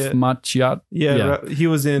 Ralph Yeah. Macchio. He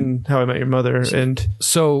was in How I Met Your Mother, and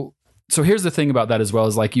So here's the thing about that as well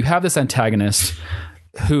is like you have this antagonist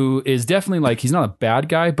who is definitely like he's not a bad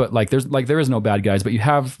guy, but like there is no bad guys, but you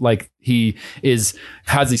have like has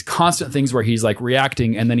these constant things where he's like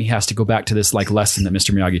reacting, and then he has to go back to this like lesson that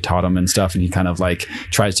Mr. Miyagi taught him and stuff, and he kind of like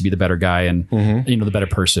tries to be the better guy and the better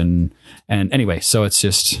person. And anyway, so it's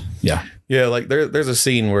just yeah. Like there's a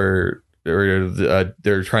scene where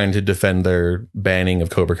they're trying to defend their banning of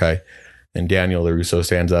Cobra Kai. And Daniel LaRusso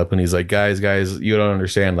stands up and he's like, guys, you don't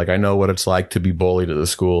understand. Like, I know what it's like to be bullied at the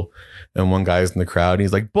school. And one guy's in the crowd and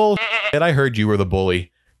he's like, bullshit, I heard you were the bully.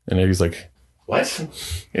 And he's like, what?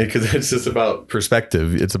 Because it's just about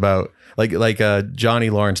perspective. It's about like Johnny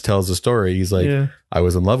Lawrence tells the story. He's like, I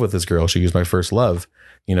was in love with this girl. She was my first love,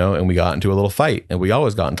 and we got into a little fight, and we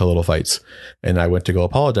always got into little fights. And I went to go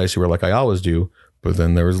apologize to her like I always do. But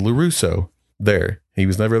then there was LaRusso there. He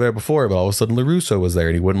was never there before, but all of a sudden LaRusso was there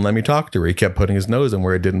and he wouldn't let me talk to her. He kept putting his nose in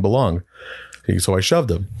where it didn't belong. So I shoved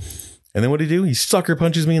him. And then what did he do? He sucker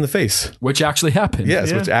punches me in the face. Which actually happened.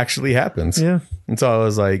 Yes, which actually happens. Yeah. And so I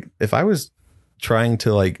was like, if I was trying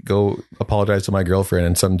to like go apologize to my girlfriend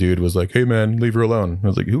and some dude was like, hey man, leave her alone. I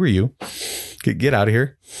was like, who are you? Get out of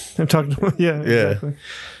here. I'm talking to Exactly.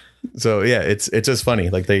 So yeah, it's just funny.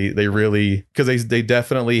 Like they really, because they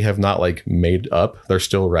definitely have not like made up. They're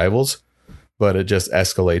still rivals, but it just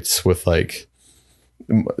escalates with like,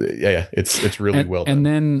 it's really well done. And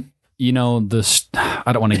then this,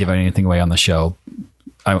 I don't want to give anything away on the show.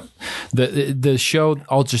 The show,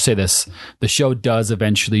 I'll just say this: the show does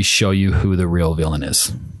eventually show you who the real villain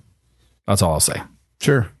is. That's all I'll say.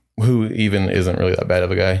 Sure. Who even isn't really that bad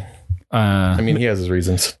of a guy. I mean, he has his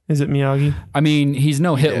reasons. Is it Miyagi? I mean, he's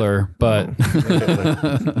no Hitler, but but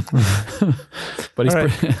he's All right.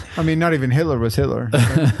 pretty, I mean, not even Hitler was Hitler.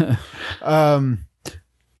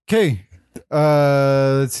 Okay.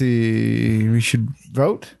 Let's see. We should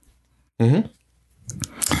vote.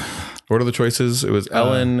 What are the choices? It was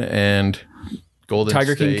Ellen and Golden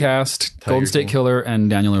Tiger State. King cast, Tiger Golden State King. Killer, and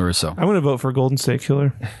Daniel LaRusso. I'm going to vote for Golden State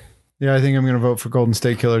Killer. Yeah, I think I'm going to vote for Golden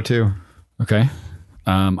State Killer too. Okay,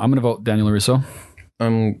 I'm going to vote Daniel LaRusso.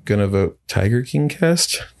 I'm gonna vote Tiger King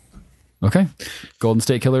cast. Okay, Golden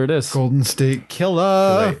State Killer it is. Golden State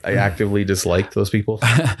Killer. I actively dislike those people,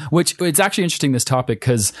 Which it's actually interesting this topic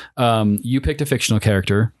because you picked a fictional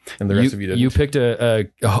character and the rest of you didn't. You picked an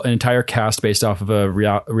entire cast based off of a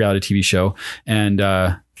reality TV show, and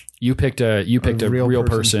you picked a real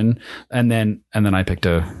person, and then I picked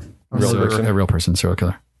a A real person serial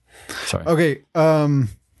killer. Sorry. Okay.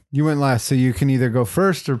 You went last, so you can either go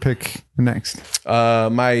first or pick next.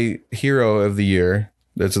 My hero of the year.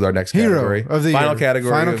 This is our next category. Hero of the final year.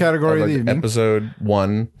 category. Final category of the like evening. episode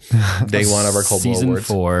 1, day 1 of our Cold Bowl Season Awards.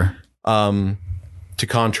 4. To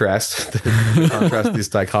contrast this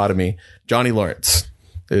dichotomy, Johnny Lawrence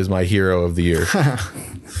is my hero of the year.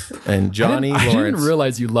 And Johnny I Lawrence. didn't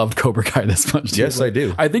realize you loved Cobra Kai this much. Yes, I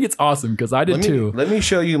do. I think it's awesome because I did too. Let me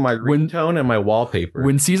show you my ringtone and my wallpaper.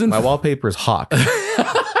 When my wallpaper is Hawk.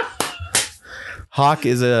 Hawk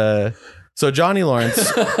is so Johnny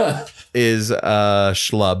Lawrence is a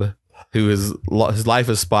schlub who his life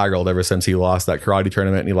has spiraled ever since he lost that karate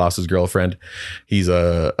tournament and he lost his girlfriend. He's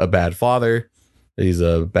a bad father. He's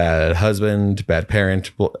a bad husband, bad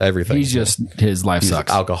parent, everything. He's just, his life He's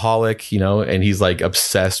sucks. alcoholic, and he's like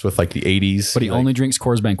obsessed with like the 80s. But he only drinks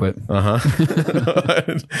Coors Banquet.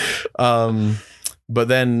 But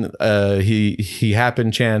then he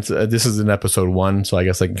happened chance. This is in episode 1, so I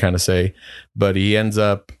guess I can kind of say. But he ends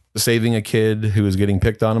up saving a kid who was getting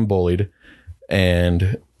picked on and bullied,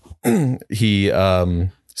 and he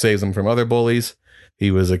saves him from other bullies. He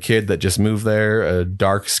was a kid that just moved there, a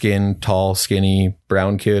dark-skinned, tall, skinny,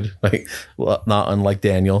 brown kid, like not unlike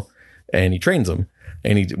Daniel, and he trains him.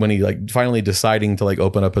 And when he like finally deciding to like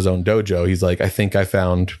open up his own dojo, he's like, I think I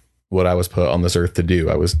found what I was put on this earth to do.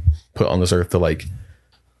 I was put on this earth to like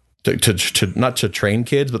to not to train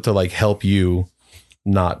kids, but to like help you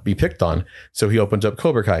not be picked on. So he opens up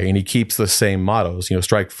Cobra Kai and he keeps the same mottos,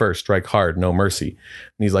 strike first, strike hard, no mercy.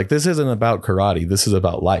 And he's like, this isn't about karate. This is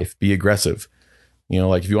about life. Be aggressive.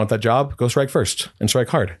 Like if you want that job, go strike first and strike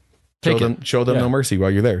hard. Show them no mercy while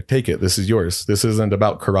you're there. Take it. This is yours. This isn't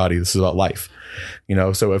about karate. This is about life.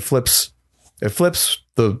 So it flips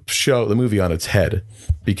the movie on its head,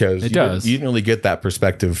 because you didn't really get that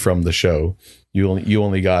perspective from the show. You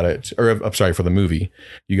only got it, or I'm sorry, for the movie,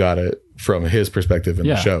 you got it from his perspective in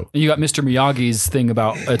the show. And you got Mr. Miyagi's thing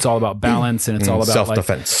about it's all about balance and it's all about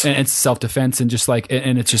self-defense. And it's self-defense and just like,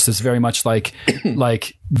 and it's just this very much like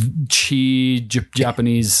Japanese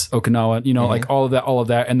Okinawa, like all of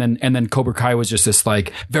that. And then Cobra Kai was just this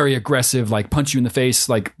like very aggressive, like punch you in the face,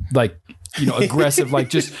 like aggressive, like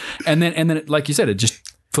just, and then like you said, it just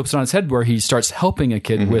flips it on its head where he starts helping a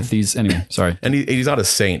kid with these. Anyway, sorry. And he's not a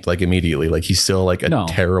saint, like immediately, like he's still like a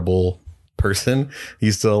terrible person.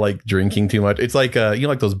 He's still like drinking too much. It's like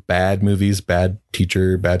like those bad movies, Bad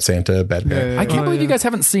Teacher, Bad Santa, Bad Parent. I can't believe you guys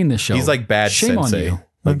haven't seen this show. He's like bad Shame sensei. on you.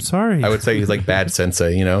 I'm sorry. I would say he's like bad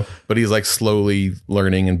sensei, but he's like slowly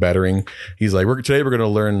learning and bettering. He's like, today we're going to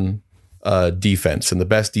learn defense, and the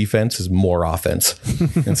best defense is more offense.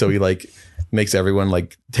 And so he like makes everyone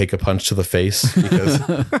like take a punch to the face because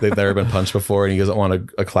they've never been punched before, and he doesn't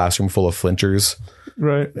want a classroom full of flinchers.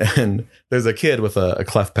 Right. And there's a kid with a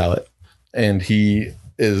cleft palate, and he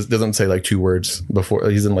doesn't say like 2 words before.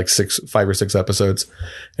 He's in like 5 or 6 episodes,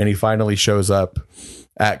 and he finally shows up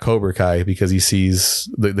at Cobra Kai because he sees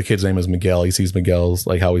the kid's name is Miguel. He sees Miguel's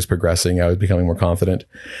like how he's progressing, how he's becoming more confident,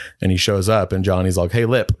 and he shows up, and Johnny's like, "Hey,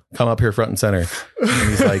 Lip, come up here front and center." And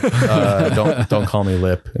he's like, "Don't call me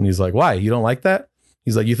Lip." And he's like, "Why? You don't like that?"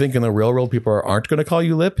 He's like, "You think in the real world people aren't going to call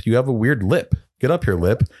you Lip? You have a weird lip. Get up here,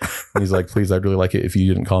 Lip." And he's like, "Please, I'd really like it if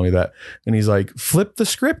you didn't call me that." And he's like, "Flip the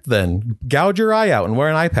script then. Gouge your eye out and wear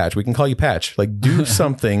an eye patch. We can call you Patch. Like, do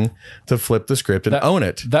something to flip the script and own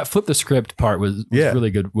it." That flip the script part was really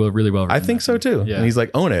good. Really well written. I think so too. Yeah. And he's like,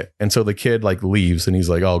 "Own it." And so the kid like leaves, and he's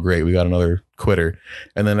like, "Oh, great. We got another quitter."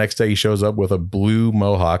 And the next day he shows up with a blue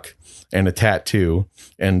mohawk and a tattoo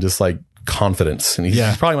and just like confidence, and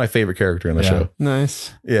he's probably my favorite character in the show.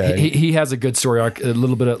 Nice. Yeah, he has a good story arc. A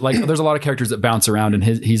little bit of like, there's a lot of characters that bounce around, and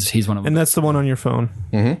he's one of them. And that's the one on your phone.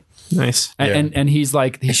 Nice. And he's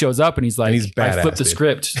like, he shows up and he's like, and he's badass, I flipped the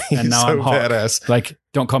script, and now so I'm Hawk. badass. Like,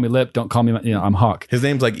 don't call me Lip, don't call me, I'm Hawk. His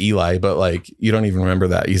name's like Eli, but like you don't even remember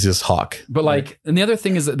that. He's just Hawk. But like, and the other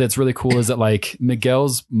thing is that's really cool is that like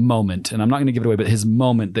Miguel's moment, and I'm not going to give it away, but his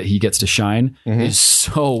moment that he gets to shine is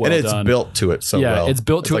so well and it's done. built to it so well. It's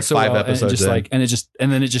built to like it so 5 well, and episodes just in. like, and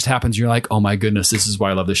then it just happens. You're like, oh my goodness, this is why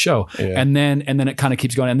I love this show. Yeah. And then it kind of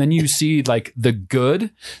keeps going, and then you see like the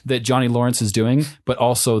good that Johnny Lawrence is doing, but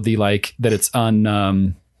also the like that it's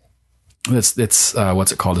it's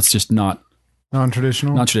what's it called? It's just not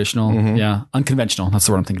Non-traditional. yeah, unconventional. That's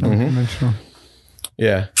the word I'm thinking of. Unconventional.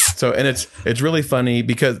 Yeah. So, and it's really funny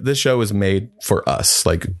because this show is made for us.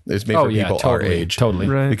 Like it's made for people our age. Totally.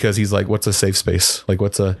 Right. Because he's like, what's a safe space? Like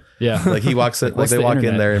what's a like he walks in, like What's they the walk in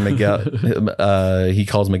internet? there and Miguel he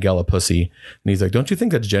calls Miguel a pussy, and he's like, don't you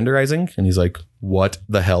think that's genderizing? And he's like, what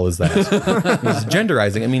the hell is that? He's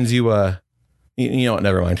genderizing. It means you You know what?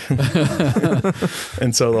 Never mind.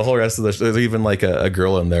 And so the whole rest of there's even like a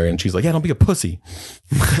girl in there, and she's like, "Yeah, don't be a pussy."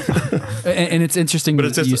 And it's interesting.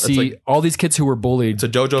 But you see like, all these kids who were bullied. It's a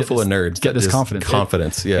dojo full of nerds. Get this confidence.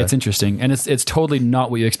 Confidence. Yeah, it's interesting, and it's totally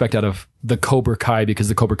not what you expect out of the Cobra Kai, because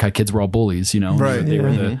the Cobra Kai kids were all bullies. You know, right? They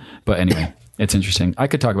were but anyway. It's interesting. I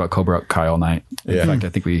could talk about Cobra Kai all night. In fact, I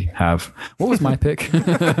think we have. What was my pick?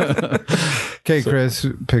 Okay, Chris,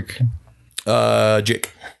 pick.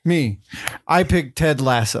 Jake. Me. I picked Ted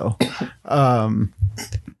Lasso.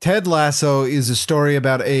 Ted Lasso is a story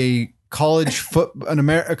about a college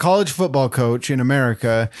football coach in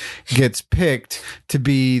America gets picked to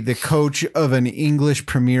be the coach of an English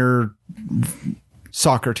Premier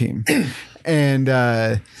soccer team.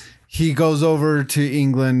 And he goes over to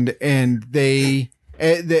England, and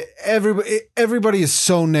everybody is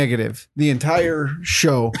so negative. The entire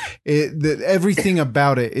show, everything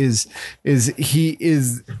about it is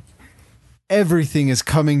everything is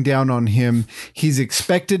coming down on him. He's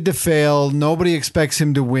expected to fail. Nobody expects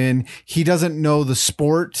him to win. He doesn't know the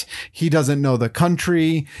sport. He doesn't know the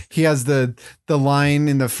country. He has the line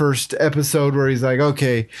in the first episode where he's like,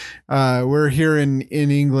 okay, we're here in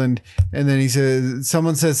England. And then he says,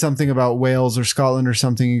 someone says something about Wales or Scotland or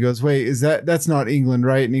something. He goes, wait, that's not England,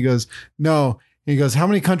 right? And he goes, no. And he goes, how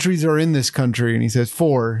many countries are in this country? And he says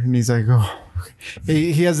 4. And he's like, oh,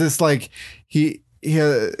 he has this like,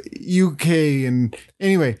 UK, and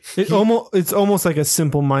anyway, it's almost like a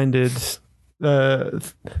simple-minded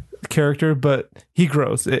character, but he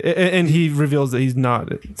grows and he reveals that he's not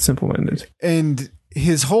simple-minded. And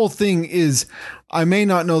his whole thing is, I may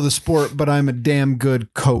not know the sport, but I'm a damn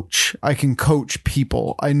good coach. I can coach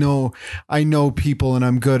people. I know people, and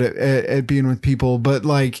I'm good at being with people. But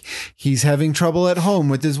like, he's having trouble at home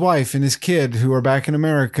with his wife and his kid who are back in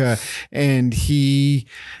America, and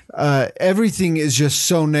everything is just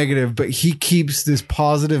so negative, but he keeps this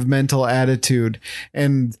positive mental attitude.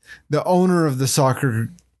 And the owner of the soccer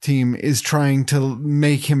team is trying to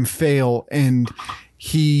make him fail, and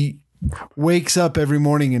he wakes up every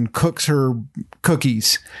morning and cooks her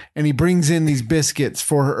cookies, and he brings in these biscuits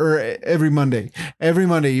for her every Monday. Every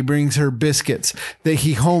Monday he brings her biscuits that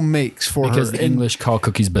he home makes for her. Because the English call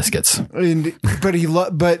cookies biscuits.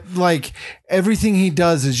 But like, everything he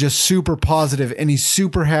does is just super positive, and he's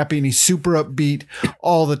super happy, and he's super upbeat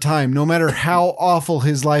all the time, no matter how awful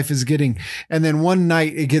his life is getting. And then one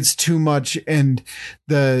night it gets too much, and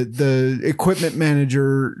the equipment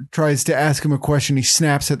manager tries to ask him a question. He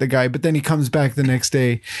snaps at the guy, but then he comes back the next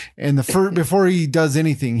day, and before he does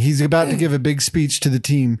anything, he's about to give a big speech to the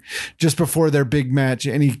team just before their big match.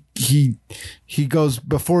 And he goes,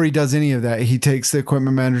 before he does any of that, he takes the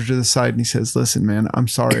equipment manager to the side and he says, listen, man, I'm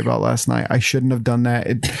sorry about last night. I shouldn't have done that.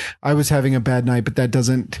 I was having a bad night, but that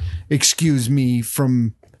doesn't excuse me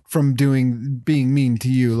from being mean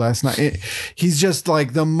to you last night. He's just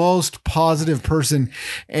like the most positive person.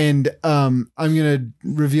 And I'm going to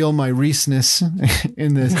reveal my Reese-ness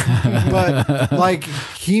in this, but like,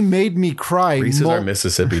 he made me cry. Reese is our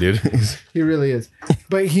Mississippi, dude. He really is.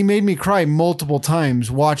 But he made me cry multiple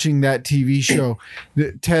times watching that TV show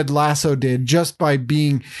that Ted Lasso did, just by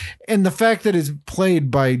being, and the fact that it's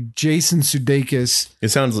played by Jason Sudeikis. It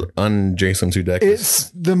sounds un-Jason Sudeikis. It's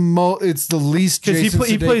the least Jason Sudeikis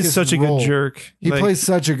he plays such role. a good jerk. He plays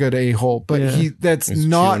such a good a-hole, but Yeah. that's He's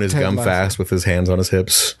not chewing his Ted gum Lasso. fast with his hands on his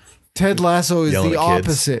hips. Ted Lasso is Yelling the at kids.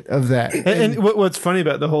 opposite of that. And what's funny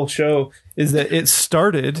about the whole show is that it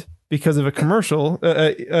started because of a commercial,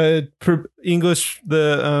 English,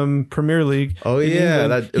 the Premier League. Oh in yeah,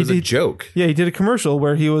 England. it was a joke. Yeah, he did a commercial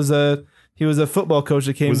where he was a football coach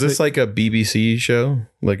that came. Was this like a BBC show?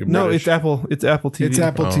 Like a no, British? it's Apple. It's Apple TV. It's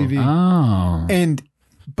Apple TV. Oh.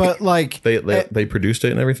 But like, They produced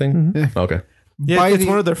it and everything. Mm-hmm. Okay. Yeah, by it's the-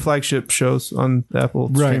 one of their flagship shows on Apple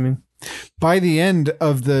streaming. by the end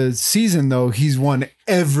of the season, though, he's won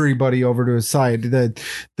everybody over to his side.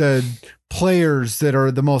 The players that are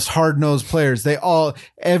the most hard-nosed players,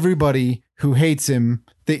 everybody who hates him,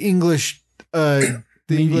 the English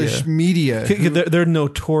English media, They're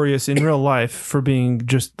notorious in real life for being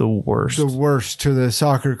just the worst. the worst to the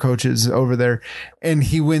soccer coaches over there, and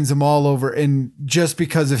he wins them all over. And just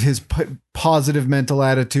because of his positive mental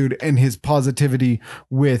attitude and his positivity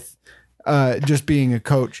with just being a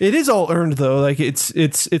coach. It is all earned though. Like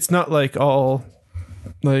it's not like all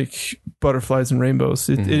like butterflies and rainbows.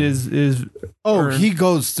 It is. Oh, earned. he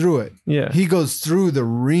goes through it. Yeah. He goes through the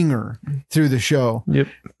ringer through the show. Yep.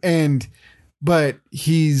 But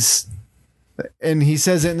he says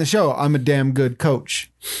it in the show, I'm a damn good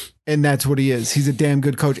coach. And that's what he is. He's a damn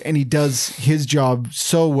good coach, and he does his job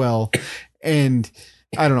so well. And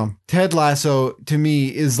I don't know. Ted Lasso to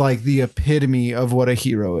me is like the epitome of what a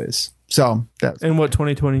hero is. So that's And what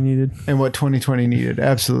 2020 needed. and what 2020 needed.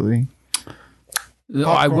 Absolutely.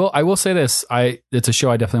 I will say this. It's a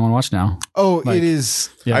show I definitely want to watch now. Oh, it is.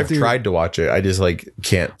 Yeah. I've tried to watch it. I just like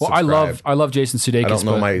can't. Well, subscribe. I love Jason Sudeikis. I don't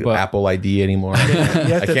know my Apple ID anymore. I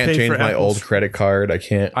have to can't pay change for my Apple's. old credit card. I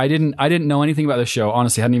can't. I didn't know anything about the show.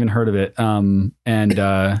 Honestly, I hadn't even heard of it. But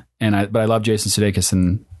I love Jason Sudeikis,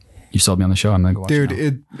 and you sold me on the show. I'm gonna go watch Dude,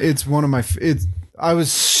 it. it's one of my. I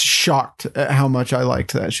was shocked at how much I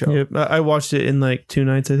liked that show. Yep. I watched it in like 2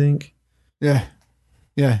 nights, I think. Yeah,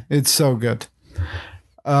 it's so good.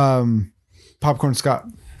 Popcorn Scott,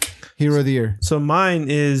 Hero of the Year. So mine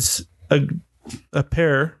is a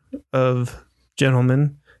pair of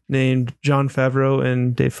gentlemen named Jon Favreau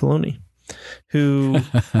and Dave Filoni, who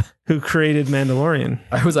created Mandalorian.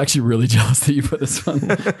 I was actually really jealous that you put this one.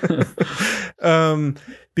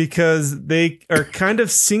 Because they are kind of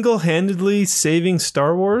single-handedly saving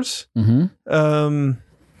Star Wars. Mm-hmm.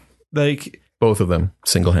 Like Both of them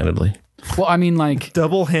single-handedly. Well, I mean, like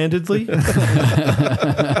double-handedly.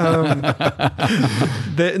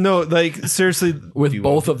 Seriously, with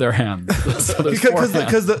both of their hands. So there's four hands.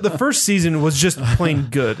 because the first season was just plain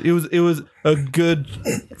good. It was a good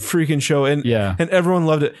freaking show, and everyone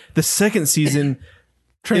loved it. The second season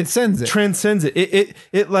Transcends it.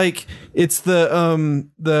 It's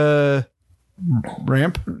the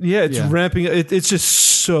Ramp. Yeah, it's ramping. It's just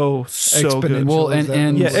so good. Well, and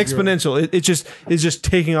exponential. It's just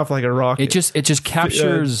taking off like a rocket. It just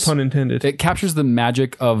captures pun intended. It captures the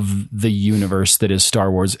magic of the universe that is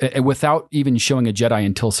Star Wars without even showing a Jedi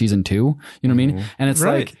until season 2. You know what I mean? And it's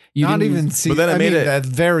like you not didn't even see. But then it made it the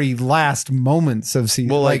very last moments of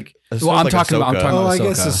season. Well, like I'm talking about I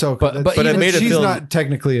guess Ahsoka. But it made it she's feel not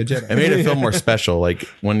technically a Jedi. It made it feel more special. Like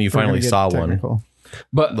when you finally saw one.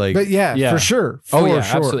 But Like, But yeah, for sure. sure.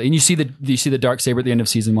 Absolutely. And you see the Darksaber at the end of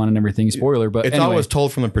season 1 and everything. Spoiler, but it's anyway. always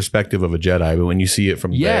told from the perspective of a Jedi, but when you see it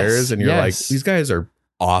from theirs, and you're like, these guys are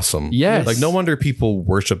awesome. Yes. Like no wonder people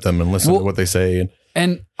worship them and listen to what they say.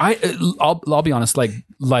 And I'll be honest,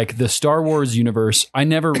 like the Star Wars universe, I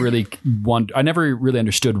never really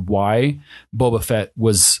understood why Boba Fett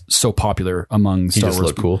was so popular among Star He just Wars.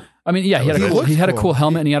 looked cool. I mean, yeah, he had a cool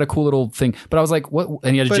helmet and he had a cool little thing. But I was like, what?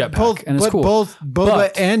 And he had a jetpack, and it's cool. Both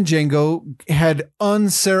Boba and Jango had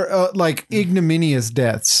ignominious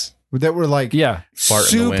deaths that were like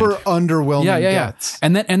Fart in the super wind. underwhelming deaths.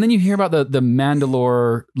 And then you hear about the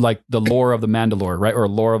Mandalore, like the lore of the Mandalore, right? Or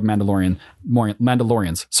lore of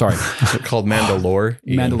Mandalorians. Sorry. Called Mandalore.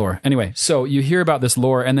 Mandalore. Anyway, so you hear about this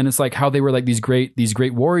lore, and then it's like how they were like these great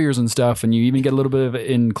warriors and stuff, and you even get a little bit of it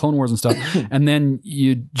in Clone Wars and stuff. And then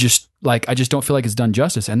you just like, I just don't feel like it's done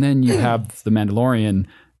justice. And then you have the Mandalorian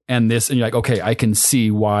and this, and you're like, okay, I can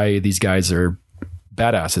see why these guys are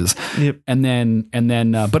badasses. Yep. And then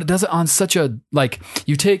but it does it on such a, like,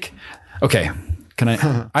 you take, okay, can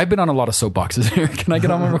I, I've been on a lot of soapboxes here. Can I get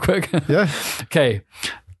on one real quick? Yeah. Okay.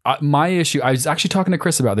 My issue, I was actually talking to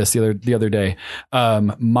Chris about this the other day.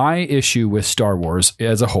 My issue with Star Wars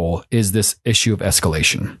as a whole is this issue of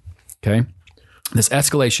escalation. Okay. This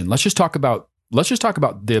escalation. Let's just talk about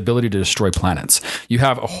the ability to destroy planets. You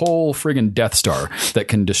have a whole friggin' Death Star that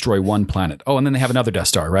can destroy one planet. Oh, and then they have another Death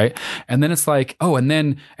Star, right? And then it's like, oh, and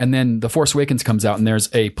then The Force Awakens comes out and there's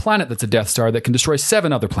a planet that's a Death Star that can destroy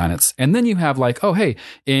 7 other planets. And then you have like, oh, hey,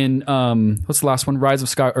 in what's the last one? Rise of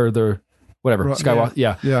Sky, or the whatever, Skywalker.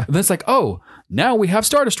 Yeah. And then it's like, oh, now we have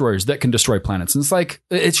Star Destroyers that can destroy planets. And it's like,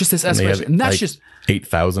 it's just this escalation. And that's just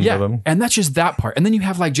 8,000 of them. And that's just that part. And then you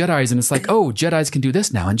have like Jedis, and it's like, oh, Jedis can do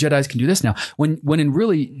this now, and Jedis can do this now. When in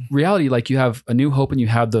reality, like you have A New Hope and you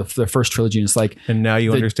have the first trilogy, and it's like, and now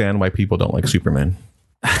you understand why people don't like Superman.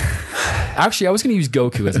 Actually, I was going to use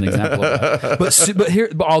Goku as an example of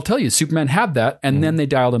that. But I'll tell you, Superman had that, and then they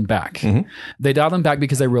dialed him back. Mm-hmm. They dialed him back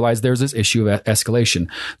because they realized there's this issue of escalation.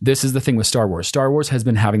 This is the thing with Star Wars. Star Wars has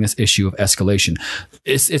been having this issue of escalation.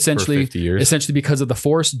 It's essentially, for 50 years. Essentially because of the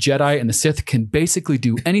Force, Jedi and the Sith can basically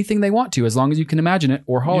do anything they want to, as long as you can imagine it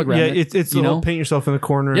or hologram it. It's you know, paint yourself in the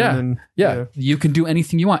corner. Yeah, and then, you can do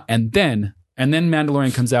anything you want, and then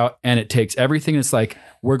Mandalorian comes out and it takes everything. It's like,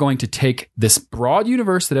 we're going to take this broad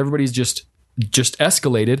universe that everybody's just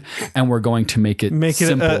escalated, and we're going to make it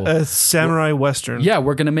simple. a samurai western. Yeah,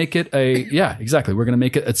 we're going to make it exactly. We're going to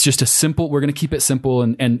make it, it's just we're going to keep it simple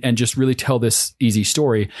and just really tell this easy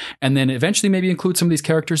story. And then eventually maybe include some of these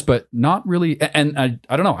characters, but not really. And I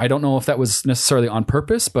don't know. I don't know if that was necessarily on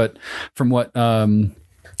purpose, but from what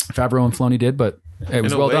Favreau and Filoni did, but it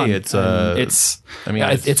was well done. It's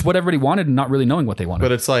what everybody wanted, and not really knowing what they wanted.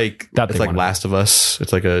 But it's like Last of Us.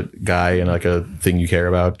 It's like a guy and like a thing you care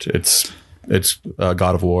about.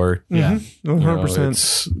 God of War. Yeah. 100%.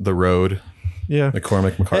 It's The Road. Yeah.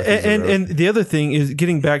 McCormick McCarthy. And the other thing is,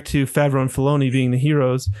 getting back to Favreau and Filoni being the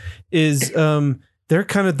heroes, is they're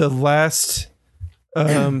kind of the last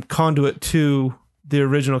conduit to the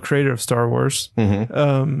original creator of Star Wars.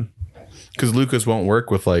 Because Lucas won't work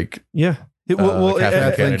with like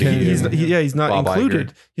Kathleen Kennedy. He's not Bob included.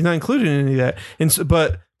 Iger. He's not included in any of that. And so,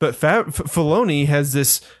 but Filoni has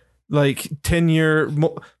this like 10-year,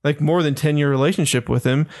 more than 10-year relationship with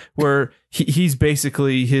him, where he's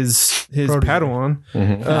basically his Padawan.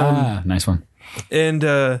 Nice one. And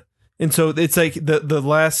so it's like the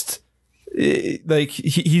last, like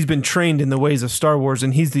he's been trained in the ways of Star Wars,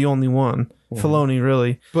 and he's the only one. Filoni,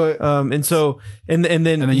 really. But and so and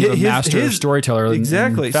then you have a master storyteller.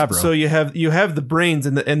 Exactly. In Favreau. So you have the brains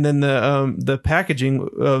and then the packaging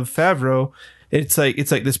of Favreau. It's like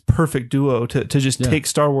this perfect duo to just take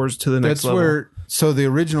Star Wars to the next level. So the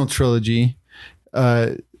original trilogy,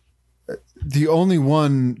 the only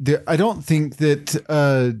one I don't think that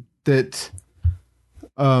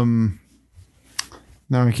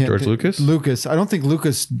no, I can't. George Lucas? Lucas. I don't think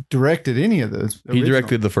Lucas directed any of those. He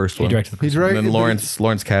directed the first one. directed the He directed. And then Lawrence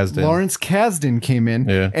Kasdan. Lawrence Kasdan came in,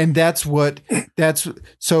 and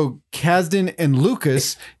so Kasdan and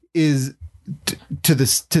Lucas is to the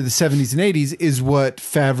 70s and 80s is what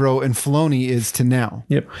Favreau and Filoni is to now.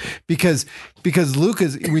 Yep. Because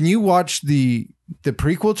Lucas, when you watch the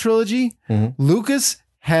prequel trilogy, Lucas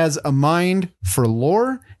has a mind for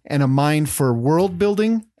lore and a mind for world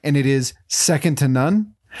building, and it is second to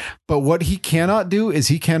none. But what he cannot do is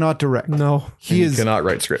he cannot direct. No, he cannot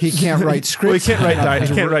write scripts. He can't write scripts. Well, he can't write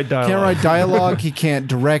he can't write dialogue. Can't write dialogue. He can't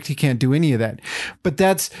direct. He can't do any of that. But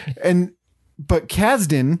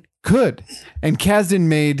Kasdan could, and Kasdan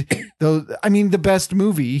made those. I mean, the best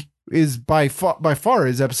movie is by far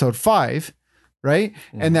is Episode 5, right?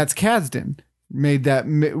 And that's Kasdan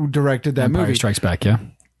directed that Empire movie. Strikes Back. Yeah.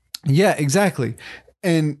 Yeah, exactly.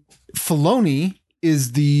 And Filoni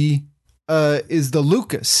is the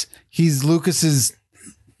Lucas. He's Lucas's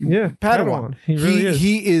Padawan. He really is.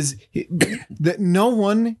 He is that no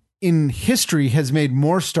one in history has made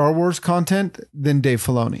more Star Wars content than Dave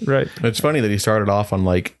Filoni. Right. It's funny that he started off on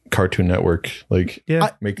like Cartoon Network, like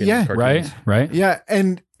making cartoons. Right. Yeah,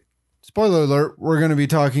 and spoiler alert, we're going to be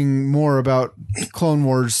talking more about Clone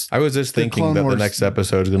Wars. I was just thinking Clone that Wars. the next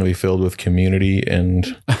episode is going to be filled with Community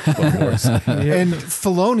and Clone Wars. And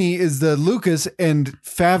Filoni is the Lucas and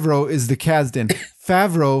Favreau is the Kasdan.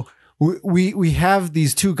 Favreau, we have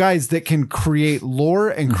these two guys that can create lore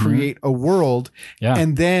and create a world. Yeah.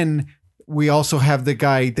 And then we also have the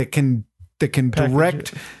guy that can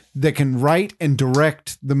direct, that can write and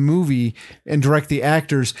direct the movie and direct the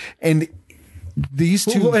actors. And these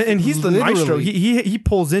two, and he's the maestro. He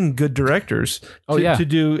pulls in good directors to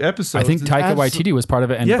do episodes. I think Taika Waititi was part of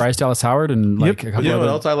it, and Bryce Dallas Howard, and like a couple You know what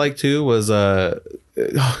other. else I like too was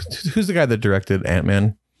who's the guy that directed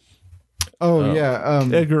Ant-Man?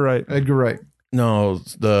 Edgar Wright. Edgar Wright. No,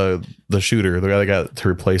 the shooter, the guy that got to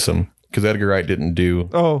replace him, because Edgar Wright didn't do.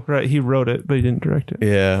 Oh, right. He wrote it, but he didn't direct it.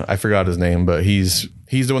 Yeah, I forgot his name, but he's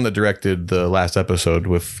the one that directed the last episode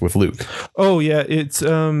with Luke. Oh yeah, it's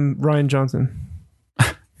Ryan Johnson.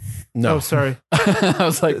 No, Oh, sorry. I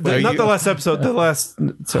was like, Not the last episode. The last.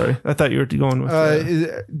 Sorry, I thought you were going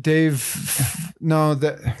with. Dave. No,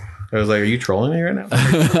 that. I was like, "Are you trolling me right now?"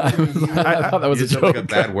 I thought that was You a said, joke. like a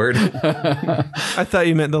bad word. I thought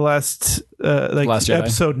you meant the last, Last Jedi.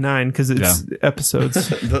 episode 9, because it's episodes.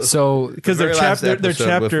 So Because The they're very last they're episode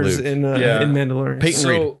chapters with Luke. in Yeah.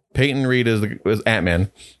 Mandalorian. Peyton Reed was Ant-Man,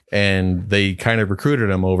 and they kind of recruited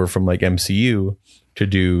him over from like MCU to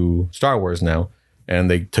do Star Wars now. And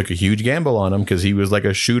they took a huge gamble on him because he was like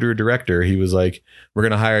a shooter director. He was like, "We're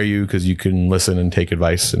going to hire you because you can listen and take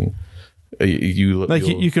advice, and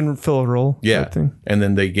you can fill a role. yeah." type thing. And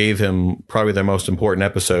then they gave him probably their most important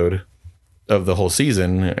episode of the whole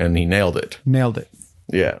season, and he nailed it. Nailed it.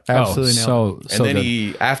 Yeah. Absolutely nailed And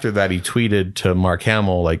then after that, he tweeted to Mark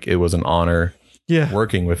Hamill like, "It was an honor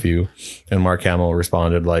working with you," and Mark Hamill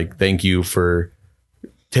responded like, "Thank you for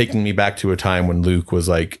taking me back to a time when Luke was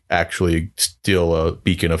like actually still a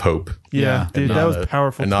beacon of hope, Yeah, dude, that was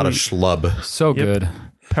powerful. and not a tweet. schlub." so good.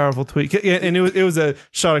 Powerful tweet. Yeah, and it was a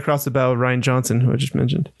shot across the bow of Ryan Johnson, who I just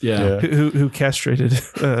mentioned. Yeah. Who castrated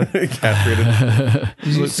Castrated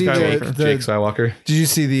Did you Luke see Skywalker. Jake Skywalker. Did you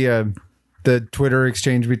see the Twitter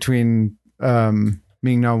exchange between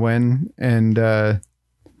Ming-Na Wen and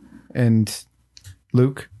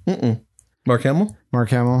Luke? Mark Hamill. Mark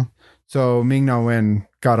Hamill. So Ming-Na Wen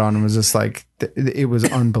got on and was just like, it was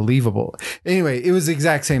unbelievable. Anyway, it was the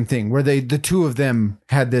exact same thing where the two of them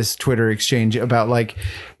had this Twitter exchange about like,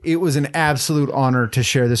 it was an absolute honor to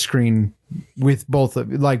share the screen with both of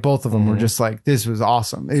them were just like, this was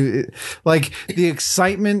awesome. Like the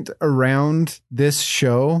excitement around this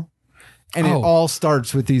show. And it all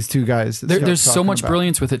starts with these two guys. There's so much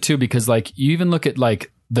brilliance with it too, because like you even look at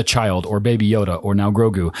like the child or Baby Yoda or now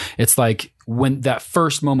Grogu. It's like when that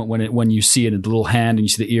first moment when you see it in the little hand and you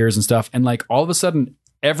see the ears and stuff, and like all of a sudden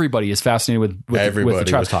everybody is fascinated with the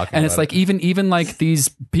child. Was talking and it's like even like these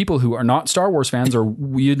people who are not Star Wars fans or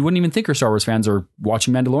you wouldn't even think are Star Wars fans are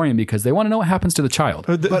watching Mandalorian because they want to know what happens to the child.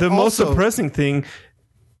 The most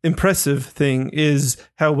impressive thing is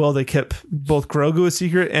how well they kept both Grogu a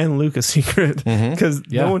secret and Luke a secret because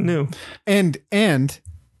no one knew. And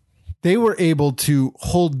they were able to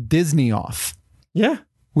hold Disney off. Yeah.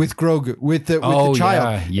 With Grogu, with the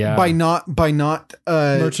child, by not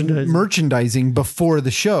merchandising before the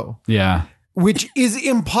show, which is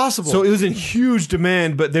impossible. So it was in huge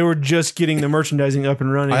demand, but they were just getting the merchandising up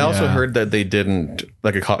and running. I also heard that they didn't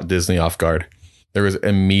like it caught Disney off guard. There was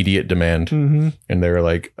immediate demand, and they were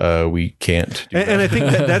like, "We can't." And I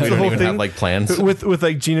think that's the whole thing. Have, like plans with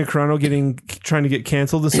like Gina Carano trying to get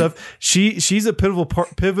canceled and stuff. She's a pivotal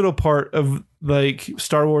part of like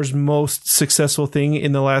Star Wars' most successful thing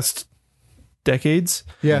in the last decades.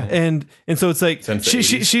 Yeah, and so it's like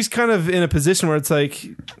she's kind of in a position where it's like.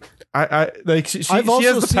 I like she has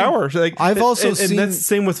the power. Like I've also seen, and that's the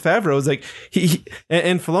same with Favreau. It's like he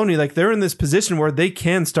and Filoni, like they're in this position where they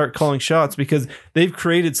can start calling shots because they've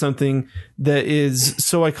created something that is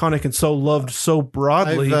so iconic and so loved so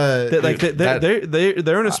broadly that like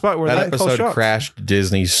they're in a spot where that they call episode shots. crashed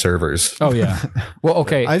Disney's servers. Oh yeah. Well,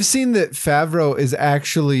 okay. I've seen that Favreau is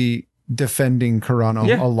actually defending Carano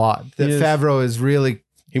a lot. That Favreau is really.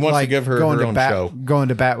 He wants to give her her own show. Going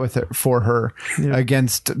to bat with her for her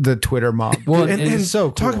against the Twitter mob. Well, and so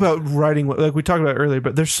cool. Talk about writing, like we talked about earlier,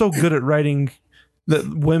 but they're so good at writing the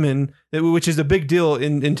women, which is a big deal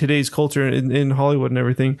in today's culture in Hollywood and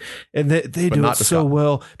everything. And they do it so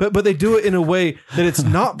well. But they do it in a way that it's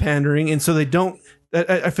not pandering, and so they don't.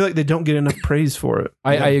 I feel like they don't get enough praise for it.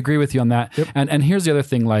 I agree with you on that. Yep. And here's the other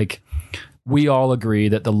thing, like we all agree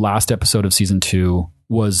that the last episode of season 2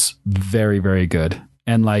 was very, very good.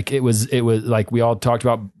 And like it was like we all talked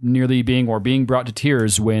about nearly being brought to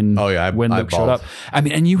tears when Luke showed up. I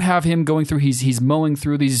mean, and you have him going through he's mowing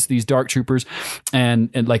through these dark troopers and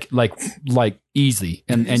like easily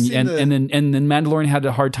and then Mandalorian had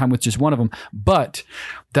a hard time with just one of them. But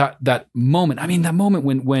that moment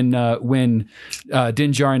when Din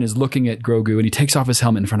Djarin is looking at Grogu and he takes off his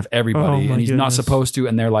helmet in front of everybody and he's not supposed to,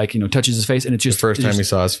 and they're like touches his face and it's just the first time he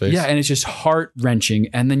saw his face. Yeah, and it's just heart wrenching,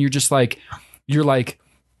 and then you're like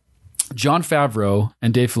Jon Favreau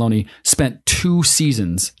and Dave Filoni spent 2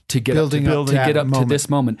 seasons to get up to this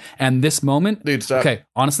moment. And this moment, dude, stop. Okay,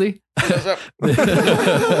 honestly,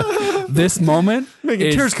 this moment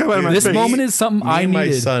tears come out of my face. This moment is something I needed.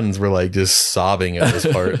 My sons were like just sobbing at this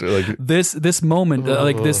part. Like this moment,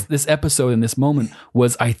 like this episode and this moment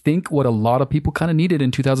was, I think, what a lot of people kind of needed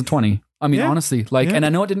in 2020. I mean, honestly, and I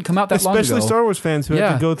know it didn't come out that long ago. Especially Star Wars fans who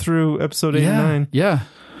had to go through episode 8 and 9. Yeah.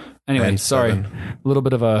 Anyway, sorry, a little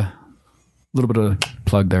bit of a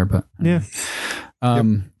plug there, but yeah.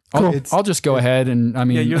 Cool. I'll just go ahead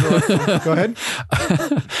and you're go ahead.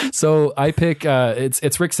 So I pick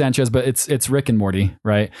it's Rick Sanchez, but it's Rick and Morty,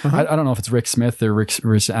 right? I don't know if it's Rick Smith or Rick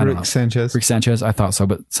Sanchez. Rick Sanchez. I thought so,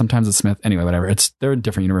 but sometimes it's Smith. Anyway, whatever. They're in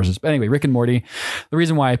different universes. But anyway, Rick and Morty. The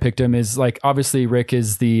reason why I picked him is like obviously Rick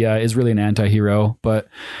is is really an anti-hero, but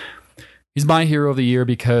he's my hero of the year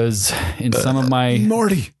because in some of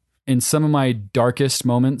my darkest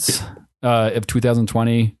moments of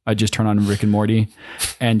 2020, I just turn on Rick and Morty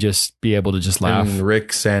and just be able to just laugh. And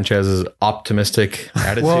Rick Sanchez's optimistic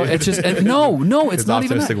attitude. Well, it's just no, it's not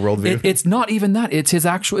even that. Worldview. It's not even that. It's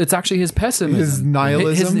actually his pessimism, his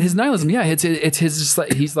nihilism, his nihilism. Yeah, it's his. Just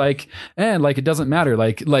like, he's like, like it doesn't matter.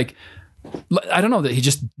 Like I don't know, that he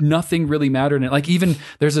just nothing really mattered. And like even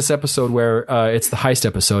there's this episode where it's the heist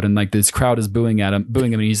episode, and like this crowd is booing him,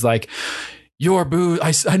 and he's like, your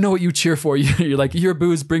booze, I know what you cheer for. You're like, your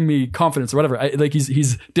booze bring me confidence or whatever.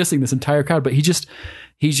 He's dissing this entire crowd, but he's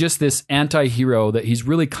just this anti-hero that he's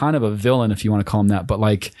really kind of a villain, if you want to call him that. But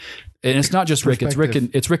like, and it's not just Rick, it's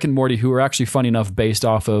Rick and Morty, who are actually funny enough based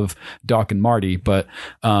off of Doc and Marty. But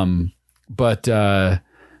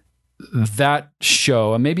that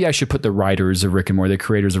show, and maybe I should put the writers of Rick and Morty, the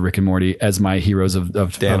creators of Rick and Morty, as my heroes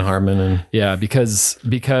of Dan Harmon. And because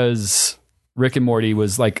Rick and Morty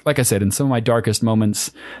was like I said, in some of my darkest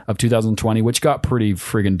moments of 2020, which got pretty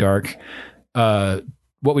friggin' dark.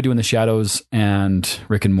 What We Do in the Shadows and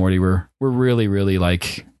Rick and Morty were really, really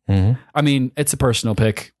like. I mean, it's a personal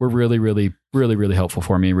pick. We're really, really, really, really helpful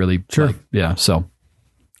for me. Really, Sure. Yeah. So,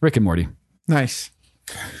 Rick and Morty. Nice.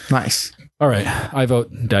 All right, I vote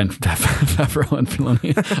Dan Favreau and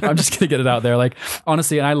Filoni. I'm just gonna get it out there. Like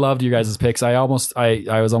honestly, and I loved you guys' picks. I was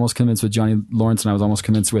almost convinced with Johnny Lawrence, and I was almost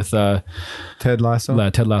convinced with Ted Lasso.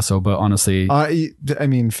 Ted Lasso. But honestly, I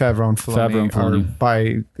mean, Favreau and Filoni are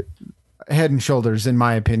by head and shoulders, in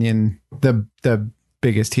my opinion, the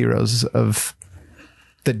biggest heroes of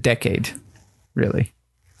the decade. Really,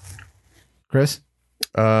 Chris.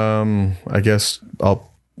 I guess I'll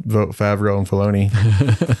vote Favreau and Filoni,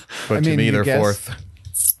 but to me they're fourth.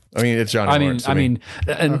 I mean, it's Johnny Lawrence. I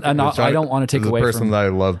don't want to take away the person that I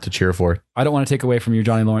love to cheer for. I don't want to take away from your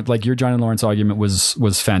Johnny Lawrence. Like your Johnny Lawrence argument was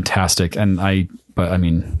fantastic, but I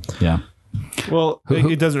mean, yeah. Well,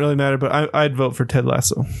 it doesn't really matter, but I'd vote for Ted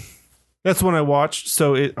Lasso. That's one I watched,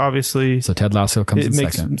 so it obviously so Ted Lasso comes in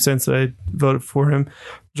makes second. Sense that I voted for him.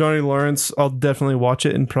 Johnny Lawrence, I'll definitely watch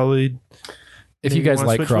it and probably. If you guys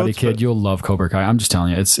like Karate Kid, you'll love Cobra Kai. I'm just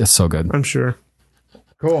telling you, it's so good. I'm sure.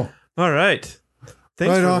 Cool. All right.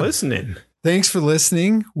 Thanks Right for on. listening. Thanks for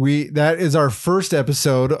listening. That is our first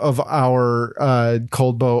episode of our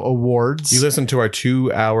Cold Bow Awards. You listen to our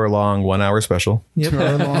 2-hour long 1 hour special. Yep. 2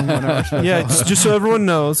 hour long 1 hour special. Yeah, it's just so everyone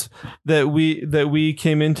knows that we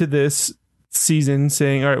came into this season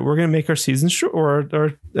saying, all right, we're going to make our season short or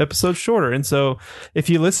our episodes shorter. And so if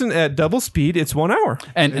you listen at double speed, it's 1 hour.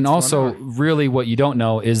 And also, really, what you don't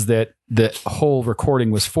know is that the whole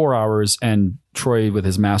recording was 4 hours, and Troy, with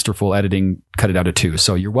his masterful editing, cut it out to 2.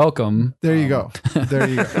 So you're welcome. There you go. There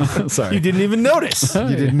you go. Sorry, You didn't even notice. You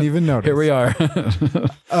didn't even notice. here we are.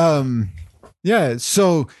 Yeah.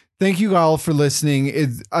 So thank you all for listening.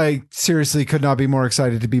 I seriously could not be more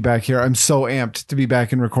excited to be back here. I'm so amped to be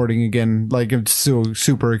back and recording again. Like it's so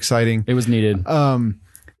super exciting. It was needed.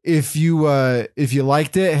 If you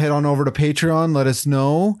liked it, head on over to Patreon. Let us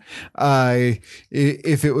know.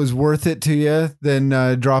 If it was worth it to you,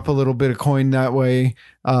 then drop a little bit of coin that way.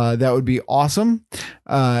 That would be awesome.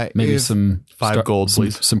 Maybe some 5 gold,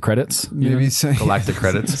 please. Some credits. Maybe some Galactic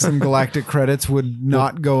credits. some galactic credits would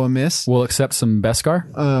not go amiss. We'll accept some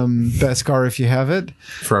Beskar. Beskar if you have it.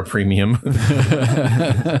 For our premium.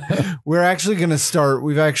 We're actually going to start.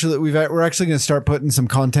 We're actually going to start putting some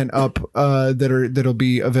content up that'll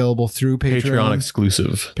be available through Patreon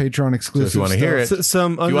exclusive. Patreon So exclusive. if you want to hear it,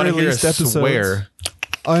 Some if you want to hear unreleased us episodes. swear,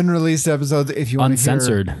 unreleased episodes. If you want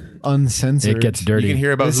Uncensored. to hear uncensored, It gets dirty. you can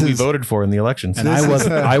hear about This who we is- voted for in the elections. and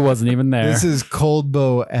I wasn't even there. This is Cold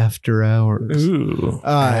Bow After Hours. Ooh.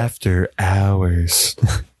 After hours.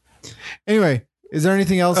 Anyway, is there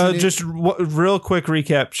anything else? Just real quick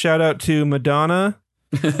recap. Shout out to Madonna,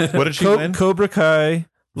 What did she win? Cobra Kai,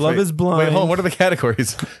 Love Wait, is Blind. Wait, hold on. What are the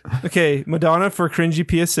categories? Okay, Madonna for cringy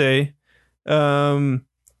PSA,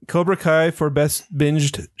 Cobra Kai for best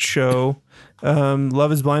binged show,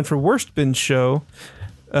 Love is Blind for worst binge show,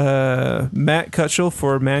 Matt Cutchell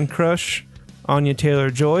for Man Crush, Anya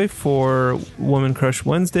Taylor-Joy for Woman Crush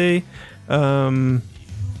Wednesday,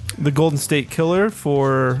 the Golden State Killer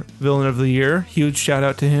for Villain of the Year. Huge shout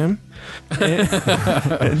out to him.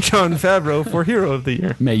 And Jon Favreau for Hero of the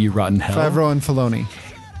Year. May you rot in hell. Favreau and Filoni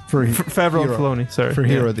for Favreau Hero. and Filoni, sorry. for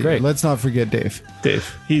Hero of the Year. great. Let's not forget Dave.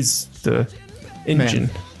 Dave. He's the engine.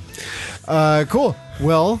 Cool.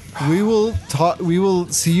 Well, we will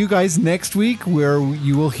see you guys next week, where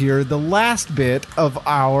you will hear the last bit of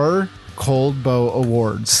our Cold Bow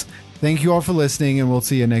Awards. Thank you all for listening, and we'll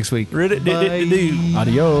see you next week. Rid- Bye.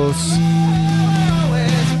 Adios.